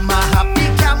 I'm a happy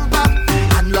camper,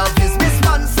 and love is my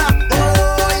sponsor.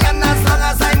 Oh, and as long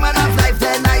as I'm man of life,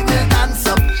 then I will dance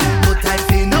up. No time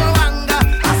for no anger.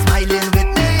 I'm smiling with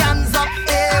me hands up.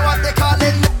 Hey, what they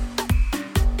calling me?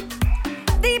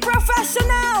 The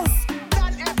professionals.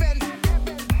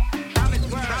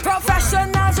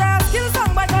 Professionals just kill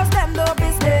song because them do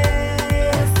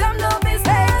business. Them do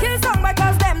business. Kill song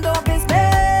because them do business.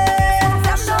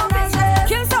 Them do business.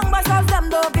 Kill song because them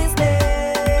do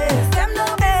business. Them do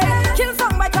business. Kill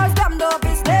song because them do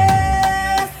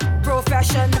business.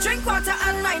 Profession. Drink water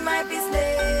and mind my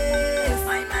business.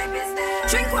 Mind my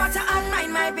business. Drink water and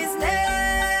mind my business.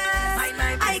 Mind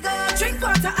my business. I go drink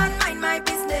water and mind my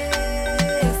business.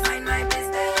 Mind my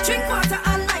business. Drink water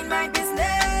and mind my business.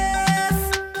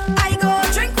 I go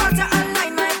drink water and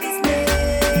mind my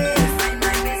business. Mind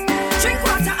my business. Drink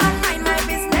water and mind my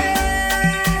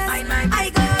business. Mind my I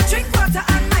go drink water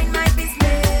and mind my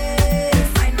business.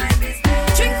 Mind my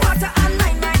business. Drink water and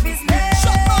mind my business.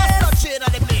 Shut up, touch it,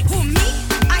 and them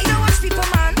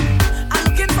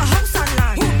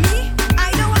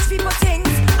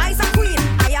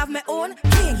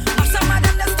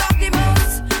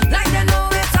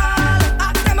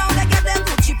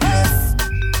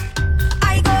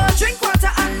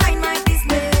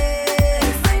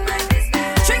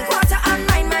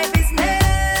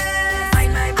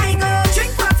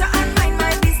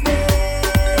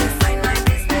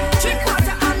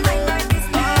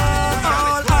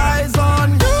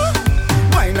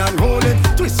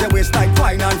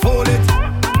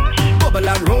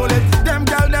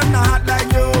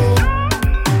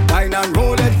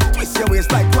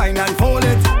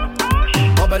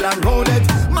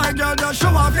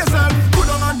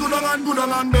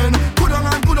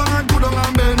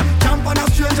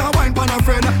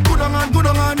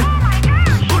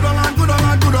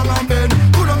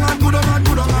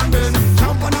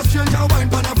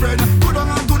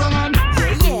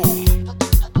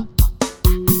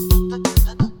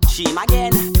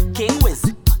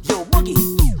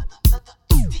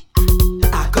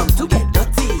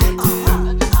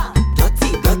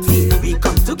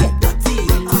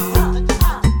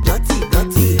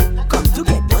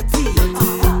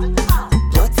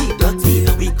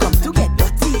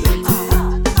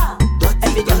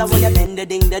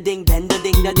ding the ding, bend the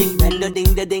ding the ding, bend the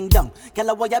ding the ding dong.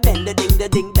 Girl, why you bend the ding the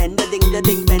ding, bend the ding the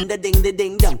ding, bend the ding the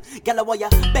ding dong. Girl, why you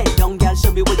bend down, girl,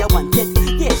 show me what you want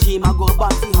it. Yeah, she ma go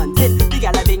bouncy hunting. The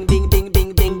girl a bing bing bing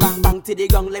bing bing bang bang to the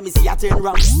gong. Let me see you turn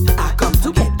round. I come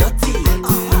to get dirty,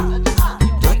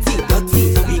 dirty,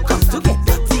 dirty. We come to get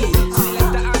dirty,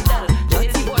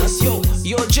 dirty, dirty.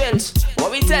 Yo, gents,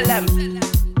 what we tell them?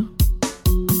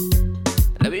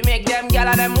 Let me make them gal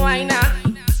and them wine now.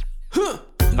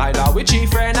 Neither with she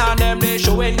friend and them they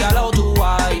showing gal how to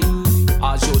wine.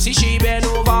 As you see she bend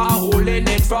over holding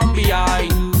it from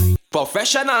behind.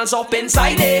 Professionals up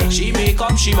inside it. She make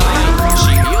up she mind.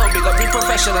 She yo big up the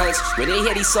professionals. When they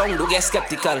hear the song don't get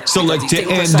skeptical. Select it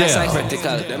and down.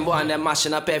 Critical. Them boy and them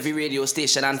mashing up every radio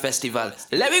station and festival.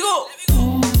 Let me go.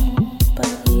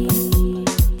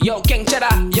 Yo, King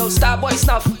Cheddar, yo, Starboy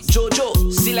Snuff,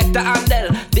 Jojo, Selector Andel,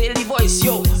 Daily Voice,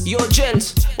 yo,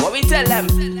 gents, what we tell them?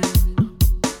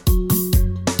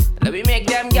 Let me make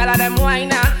them gal and them wine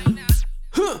now.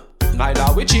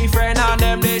 Neither with she friend and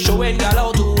them they showing gal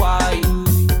how to wine.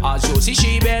 As you see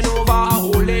she bend over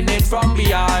holding it from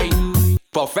behind.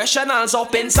 Professionals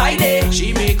up inside it.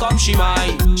 She make up she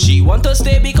mind. She want to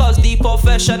stay because the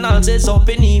professionals is up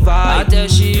in the vibe. I tell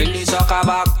she bring the sucker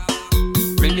back.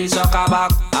 Bring the sucker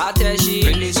back, I tell she.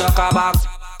 Bring the sucker back.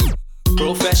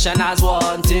 Professionals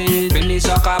want it. Bring the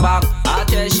sucker back, I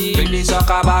tell she. Bring the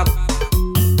sucker back.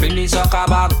 Bring the sucker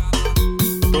back.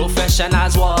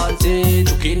 Professionals want it.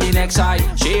 Chook in the next side.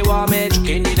 She want me. Chook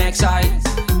in the next side.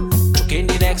 Chook in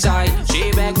the next side.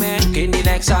 She beg me. Chook in the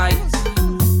next side.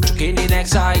 Chook in the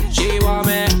next side. She want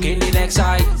me. Chook in the next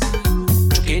side.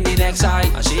 Chook in the next side.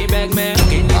 And she beg me.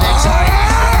 Chook in the next side.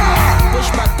 Push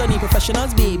back to the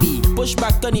professionals, baby. Push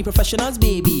back to the professionals,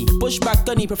 baby. Push back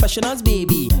to the professionals,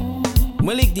 baby.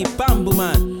 Malik the Bamboo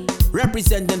Man,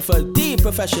 representing for the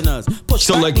professionals. Push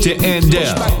Select back, it baby. and Push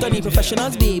down. back to the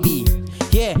professionals, baby.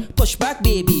 Yeah, push back,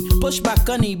 baby. Push back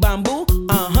on the bamboo.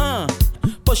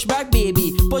 Push back,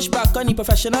 baby. Push back on the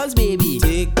professionals, baby.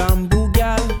 Take bamboo,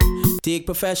 gal. Take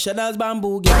professionals,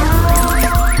 bamboo, gal.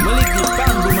 Malik the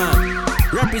Bamboo Man,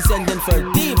 representing for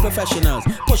the professionals.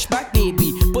 Push back,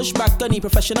 baby. Push back on the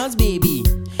professionals, baby.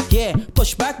 Yeah,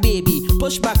 push back, baby.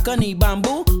 Push back on the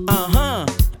bamboo.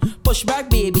 Push back,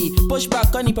 baby. Push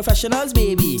back on the professionals,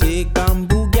 baby. Take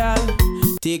bamboo, gal.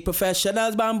 Take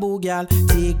professionals, bamboo, gal.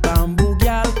 Take bamboo,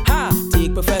 gal. Ha!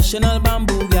 Take professional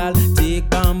bamboo, gal. Take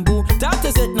bamboo. That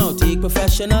is it now. Take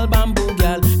professional bamboo,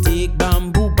 gal. Take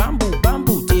bamboo, bamboo,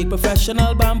 bamboo. Take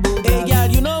professional bamboo, gal. Hey, gal,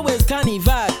 you know it's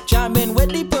carnival. Jamming with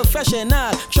the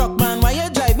professional. Truck man, why you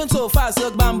driving so fast?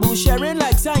 Look, bamboo sharing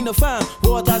like sign of fan.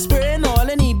 Water spraying all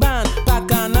in the band.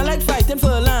 Back on, I like fighting for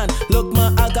land. Look,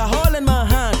 my alcohol in my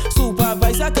hand.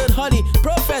 Supervisor could holly.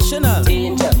 Professional.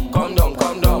 Danger, come down,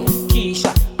 come down.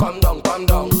 Keisha, come down, come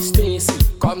down. Stacy,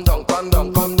 come down, come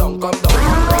down, come down, come down.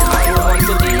 I don't want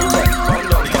to danger, come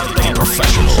down, come down.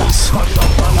 Professionals. Come down,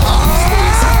 come down.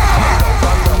 Stacy,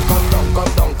 come down, come down,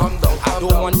 come down, come down. I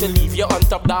don't want to leave you on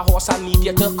top that horse. I need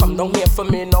you to come down here for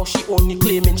me now. She only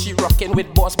claiming she rocking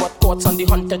with boss, but courts on the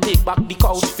hunt to take back the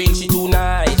couch. She feels she too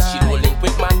nice. She don't link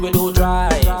with man with no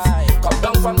drive. Come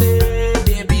down from there,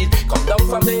 baby. Come down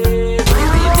from there, baby.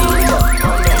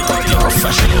 Come down, come down.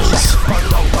 Professionals. Come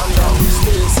down, come down.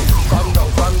 Stacy, come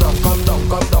down, come down, come down,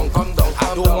 come down, come down.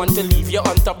 I don't want to leave you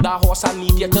on top that horse. I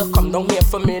need you to come down here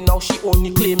for me now. She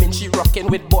only claiming she rocking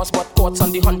with boss, but courts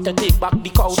on the hunt to take back the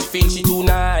couch. She feels she too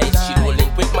nice. She don't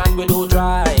link with man with no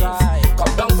drive.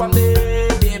 Come down from there,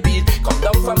 baby. Come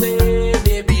down from there,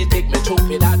 baby. Take me through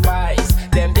with advice.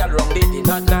 Them girl wrong, they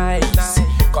not nice.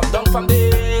 Come down from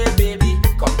there, baby.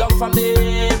 Come down from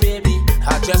there, baby.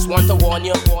 I just want to warn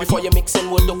you before you mixing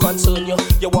with the concern you.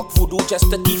 You walk voodoo just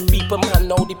to thief people, man.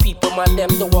 Now the people, man, them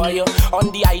the warrior.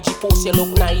 On the IG post, you look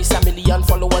nice. 1 million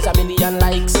followers, 1 million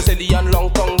likes. A zillion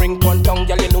long tongue, ring one tongue.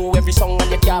 Girl, you know every song on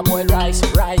your car, boy, rise.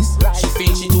 She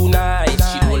feels she too nice.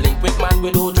 She don't link with man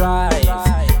with no drive.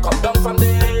 Come down from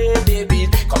there, baby.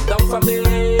 Come down from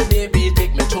there, baby.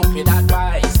 Take me through with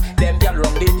advice. Them girl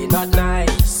wrong, they not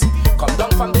nice. Come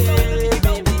down from there,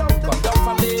 baby. Come down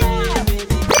from there.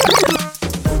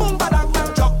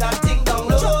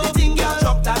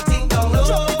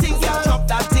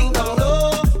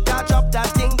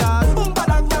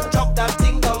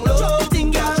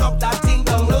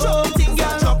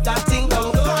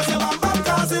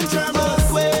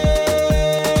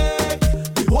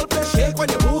 When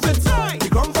you move it, the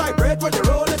ground vibrate when you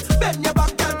roll it. Bend your back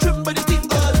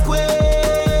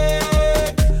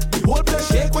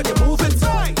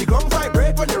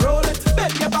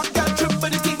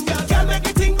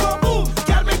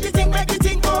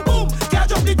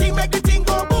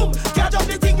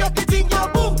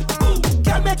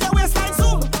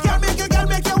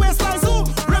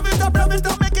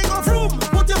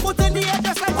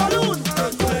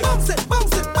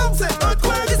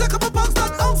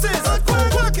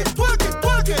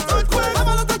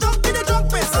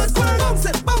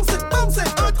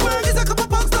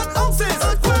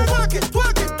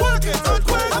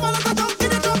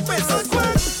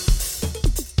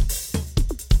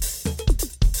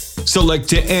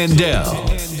Selecta Andel.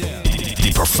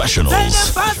 The Professionals. Tell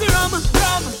them party rum,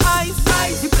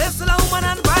 ice. The place full of woman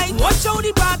and wine. Watch how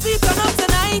the party turn up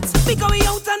tonight. Because we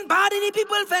out and bad and the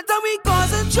people fed and we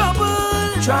causing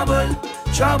trouble.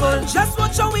 Just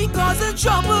watch how we causing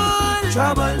trouble.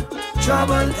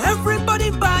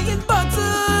 Everybody buying bottles.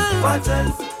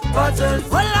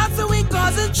 Well, after we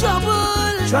causing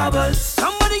trouble.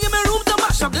 Somebody give me room to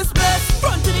mash up this place.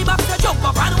 Front to the back to jump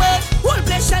up and wait. Whole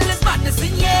place shell is madness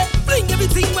in here. Fling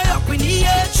everything way up in the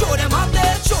air. Show them up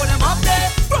there.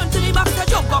 Front to the back to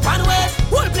jump up and wait.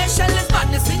 Whole place shell is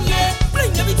madness in here.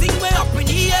 Fling everything way up in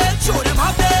the air. Show them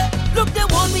up there. Look, they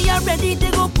want me already.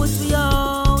 They go put me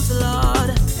out,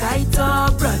 Lord. Tight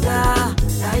up, brother.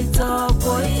 Tight up,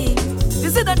 boy. They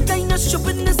say that kind of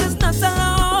stupidness is not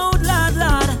allowed,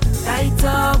 Lord. Tight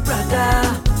up,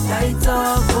 brother. Tight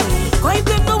up, boy. If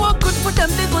they know what good for them,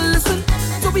 they gon' listen.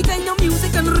 So we kind of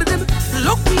music and rhythm.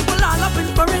 Look, people all up in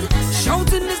for it.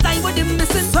 Shouting this time what they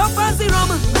missing. So fancy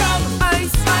rum,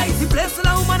 ice. The place full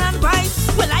of woman and wine.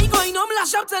 Well, I going home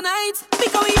lash out tonight.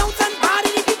 Because we out and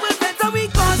party, the people better we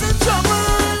causing trouble.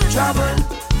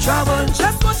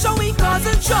 Just watch how we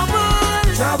causing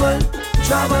trouble.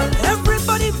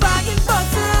 Everybody buying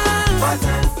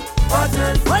bottles.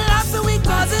 Well, after we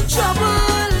causing trouble.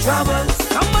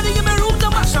 Somebody give me room to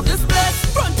mash up this place.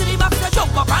 Front to the back to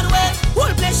jump up and wait.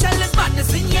 Whole place shell is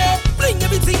madness in here. Fling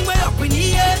everything way up in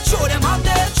the air. Show them up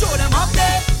there.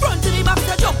 Front to the back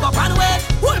to jump up and wait.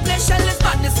 Whole place shell is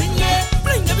madness in here.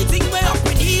 Fling everything way up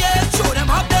in the air. Show them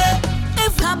up there.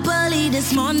 Properly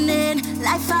this morning,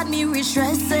 life had me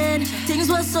re-stressing. Things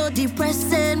were so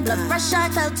depressing. Blood pressure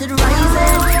felt it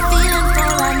rising. Feeling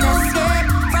for an escape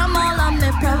from all of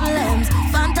my problems.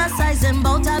 Fantasizing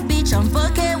about a beach and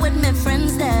fucking with my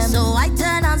friends them. So I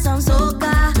turn on some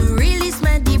soca to release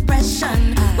my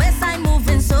depression. West side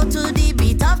moving so to the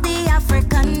beat of the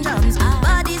African drums.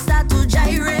 Body start to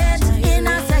gyrate in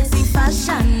a sexy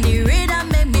fashion. The rhythm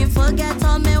make me forget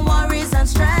all my worries and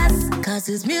stress. Cause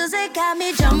this music got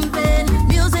me jumping,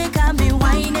 music got me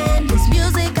whining. This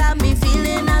music got me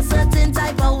feeling a certain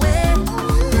type of way.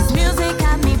 This music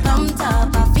got me pumped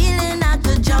up, I'm feeling I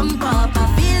could jump up.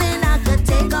 I'm feeling I could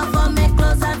take off all my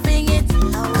clothes and fling it.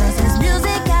 Cause this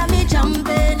music got me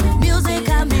jumping, music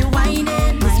got me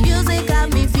whining. This music got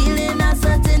me feeling a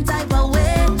certain type of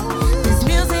way. This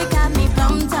music got me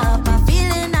pumped up, I'm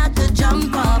feeling I could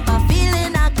jump up. I'm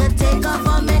feeling I could take off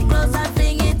all my clothes and fling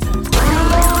it.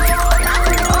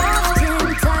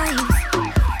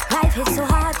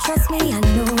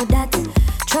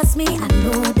 Trust me, I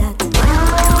know that.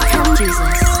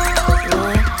 Jesus,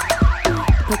 Lord,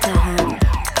 put a hand.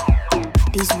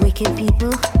 These wicked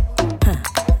people.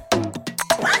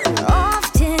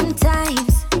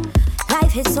 Oftentimes,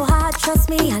 life is so hard. Trust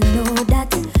me, I know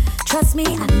that. Trust me,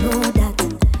 I know that.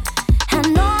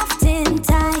 And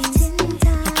oftentimes,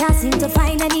 I can't seem to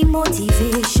find any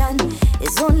motivation.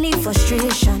 It's only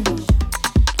frustration.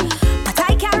 But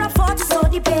I can't afford to slow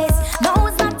the pace. No,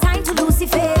 it's not time to lose the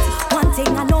faith. One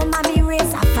thing I know, mommy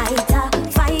race a fighter.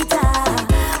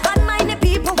 But mind the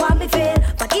people want me fail.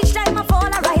 But each time I fall,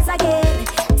 I rise again.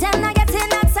 Till I get in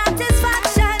that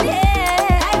satisfaction,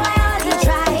 yeah. I all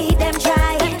try, them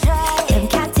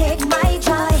can't take my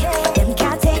joy. Them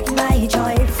can't take my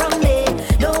joy from me.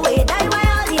 No way, that why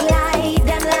all the lie.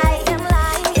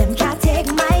 Them can't take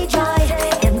my joy.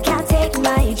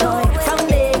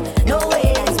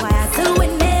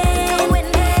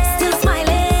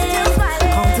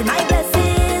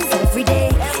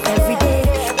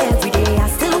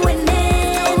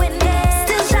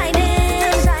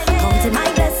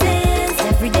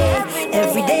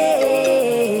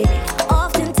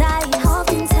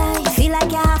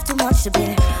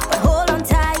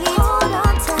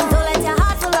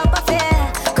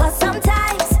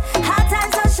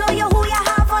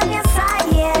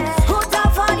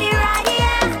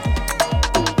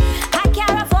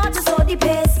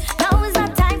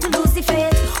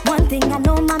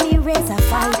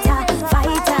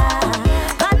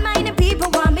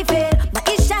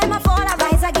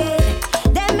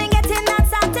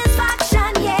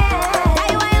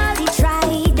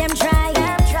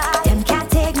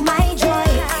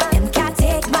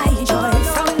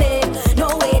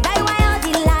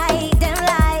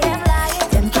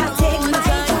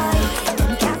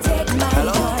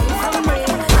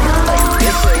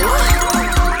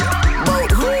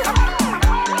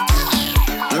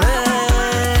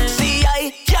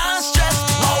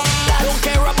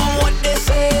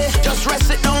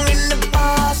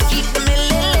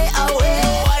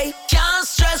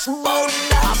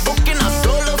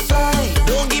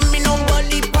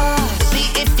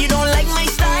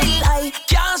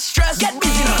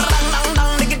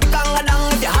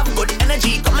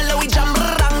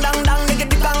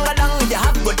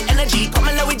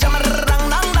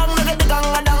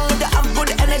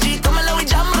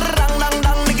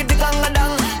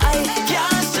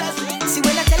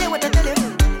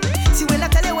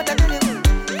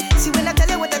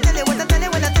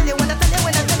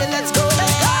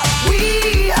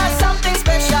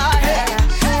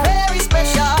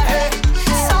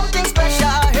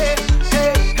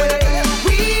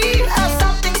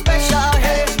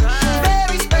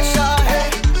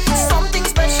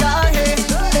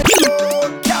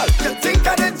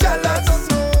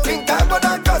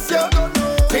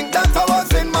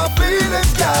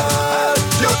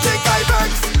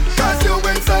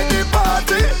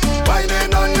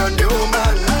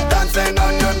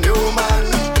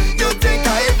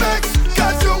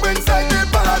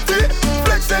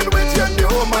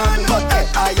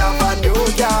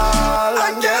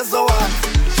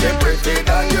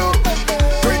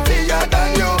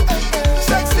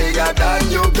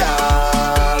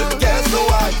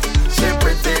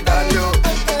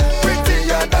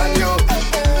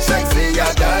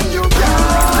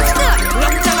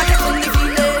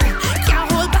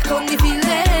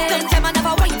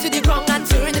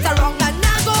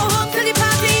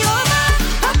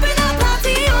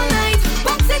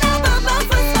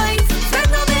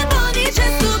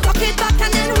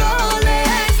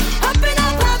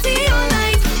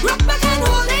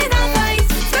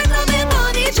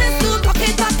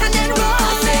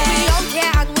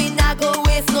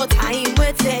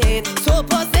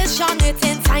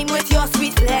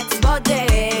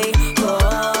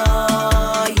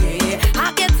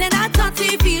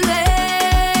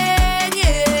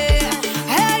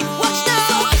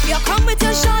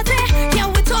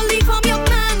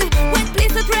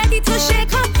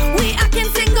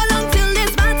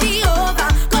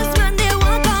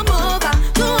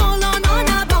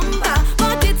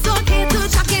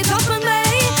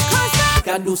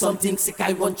 and do something sick.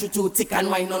 I want you to tick and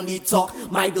wine on the top.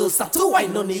 My girl start to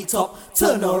wine on the top.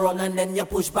 Turn around and then you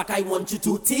push back. I want you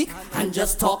to tick and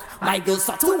just talk. My girl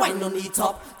start to wine on the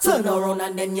top. Turn around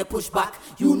and then you push back.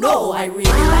 You know I really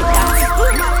like that.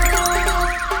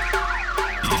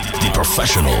 The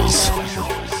professionals.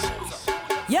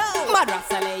 Yo,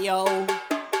 Madrasale, yo.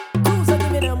 Who's a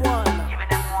give me them one?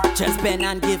 Just bend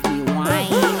and give me wine.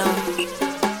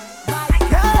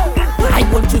 I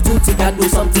want you to tick and do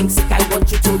something sick. I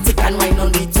want you to tick and wine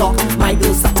on the top. My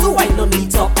girl start to wine on the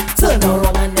top. Turn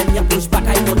around and then you push back.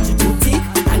 I want you to tick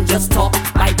and just talk.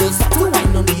 My girl start to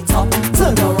wine on the top.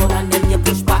 Turn around and then you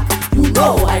push back. You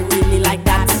know I really like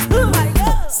that.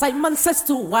 Simon says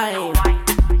to wine.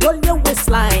 Roll your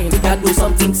waistline. Tick and do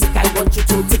something sick. I want you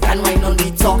to tick and wine on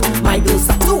the top. My girl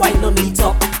start to wine on the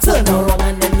top. Turn around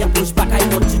and then you push back. I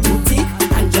want you to tick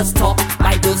and just talk.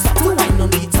 My girl start to wine on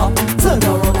the top. Turn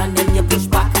around and then you push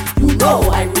back. You know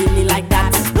I really like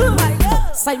that.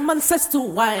 Simon says to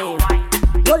wine.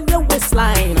 Roll your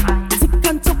waistline. Tick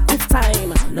and talk with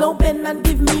time. Now bend and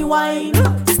give me wine.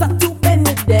 Start to bend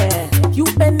it there. You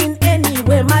bending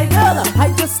anywhere, my girl.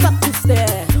 I just stop to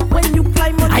stare. When you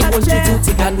climb on I want chair. You to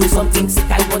tick and do something sick.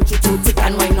 I want you to tick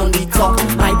and wine on the top.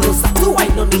 My girl start to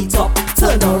wine on the top.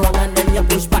 Turn around and then you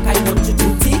push back. I want you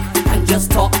to tick and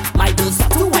just talk. My girl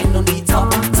start to wine on the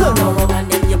top. Turn around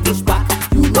and then you push back.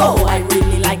 You know I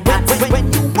really like that.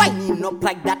 When you winding up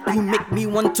like that, you make me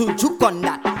want to juke on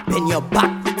that. Bend your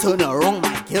back, turn around,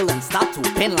 my girl, and start to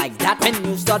bend like that. When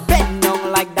you start bending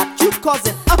down like that, you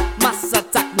causing a mass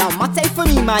attack. Now, Matay for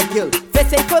me, my girl.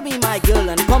 Face for me, my girl,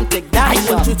 and come take that.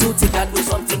 I want you to tick and do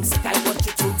something sick. I want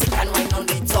you to tick and wine on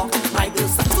the top. My girl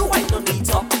start to wine on the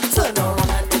top. Turn around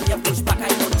and then you push back.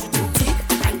 I want you to tick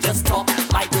and just talk.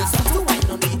 My girl start to wine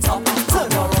on the top.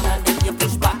 Turn around and then you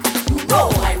push back. You know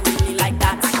I really like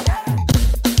that.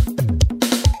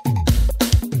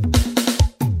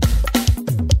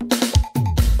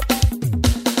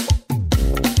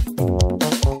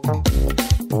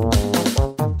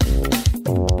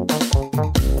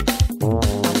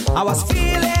 I was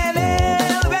feeling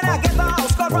ill when I get the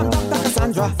house call from Dr.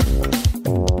 Cassandra.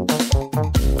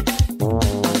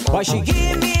 But she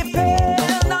gave me pain,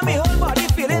 now my whole body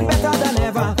feeling better than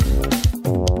ever.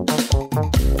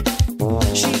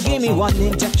 She gave me one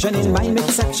injection in my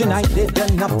midsection, I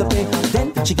didn't have to pay.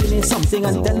 Then she gave me something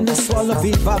and tell me swallow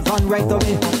Viva Van right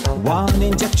away. One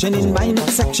injection in my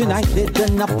midsection, I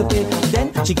didn't have to pay.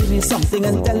 Then she gave me something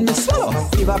and tell me swallow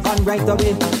Viva Van right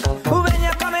away. When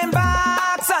you're coming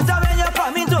back, Santa, when you're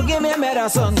coming to give me a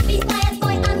medicine. Be quiet,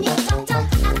 boy, I'm your doctor.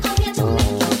 I'm coming to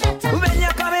make you better. When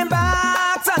you're coming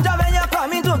back, Santa, when you're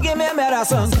coming to give me a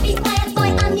medicine. Be quiet,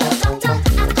 boy, I'm your doctor.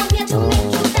 I'm coming to make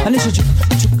you better. And then she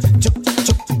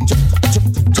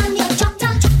I'm your doctor.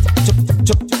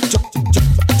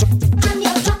 I'm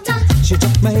your doctor. She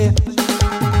took my hair.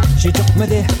 She took my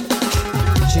there.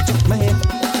 She took my hair.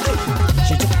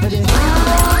 She took my there.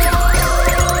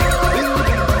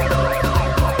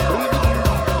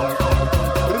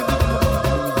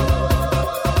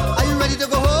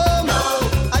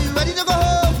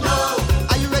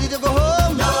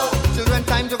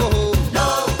 Time to go home.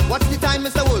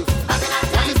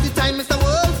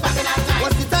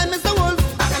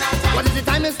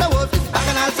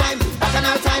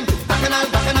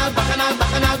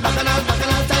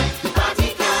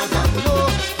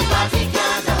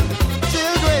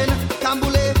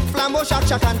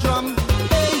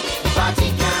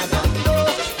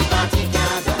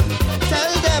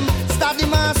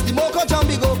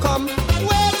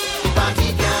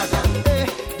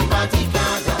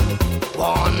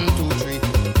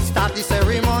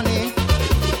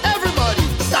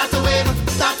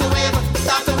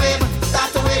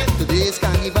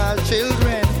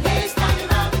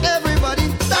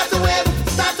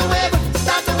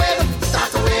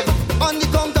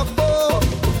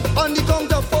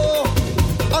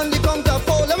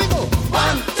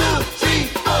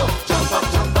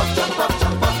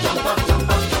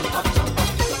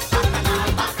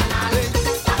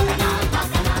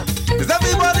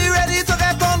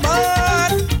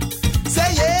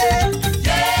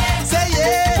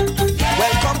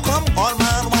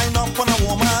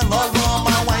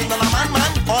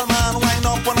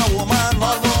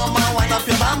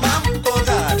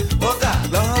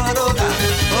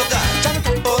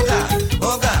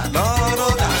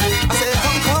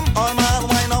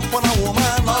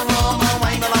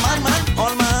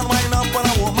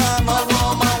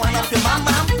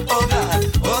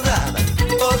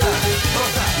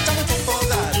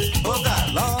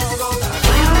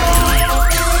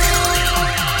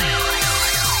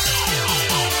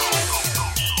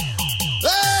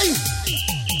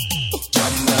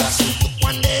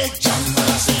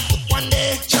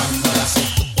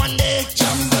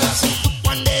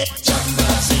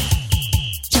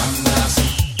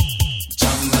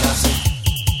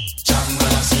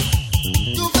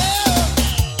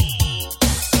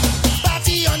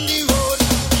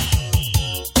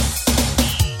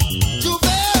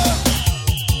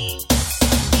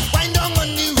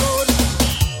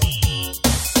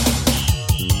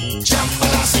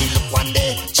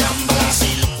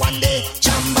 one day,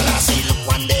 Jambalasi, look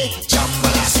one day,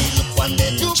 Jambalasi, look one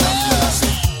day, Jambalasi,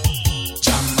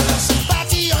 Jambalasi,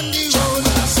 party on the road,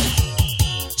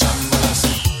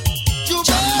 Jambalasi,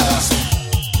 Jambalasi,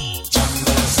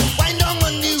 Jambalasi, wind down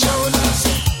on the road,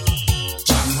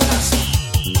 Jambalasi.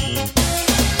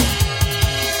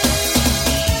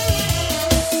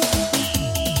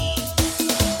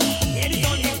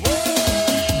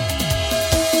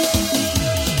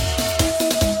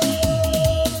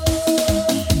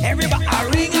 Everybody, a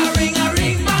ring, bang, a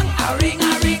ring, bang.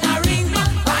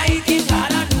 Viking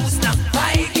got a new slang,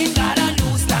 Viking got a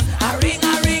new slang. A ring,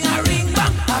 bang, a ring,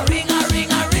 bang.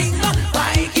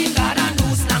 Viking got a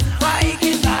new slang,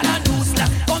 Viking got a new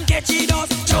slang. Come catch it us,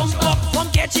 jump up, come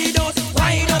catch it us,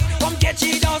 wind up, come catch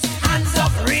it us, hands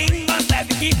up, ring, bang, let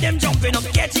me keep them jumping up,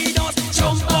 catch it us,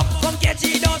 jump up, come catch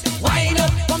it us, wind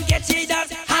up, come catch it us,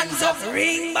 hands up,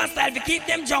 ring, bang, let me keep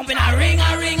them jumping. A ring,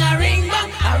 bang, a ring, bang.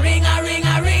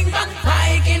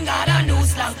 Viking got a new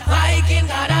slang, Viking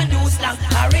got a new slang.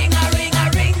 A ring, bang, a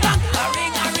ring, bang.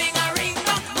 Viking got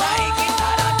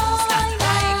a new slang,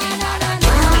 Viking got a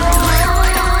new slang.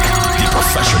 The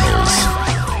professionals.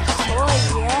 Oh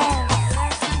yeah.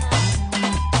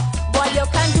 Boy, you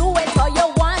can do it all you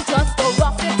want, just to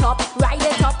rough it up, ride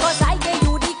it up, 'cause I gave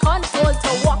you the control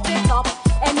to walk it up.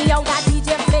 Anyhow, that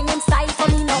DJ flinging style for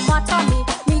me, no matter me.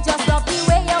 Me just love the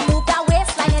way you move that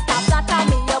waistline, it up that on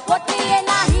me. You put me in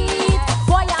a heat,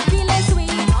 boy, I'm feeling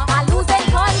sweet. I losing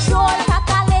control,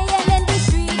 cacalaying in the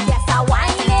street. Yes, I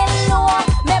whining low,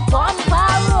 me bumper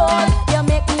roll. You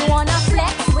make me wanna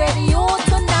flex with you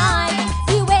tonight.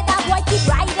 The way that boy keep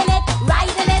riding it,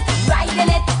 riding it, riding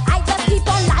it. I just keep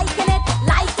on liking it,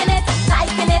 liking it,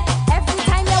 liking it. Every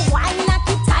time you whine, I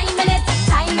keep timing it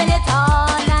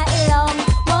all night long.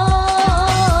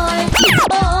 Boy,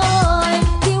 boy,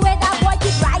 the way that boy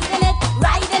keep riding it,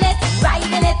 riding it,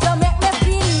 riding it. You make me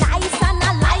feel nice and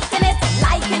I liking it,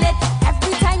 liking it.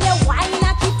 Every time you whine,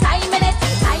 I keep timing it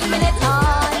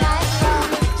all night long.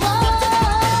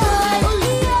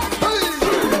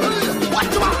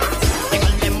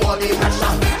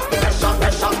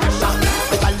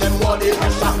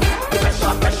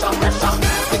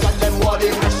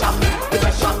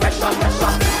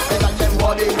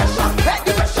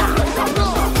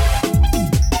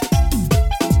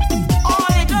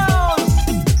 All it goes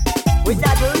with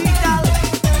that lethal.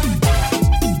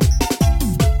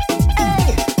 Hey,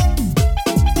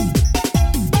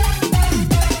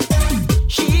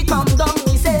 she come down,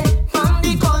 me say, from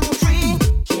the country.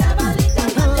 She have a little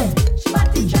body, she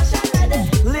body trash and ready.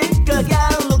 Little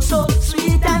girl look so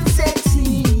sweet and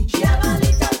sexy. She have a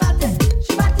little body,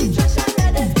 she body trash and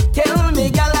ready. Tell me,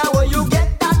 girl, where you get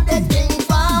that thing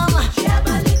from? She have a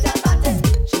little body,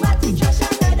 she body trash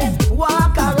and ready.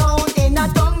 Walk around in a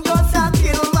tongue just a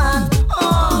kill man.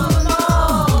 Oh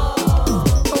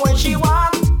no, when she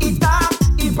walk, it dark,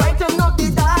 it brighten up the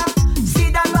dark. See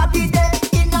that body there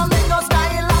in a mellow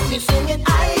style, and me sing it.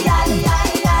 Aye, aye,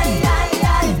 aye, aye, aye,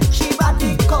 aye. She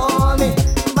body call me,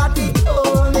 body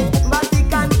hold me, body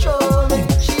control me.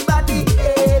 She body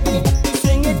heavy, me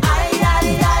sing it. Aye,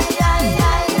 aye, aye, aye,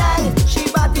 aye, aye. She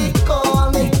body call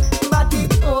me, body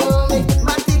hold me,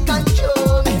 body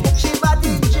control me. She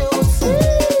body juicy.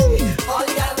 All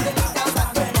the girls with the dance up,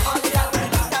 all the girls with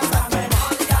the dance up,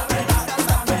 all the girls with the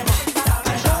dance up.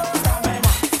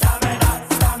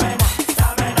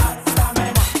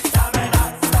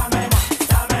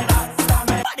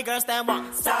 Body girls stand up.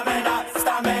 Stamina,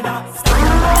 stamina,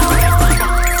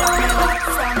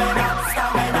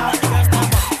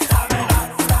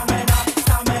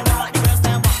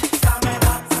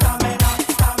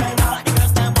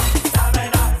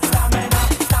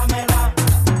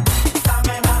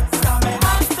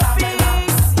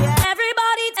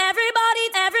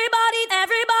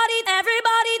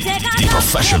 Everybody, take a The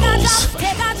professionals.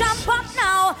 Take a jump up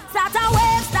now. Start a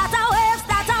wave, start a wave,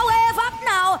 start a wave up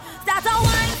now. Start a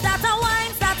wine, start a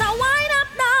wine, start a wine up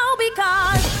now,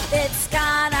 because it's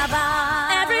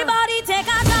carnival. Everybody take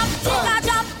a jump, take a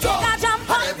jump, take a jump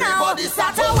up now.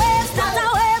 Start a wave, start a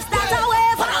wave, start a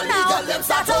wave up now.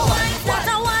 Start a wine, start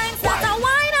a wine, start a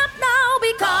wine up now,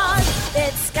 because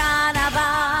it's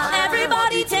carnival.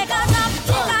 Everybody take a jump,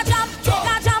 take a jump, take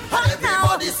a jump up now.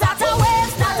 Start a wave,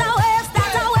 start a wave,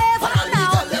 start a wave up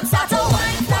now. Start a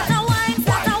wine,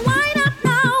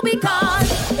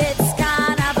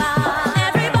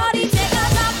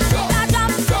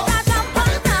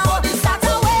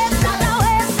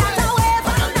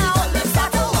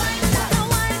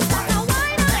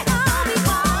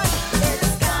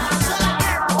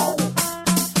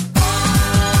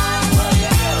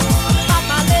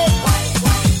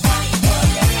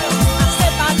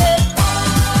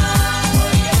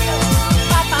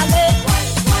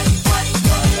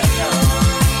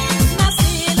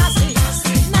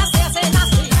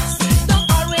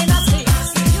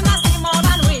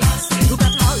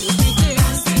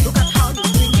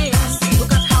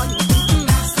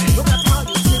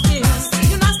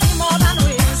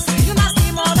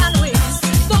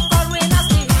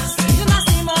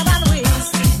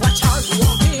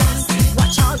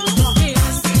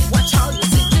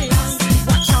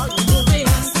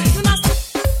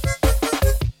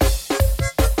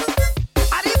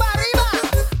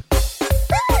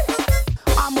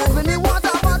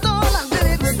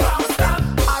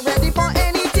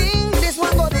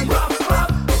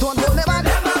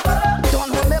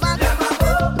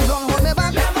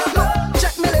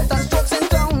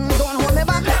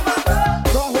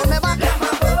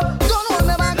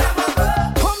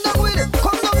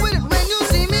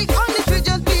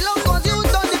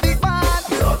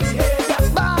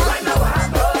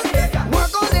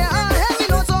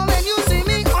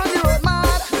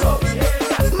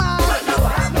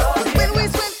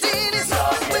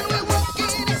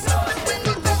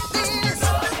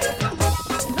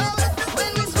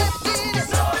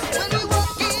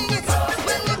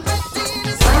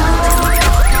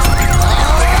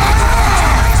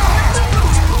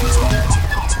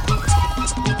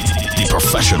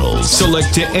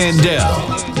 Selector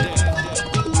Andel.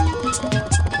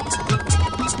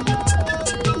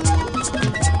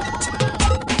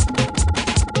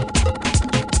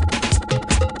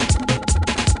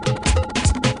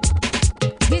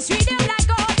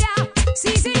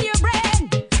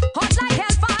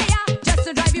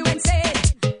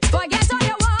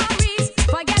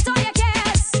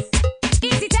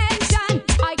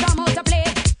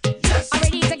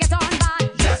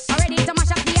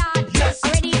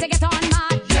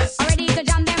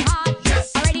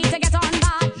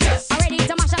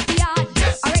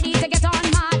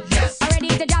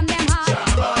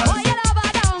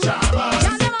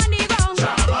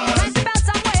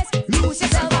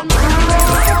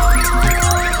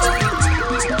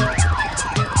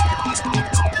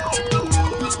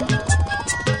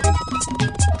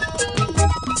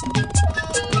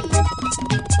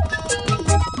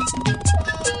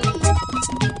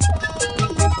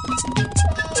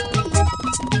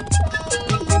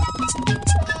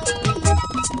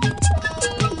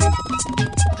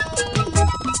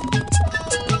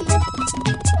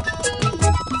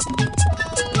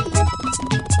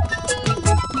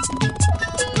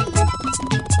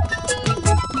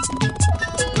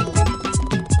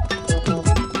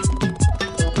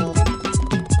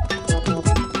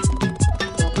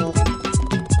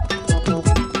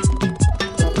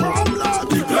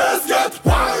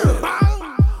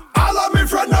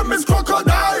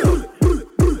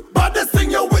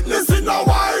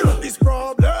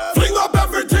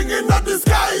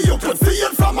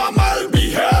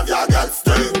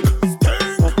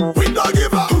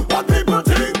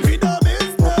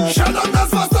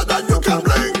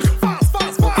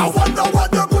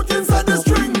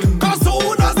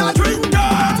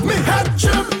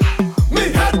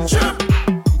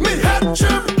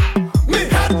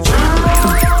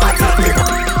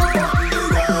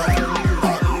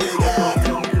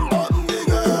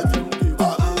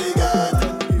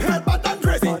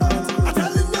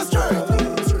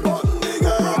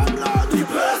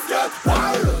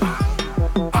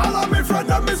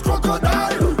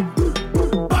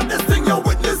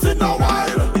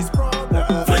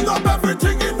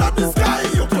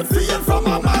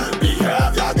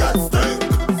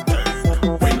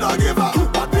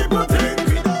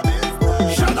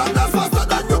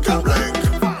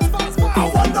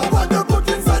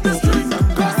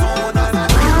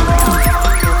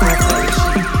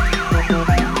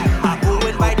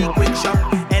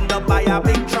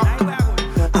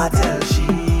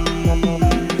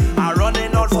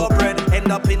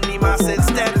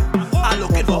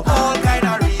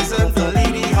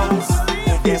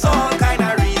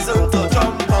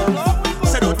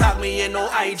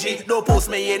 No post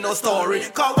me in no story.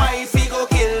 Cause wifey go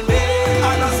kill me.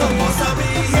 I'm not supposed to be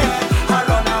here. I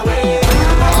run away.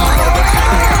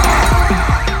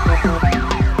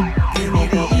 Give me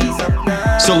the ease up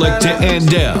now. Selector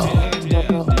Andel.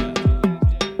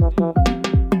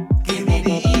 Give me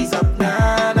the ease up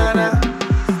now, nah, nah.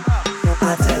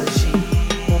 I tell she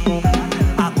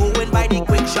I go and buy the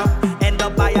quick shop, end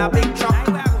up buy a big truck.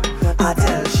 I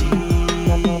tell she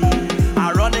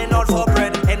I running out for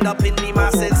bread, end up in the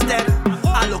mass instead.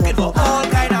 I'm looking for all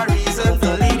kind of reasons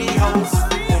to leave the house.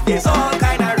 There's all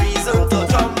kind of reasons to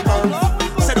jump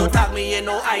out. So don't tag me in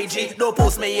no IG, don't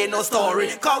post me in no story.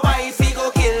 Cause wifey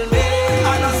go kill me.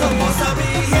 I'm not supposed to be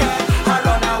here. I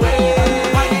run away.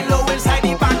 Finding low inside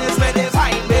the panels where they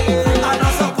find me. I'm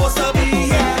not supposed to be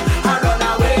here. I run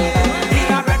away.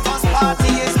 In a breakfast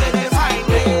party is where they find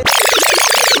me.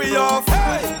 We off,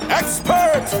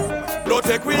 expert. Don't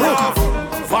take we off,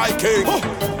 Viking.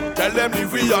 Tell them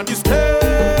leave we on the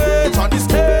stage, on the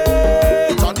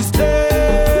stage, on the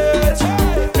stage.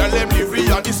 Tell them leave we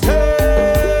on the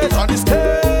stage, on the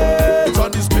stage,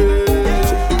 on the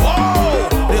stage. Wow,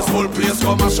 this whole place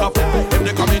come and shop. If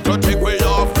they come in to take way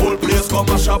off, whole place come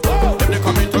and shop. If they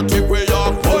come in to take way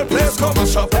off, whole place come and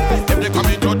shop. If they come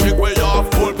in to take way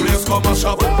off, whole place come and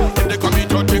shop. If they come in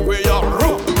to take way off,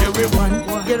 here we one,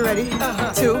 get ready,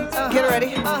 two, get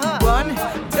ready, 1,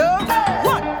 2,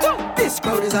 1, 2. This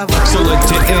crowd is a vibe.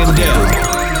 Selector Andel.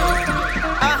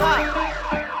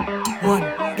 1,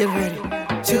 get ready,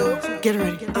 2, get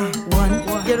ready,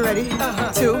 1, get ready,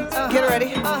 2, get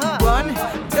ready, 1,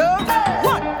 2,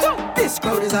 1, 2. This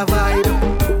crowd is a vibe.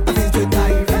 I feel to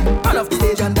dive, run off the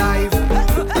stage and dive.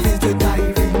 I feel to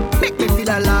dive, make me feel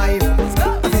alive.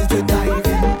 I feel to dive,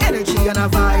 energy and a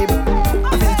vibe.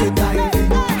 I feel to dive,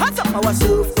 hands up our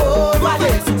surf over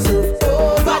this, surf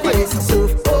over this,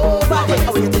 surf over this.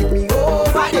 How you take me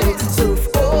over this, surf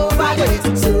over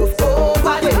this, surf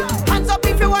over this. Hands up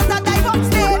if you want to dive up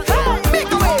stage.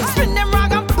 Make a wave, spin them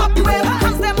rag and pop the wave.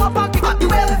 Hands them up and pick up the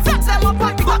wave. Flex them up.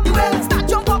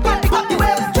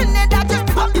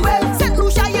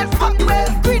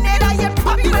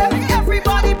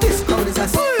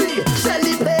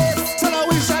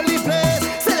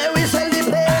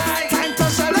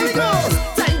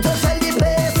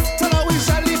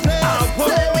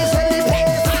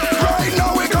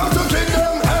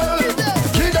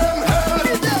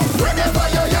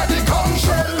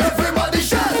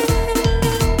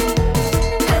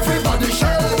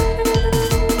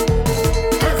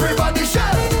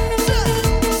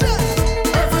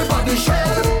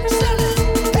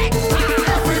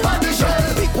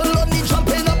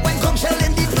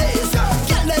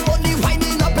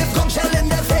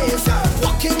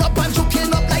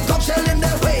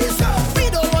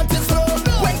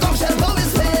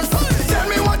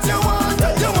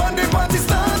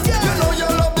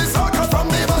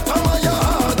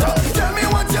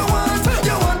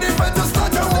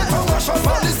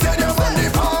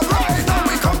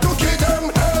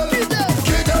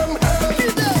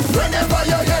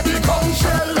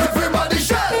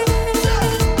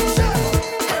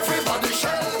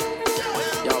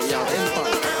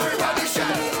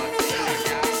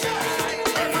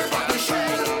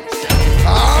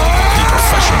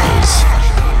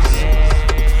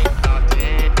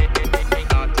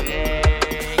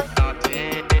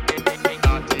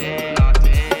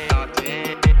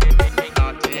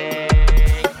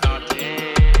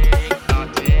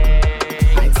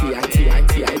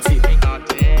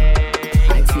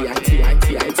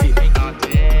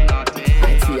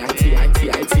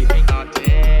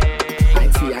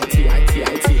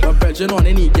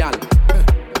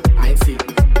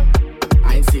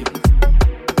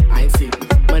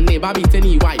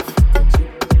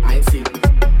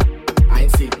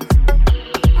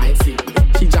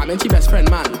 friend,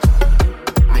 man.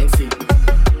 I ain't see.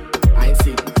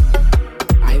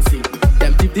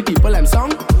 Them tip the people, them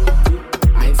song.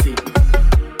 I ain't see.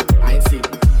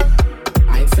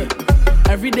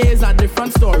 Every day is a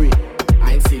different story.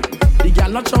 I ain't see. The girl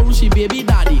not sure who she baby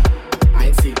daddy. I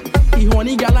ain't see. He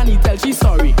horny girl and he tell she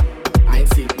sorry. I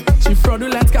ain't see. She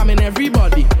fraudulent scamming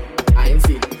everybody. I ain't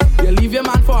see. You leave your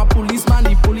man for a policeman.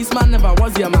 The policeman never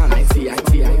was your man. I see.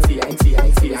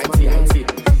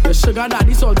 Your sugar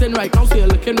daddy salting right now, so you're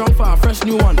looking wrong for a fresh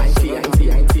new one. I see.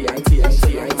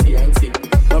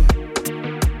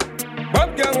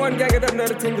 Bob gang, one gang, get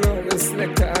another thing, bro. The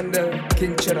Selector and the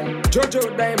King Cheddar.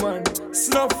 Jojo Diamond,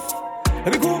 Snuff.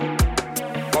 Let me go.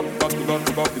 Bop.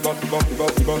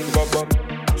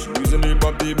 She using the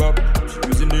bop. She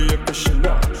using the efficient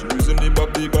now. She using the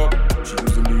bop. She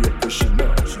using the efficient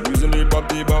now. She using the bop.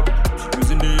 She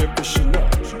using the efficient now.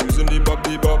 She using the bop.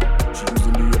 She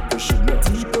using the efficient now.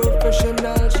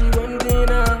 T-professional, she wanting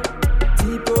her.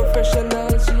 T-professional,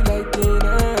 she liking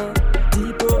her.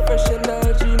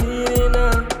 T-professional, she needing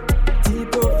her.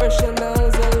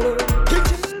 T-professionals alone.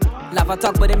 Lava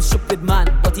talk about them stupid man,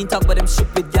 but he talk about them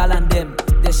stupid gal and them.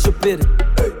 They're stupid.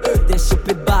 They're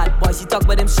stupid bad. Boys, he talk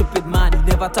about them stupid man. He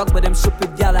never talk about them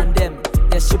stupid gal and them.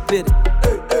 They're stupid.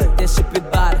 They're stupid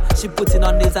bad. She putting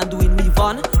on nails and doing me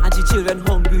fun, and she children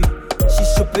hungry. She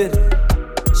stupid.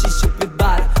 She stupid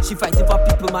bad. She fighting for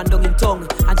people man down in tongue,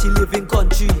 and she live in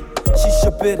country. She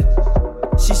stupid.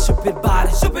 She stupid bad.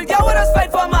 Stupid girl, what us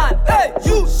fight for man? Hey,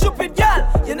 you stupid girl.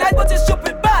 You're nice but you're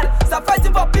stupid bad. Stop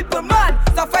fighting for people man.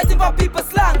 Stop fighting for people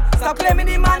slang. Stop claiming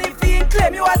the man if he ain't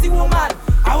claim you as a woman.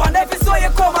 I wonder if it's so you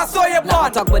come or so you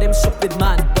born. Talk about them stupid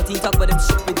man, but he talk about them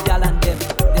stupid girl and them.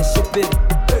 They're stupid.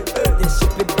 They're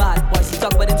stupid bad. Boys, he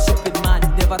talk about them stupid man. He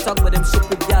never talk about them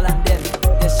stupid girl and them.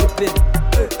 They're stupid.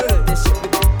 They're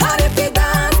stupid. And if they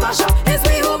dance mash up, it's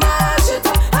we who mash it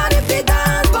up. And if they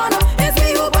dance burn up, it's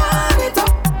we who burn it up.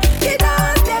 They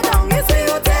dance tear down, it's we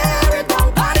who tear it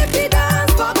down. And if they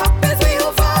dance fuck up, it's we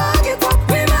who fuck it up.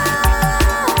 We mad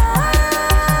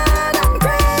and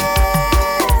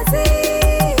crazy.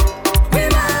 We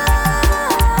mad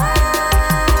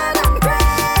and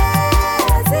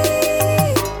crazy.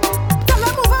 Tell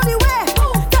them move out the way.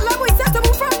 Tell them we set to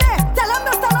move from there. Tell them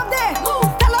to stand up there.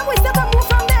 Tell them we set to move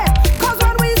from there. Cause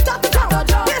when we start to count,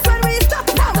 yes, when we start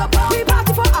to count, we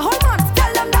party for a whole month.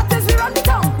 Tell them that is we run the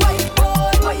town. White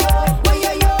boy, white boy,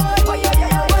 white boy,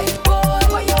 white boy,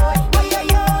 white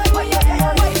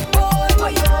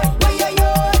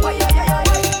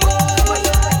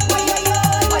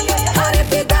and if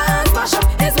they dance mash up,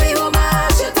 it's we who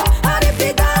mash it up. And if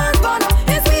they dance burn up,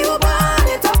 it's we who burn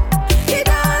it up. They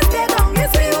dance tear down,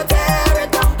 it's we who tear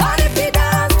it down. And if they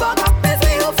dance fuck up, it's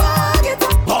we who fuck it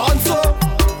up. On so,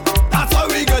 that's how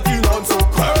we getting on so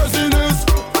craziness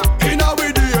in our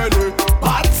DNA.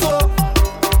 Bad so,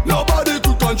 nobody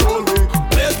could control me.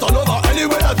 Place turn over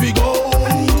anywhere that we go.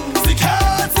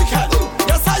 Sickhead,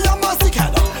 yes I am a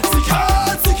sickhead.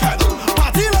 Sickhead,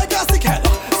 party like a sickhead.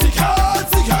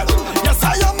 Sickhead, yes I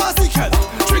am a sickhead.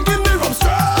 Drinking the rum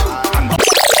strong and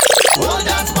One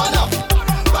dance, burn up.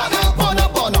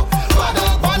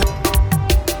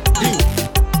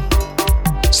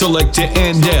 Selector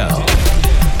Andel.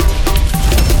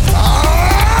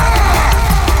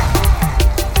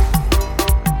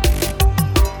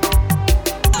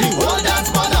 The whole dance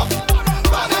burn up.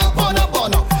 Burn up. The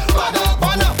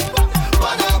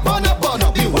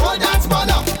whole dance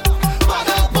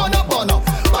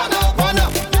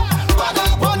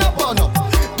burn up.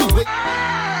 Do it.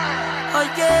 Oh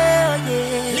yeah.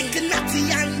 Little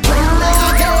natty and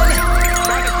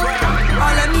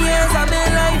All them years of my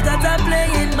life that I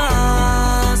play in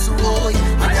mass.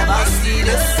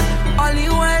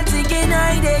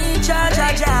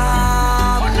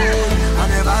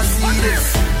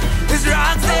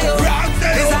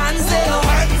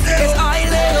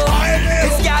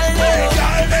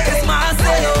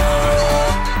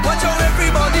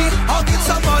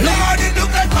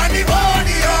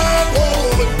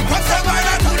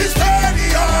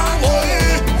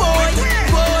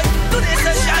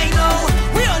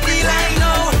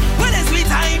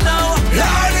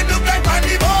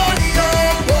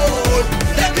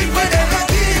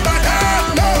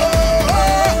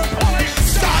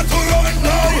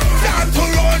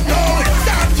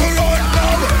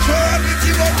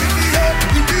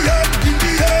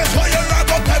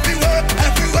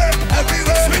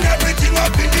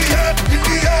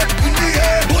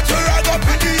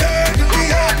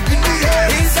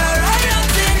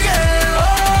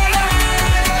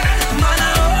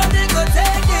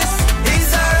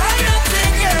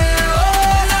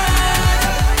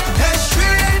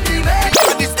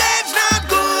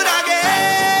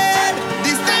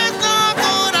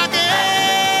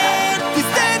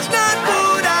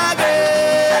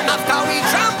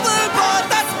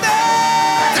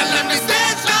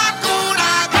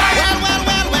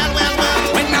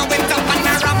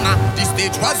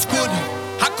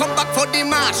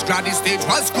 Astra, the stage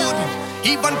was good.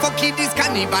 Even for kiddies,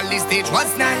 Carnival, the stage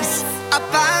was nice. A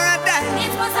paradise.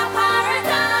 It was a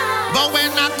paradise. But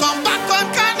when I come back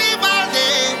on Carnival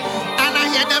Day, and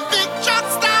I hear the big truck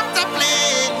start to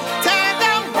play, tell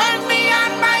them when me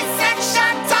and my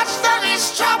section touch them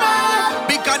is trouble.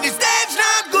 Because the stage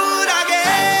not good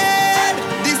again.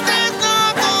 The stage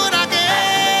not good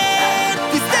again.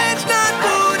 The stage not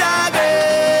good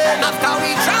again. After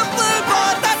we trample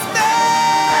for the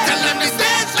stage, tell them the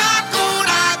stage not good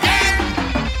again.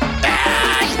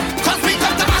 Hey! Cause we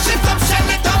come to mash it up, shell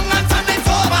it down and turn it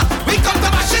over. We come to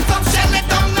mash it up, shell it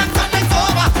down and turn it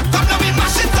over. Come now we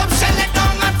mash it up, shell it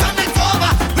down and turn it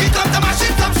over. We come to mash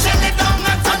it up, shell it down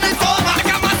and turn it over.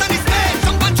 Make a mass on the stage,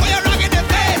 jump and throw your rag in the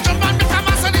face. Jump and make a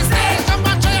mass on the stage, jump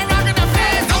and throw your rag in the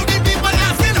face. Now the people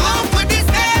asking, how could this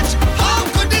stage? How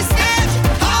could this stage?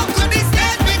 How could this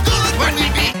stage be good when we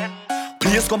be?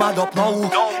 Please come and up now.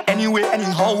 Anyway,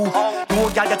 anyhow. No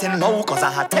girl getting low, cause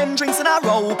I had 10 drinks in a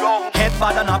row. Head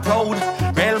bad and a proud,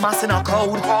 real mass in a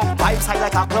crowd. Vibes high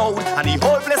like a cloud, and the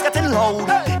whole place getting loud.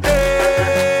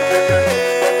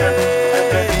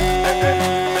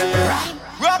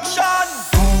 Ruction!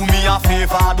 Do me a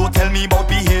favor, don't tell me about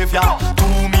behavior. Do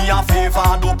me a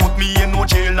favor, don't put me in no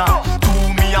jail now. Do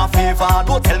me a favor,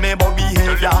 don't tell me about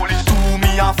behavior. Do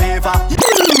me a favor.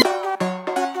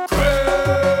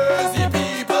 Crazy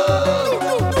people.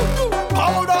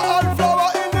 Powder and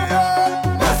flour in the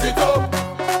air. Mess it up,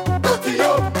 dirty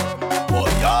up. Oh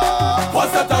yeah.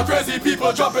 What's that? The crazy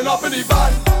people jumping up in the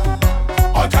van.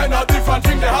 All kind of different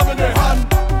thing they have in their hand.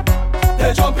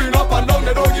 They jumping up and down,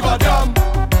 they don't give a damn.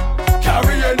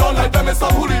 Carrying on like them is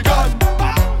some hooligan.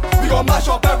 We gon' mash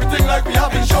up everything like we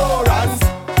have insurance,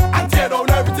 and tear down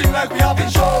everything like we have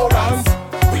insurance.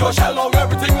 We gon' shell down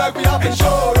everything like we have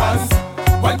insurance.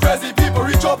 When crazy people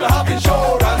reach up, they have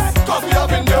insurance, cause we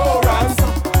have endurance.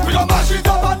 We gon' mash it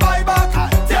up and buy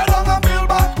back, tear down and build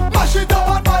back. Mash it up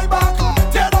and buy back,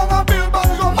 tear down and build back.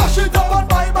 We gon' mash it up and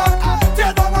buy back,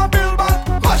 tear down and build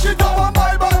back. Mash it up and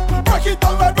buy back, break it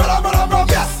down like brother.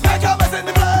 Yes, make a mess in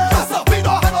the place. That's up, we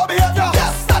don't have no behavior.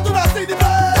 Yes, start to not see the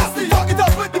place. That's the fuck it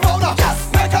up with the powder. Yes,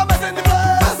 make a mess in the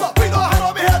place. That's up, we don't have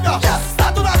no behavior. Yes,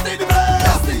 start to not see the place.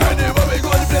 That's the anywhere we go,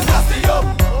 the place nasty up,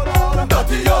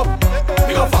 dirty up.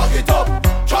 We gon' fuck it up.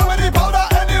 Try with the powder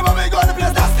anywhere we go, the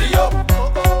place nasty up,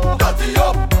 dirty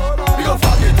up. We gon'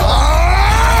 fuck it up.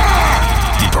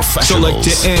 The professionals.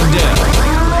 Selected and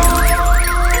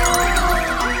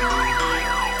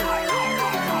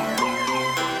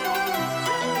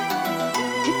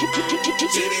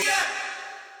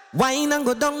Wine and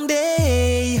go down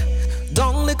day,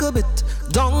 down little bit,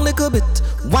 down little bit.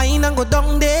 Wine and go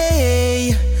down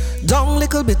day, down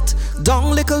little bit,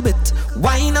 down little bit.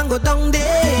 Wine and go down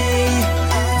day,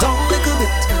 down little bit,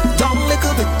 down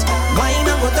little bit. Wine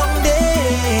and go down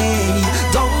day,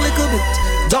 down little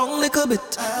bit, down little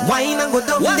bit. Wine and go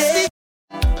down day.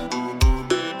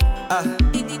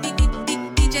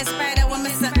 DJ Spider, what me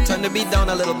say? Turn the beat down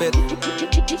a little bit.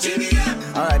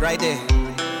 Alright, right there.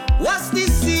 What's the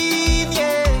scene,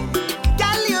 yeah?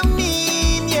 Girl, you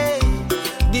mean, yeah?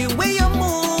 The way you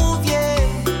move, yeah?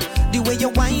 The way you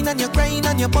whine and you grind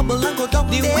and you bubble and go down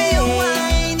the way you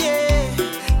whine, yeah?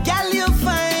 Girl, you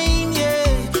fine, yeah?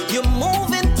 You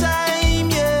move in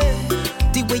time, yeah?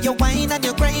 The way you whine and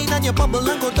you grind and you bubble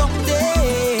and go down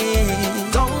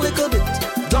there. Down little bit,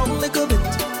 down little bit.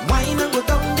 Whine and go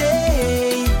down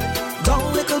there.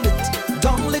 Down little bit,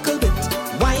 down little bit.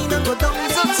 Whine and go down there.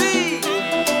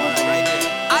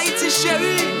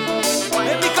 Sherry,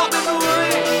 let me come in the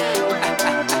way.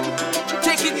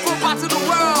 Take it from part of the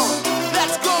world.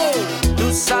 Let's go.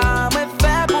 Nous sommes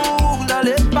faibles, dans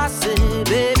le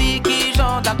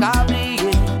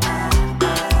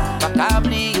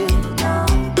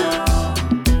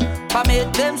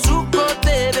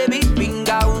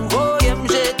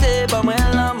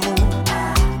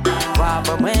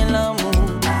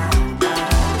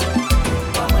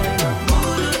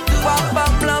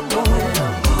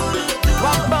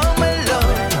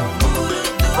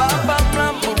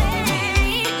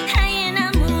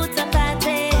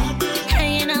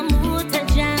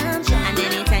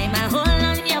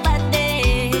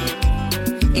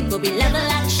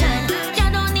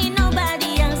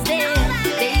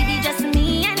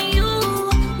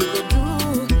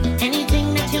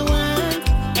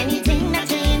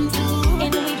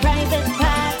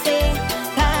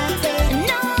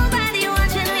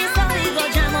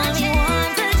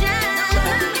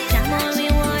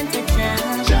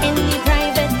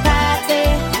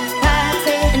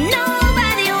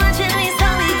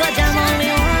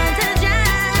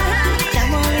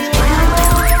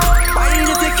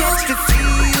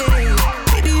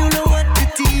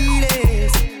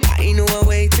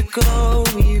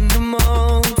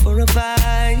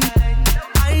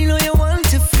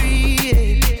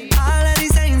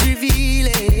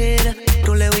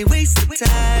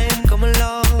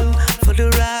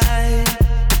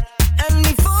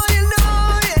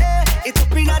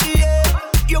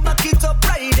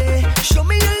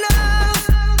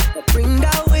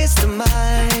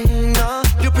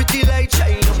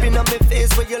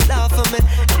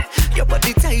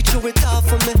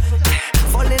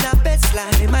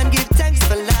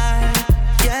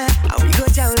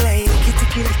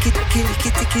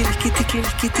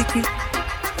ticky.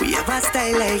 We have a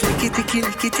style like licky ticky.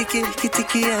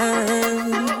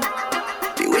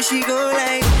 The way she go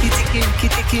like kitty.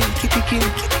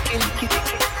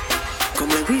 Come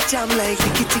like we jam like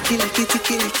licky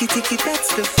ticky. That's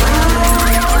the fun.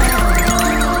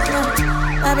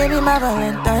 My baby, my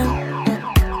Valentine.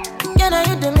 You know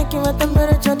you do make my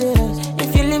temperature rise.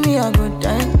 If you leave me a good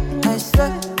time, I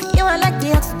swear you are like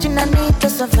the oxygen I need to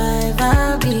survive.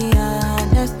 I'll be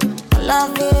honest,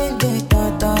 loving the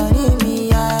thought of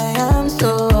me. I am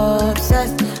so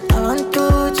obsessed. I want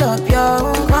to chop your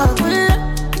own.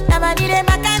 Never did it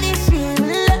back and it's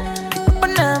real.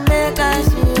 Open up, make us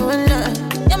see.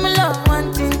 Yeah, my love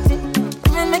one thing.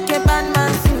 Me make a bad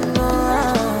man sing.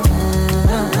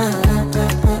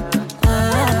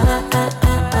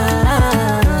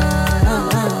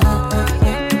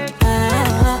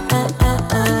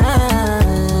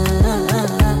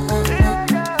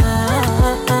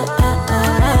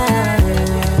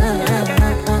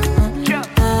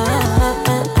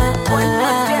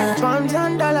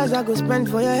 I go spend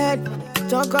for your head.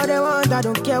 Talk all they want, I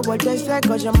don't care what they say,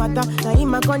 cause your matter. Now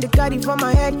him I con the carry for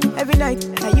my head every night.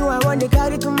 Now you I want the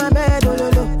carry to my bed, oh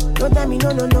no. Don't tell me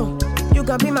no. You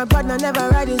can be my partner, never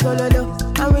ride it solo.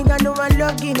 And we got no one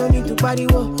lucky, no need to party,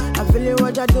 whoa. I feel it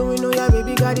what you're doing, oh yeah,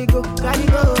 baby, gotta go.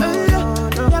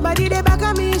 Your body they back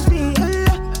at me, sweet,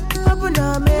 open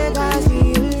up, make I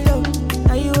see,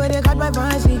 now you where they got my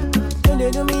fancy. Don't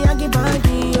they do me, I keep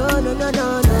party, oh no.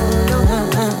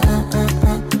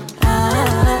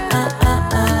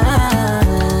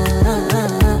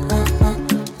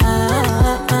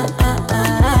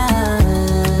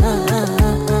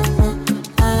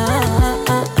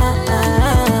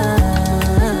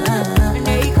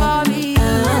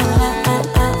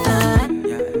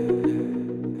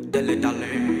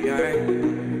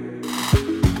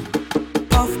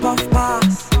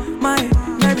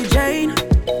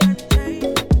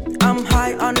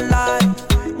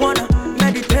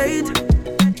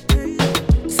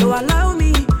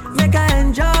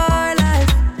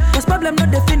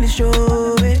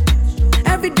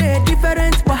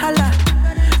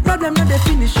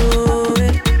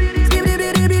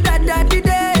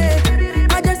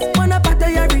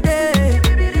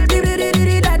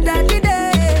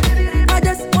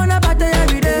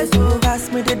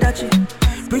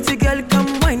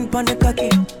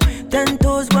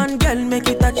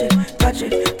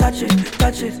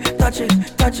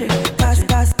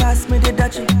 Pass me the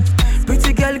dutchie.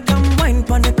 Pretty girl, come wine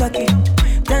pon the cocky.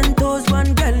 10 toes,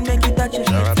 one girl, make it touch it.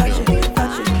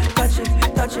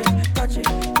 Touch it.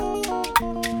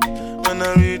 When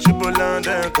I reach Poland,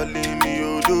 they're calling me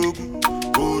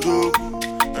Odogu.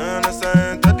 And as I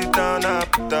enter the town, I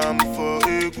put down for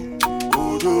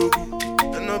Odogu.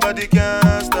 And nobody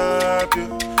can stop you.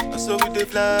 And so we they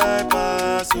fly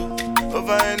past you.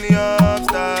 Over any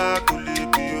obstacle,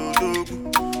 it be Odogu.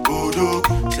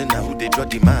 Say now who they draw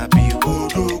the map, you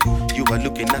Odogu. You are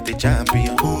looking at the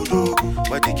champion, Odogu.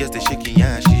 Why the girls they shaking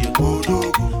yash, you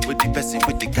Odogu. With the person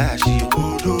with the cash, you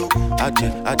Odogu.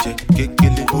 Aje,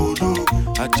 kekele, Odogu.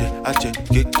 Aje,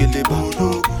 kekele,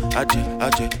 Odogu. Aje,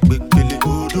 kekele,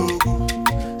 Odogu.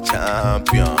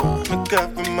 Champion. Make up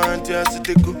my mind, just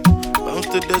to go. Bounce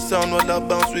to the sound while I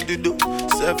bounce with the do.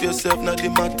 Serve yourself, not the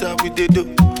matter with the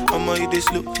do. I'ma hit it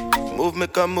slow. Move,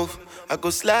 make a move. I go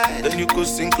slide, then you go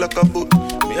sink like a boat.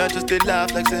 Me, I just they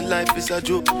laugh like say life is a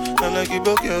joke. And like you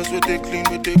both girls with they clean,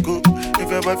 with they go. If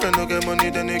your boyfriend don't get money,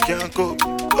 then they can't go.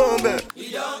 Go back.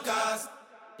 We don't cast,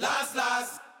 last.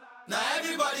 Now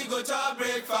everybody go to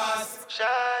breakfast.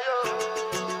 Shayo.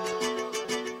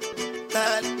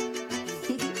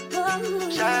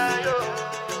 Shayo.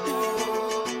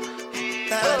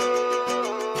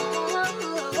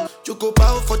 You go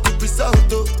bow for the result,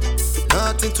 though.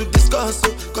 Nothing to discuss,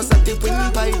 oh. Cause I did win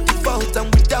by default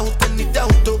and without any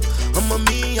doubt, oh. I'm a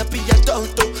me happy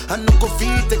adult, oh. I no go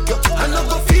feed the girl,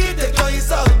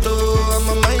 it's out, oh. I'm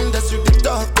a mind that's you the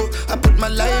talk, oh. I put my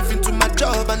life into my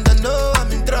job and I know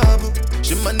I'm in trouble.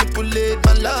 She manipulate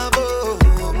my love, oh.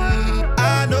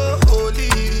 I know holy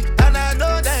and I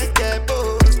know that get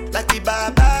boss. Like the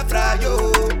Baba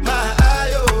Frayo, my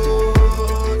ayo,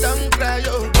 don't cry,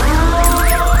 oh.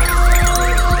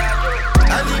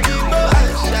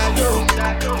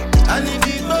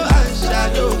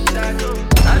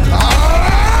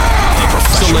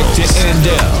 Selected and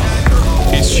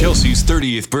down. It's Chelsea's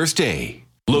 30th birthday.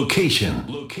 Location,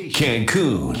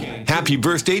 Cancun. Happy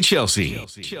birthday, Chelsea.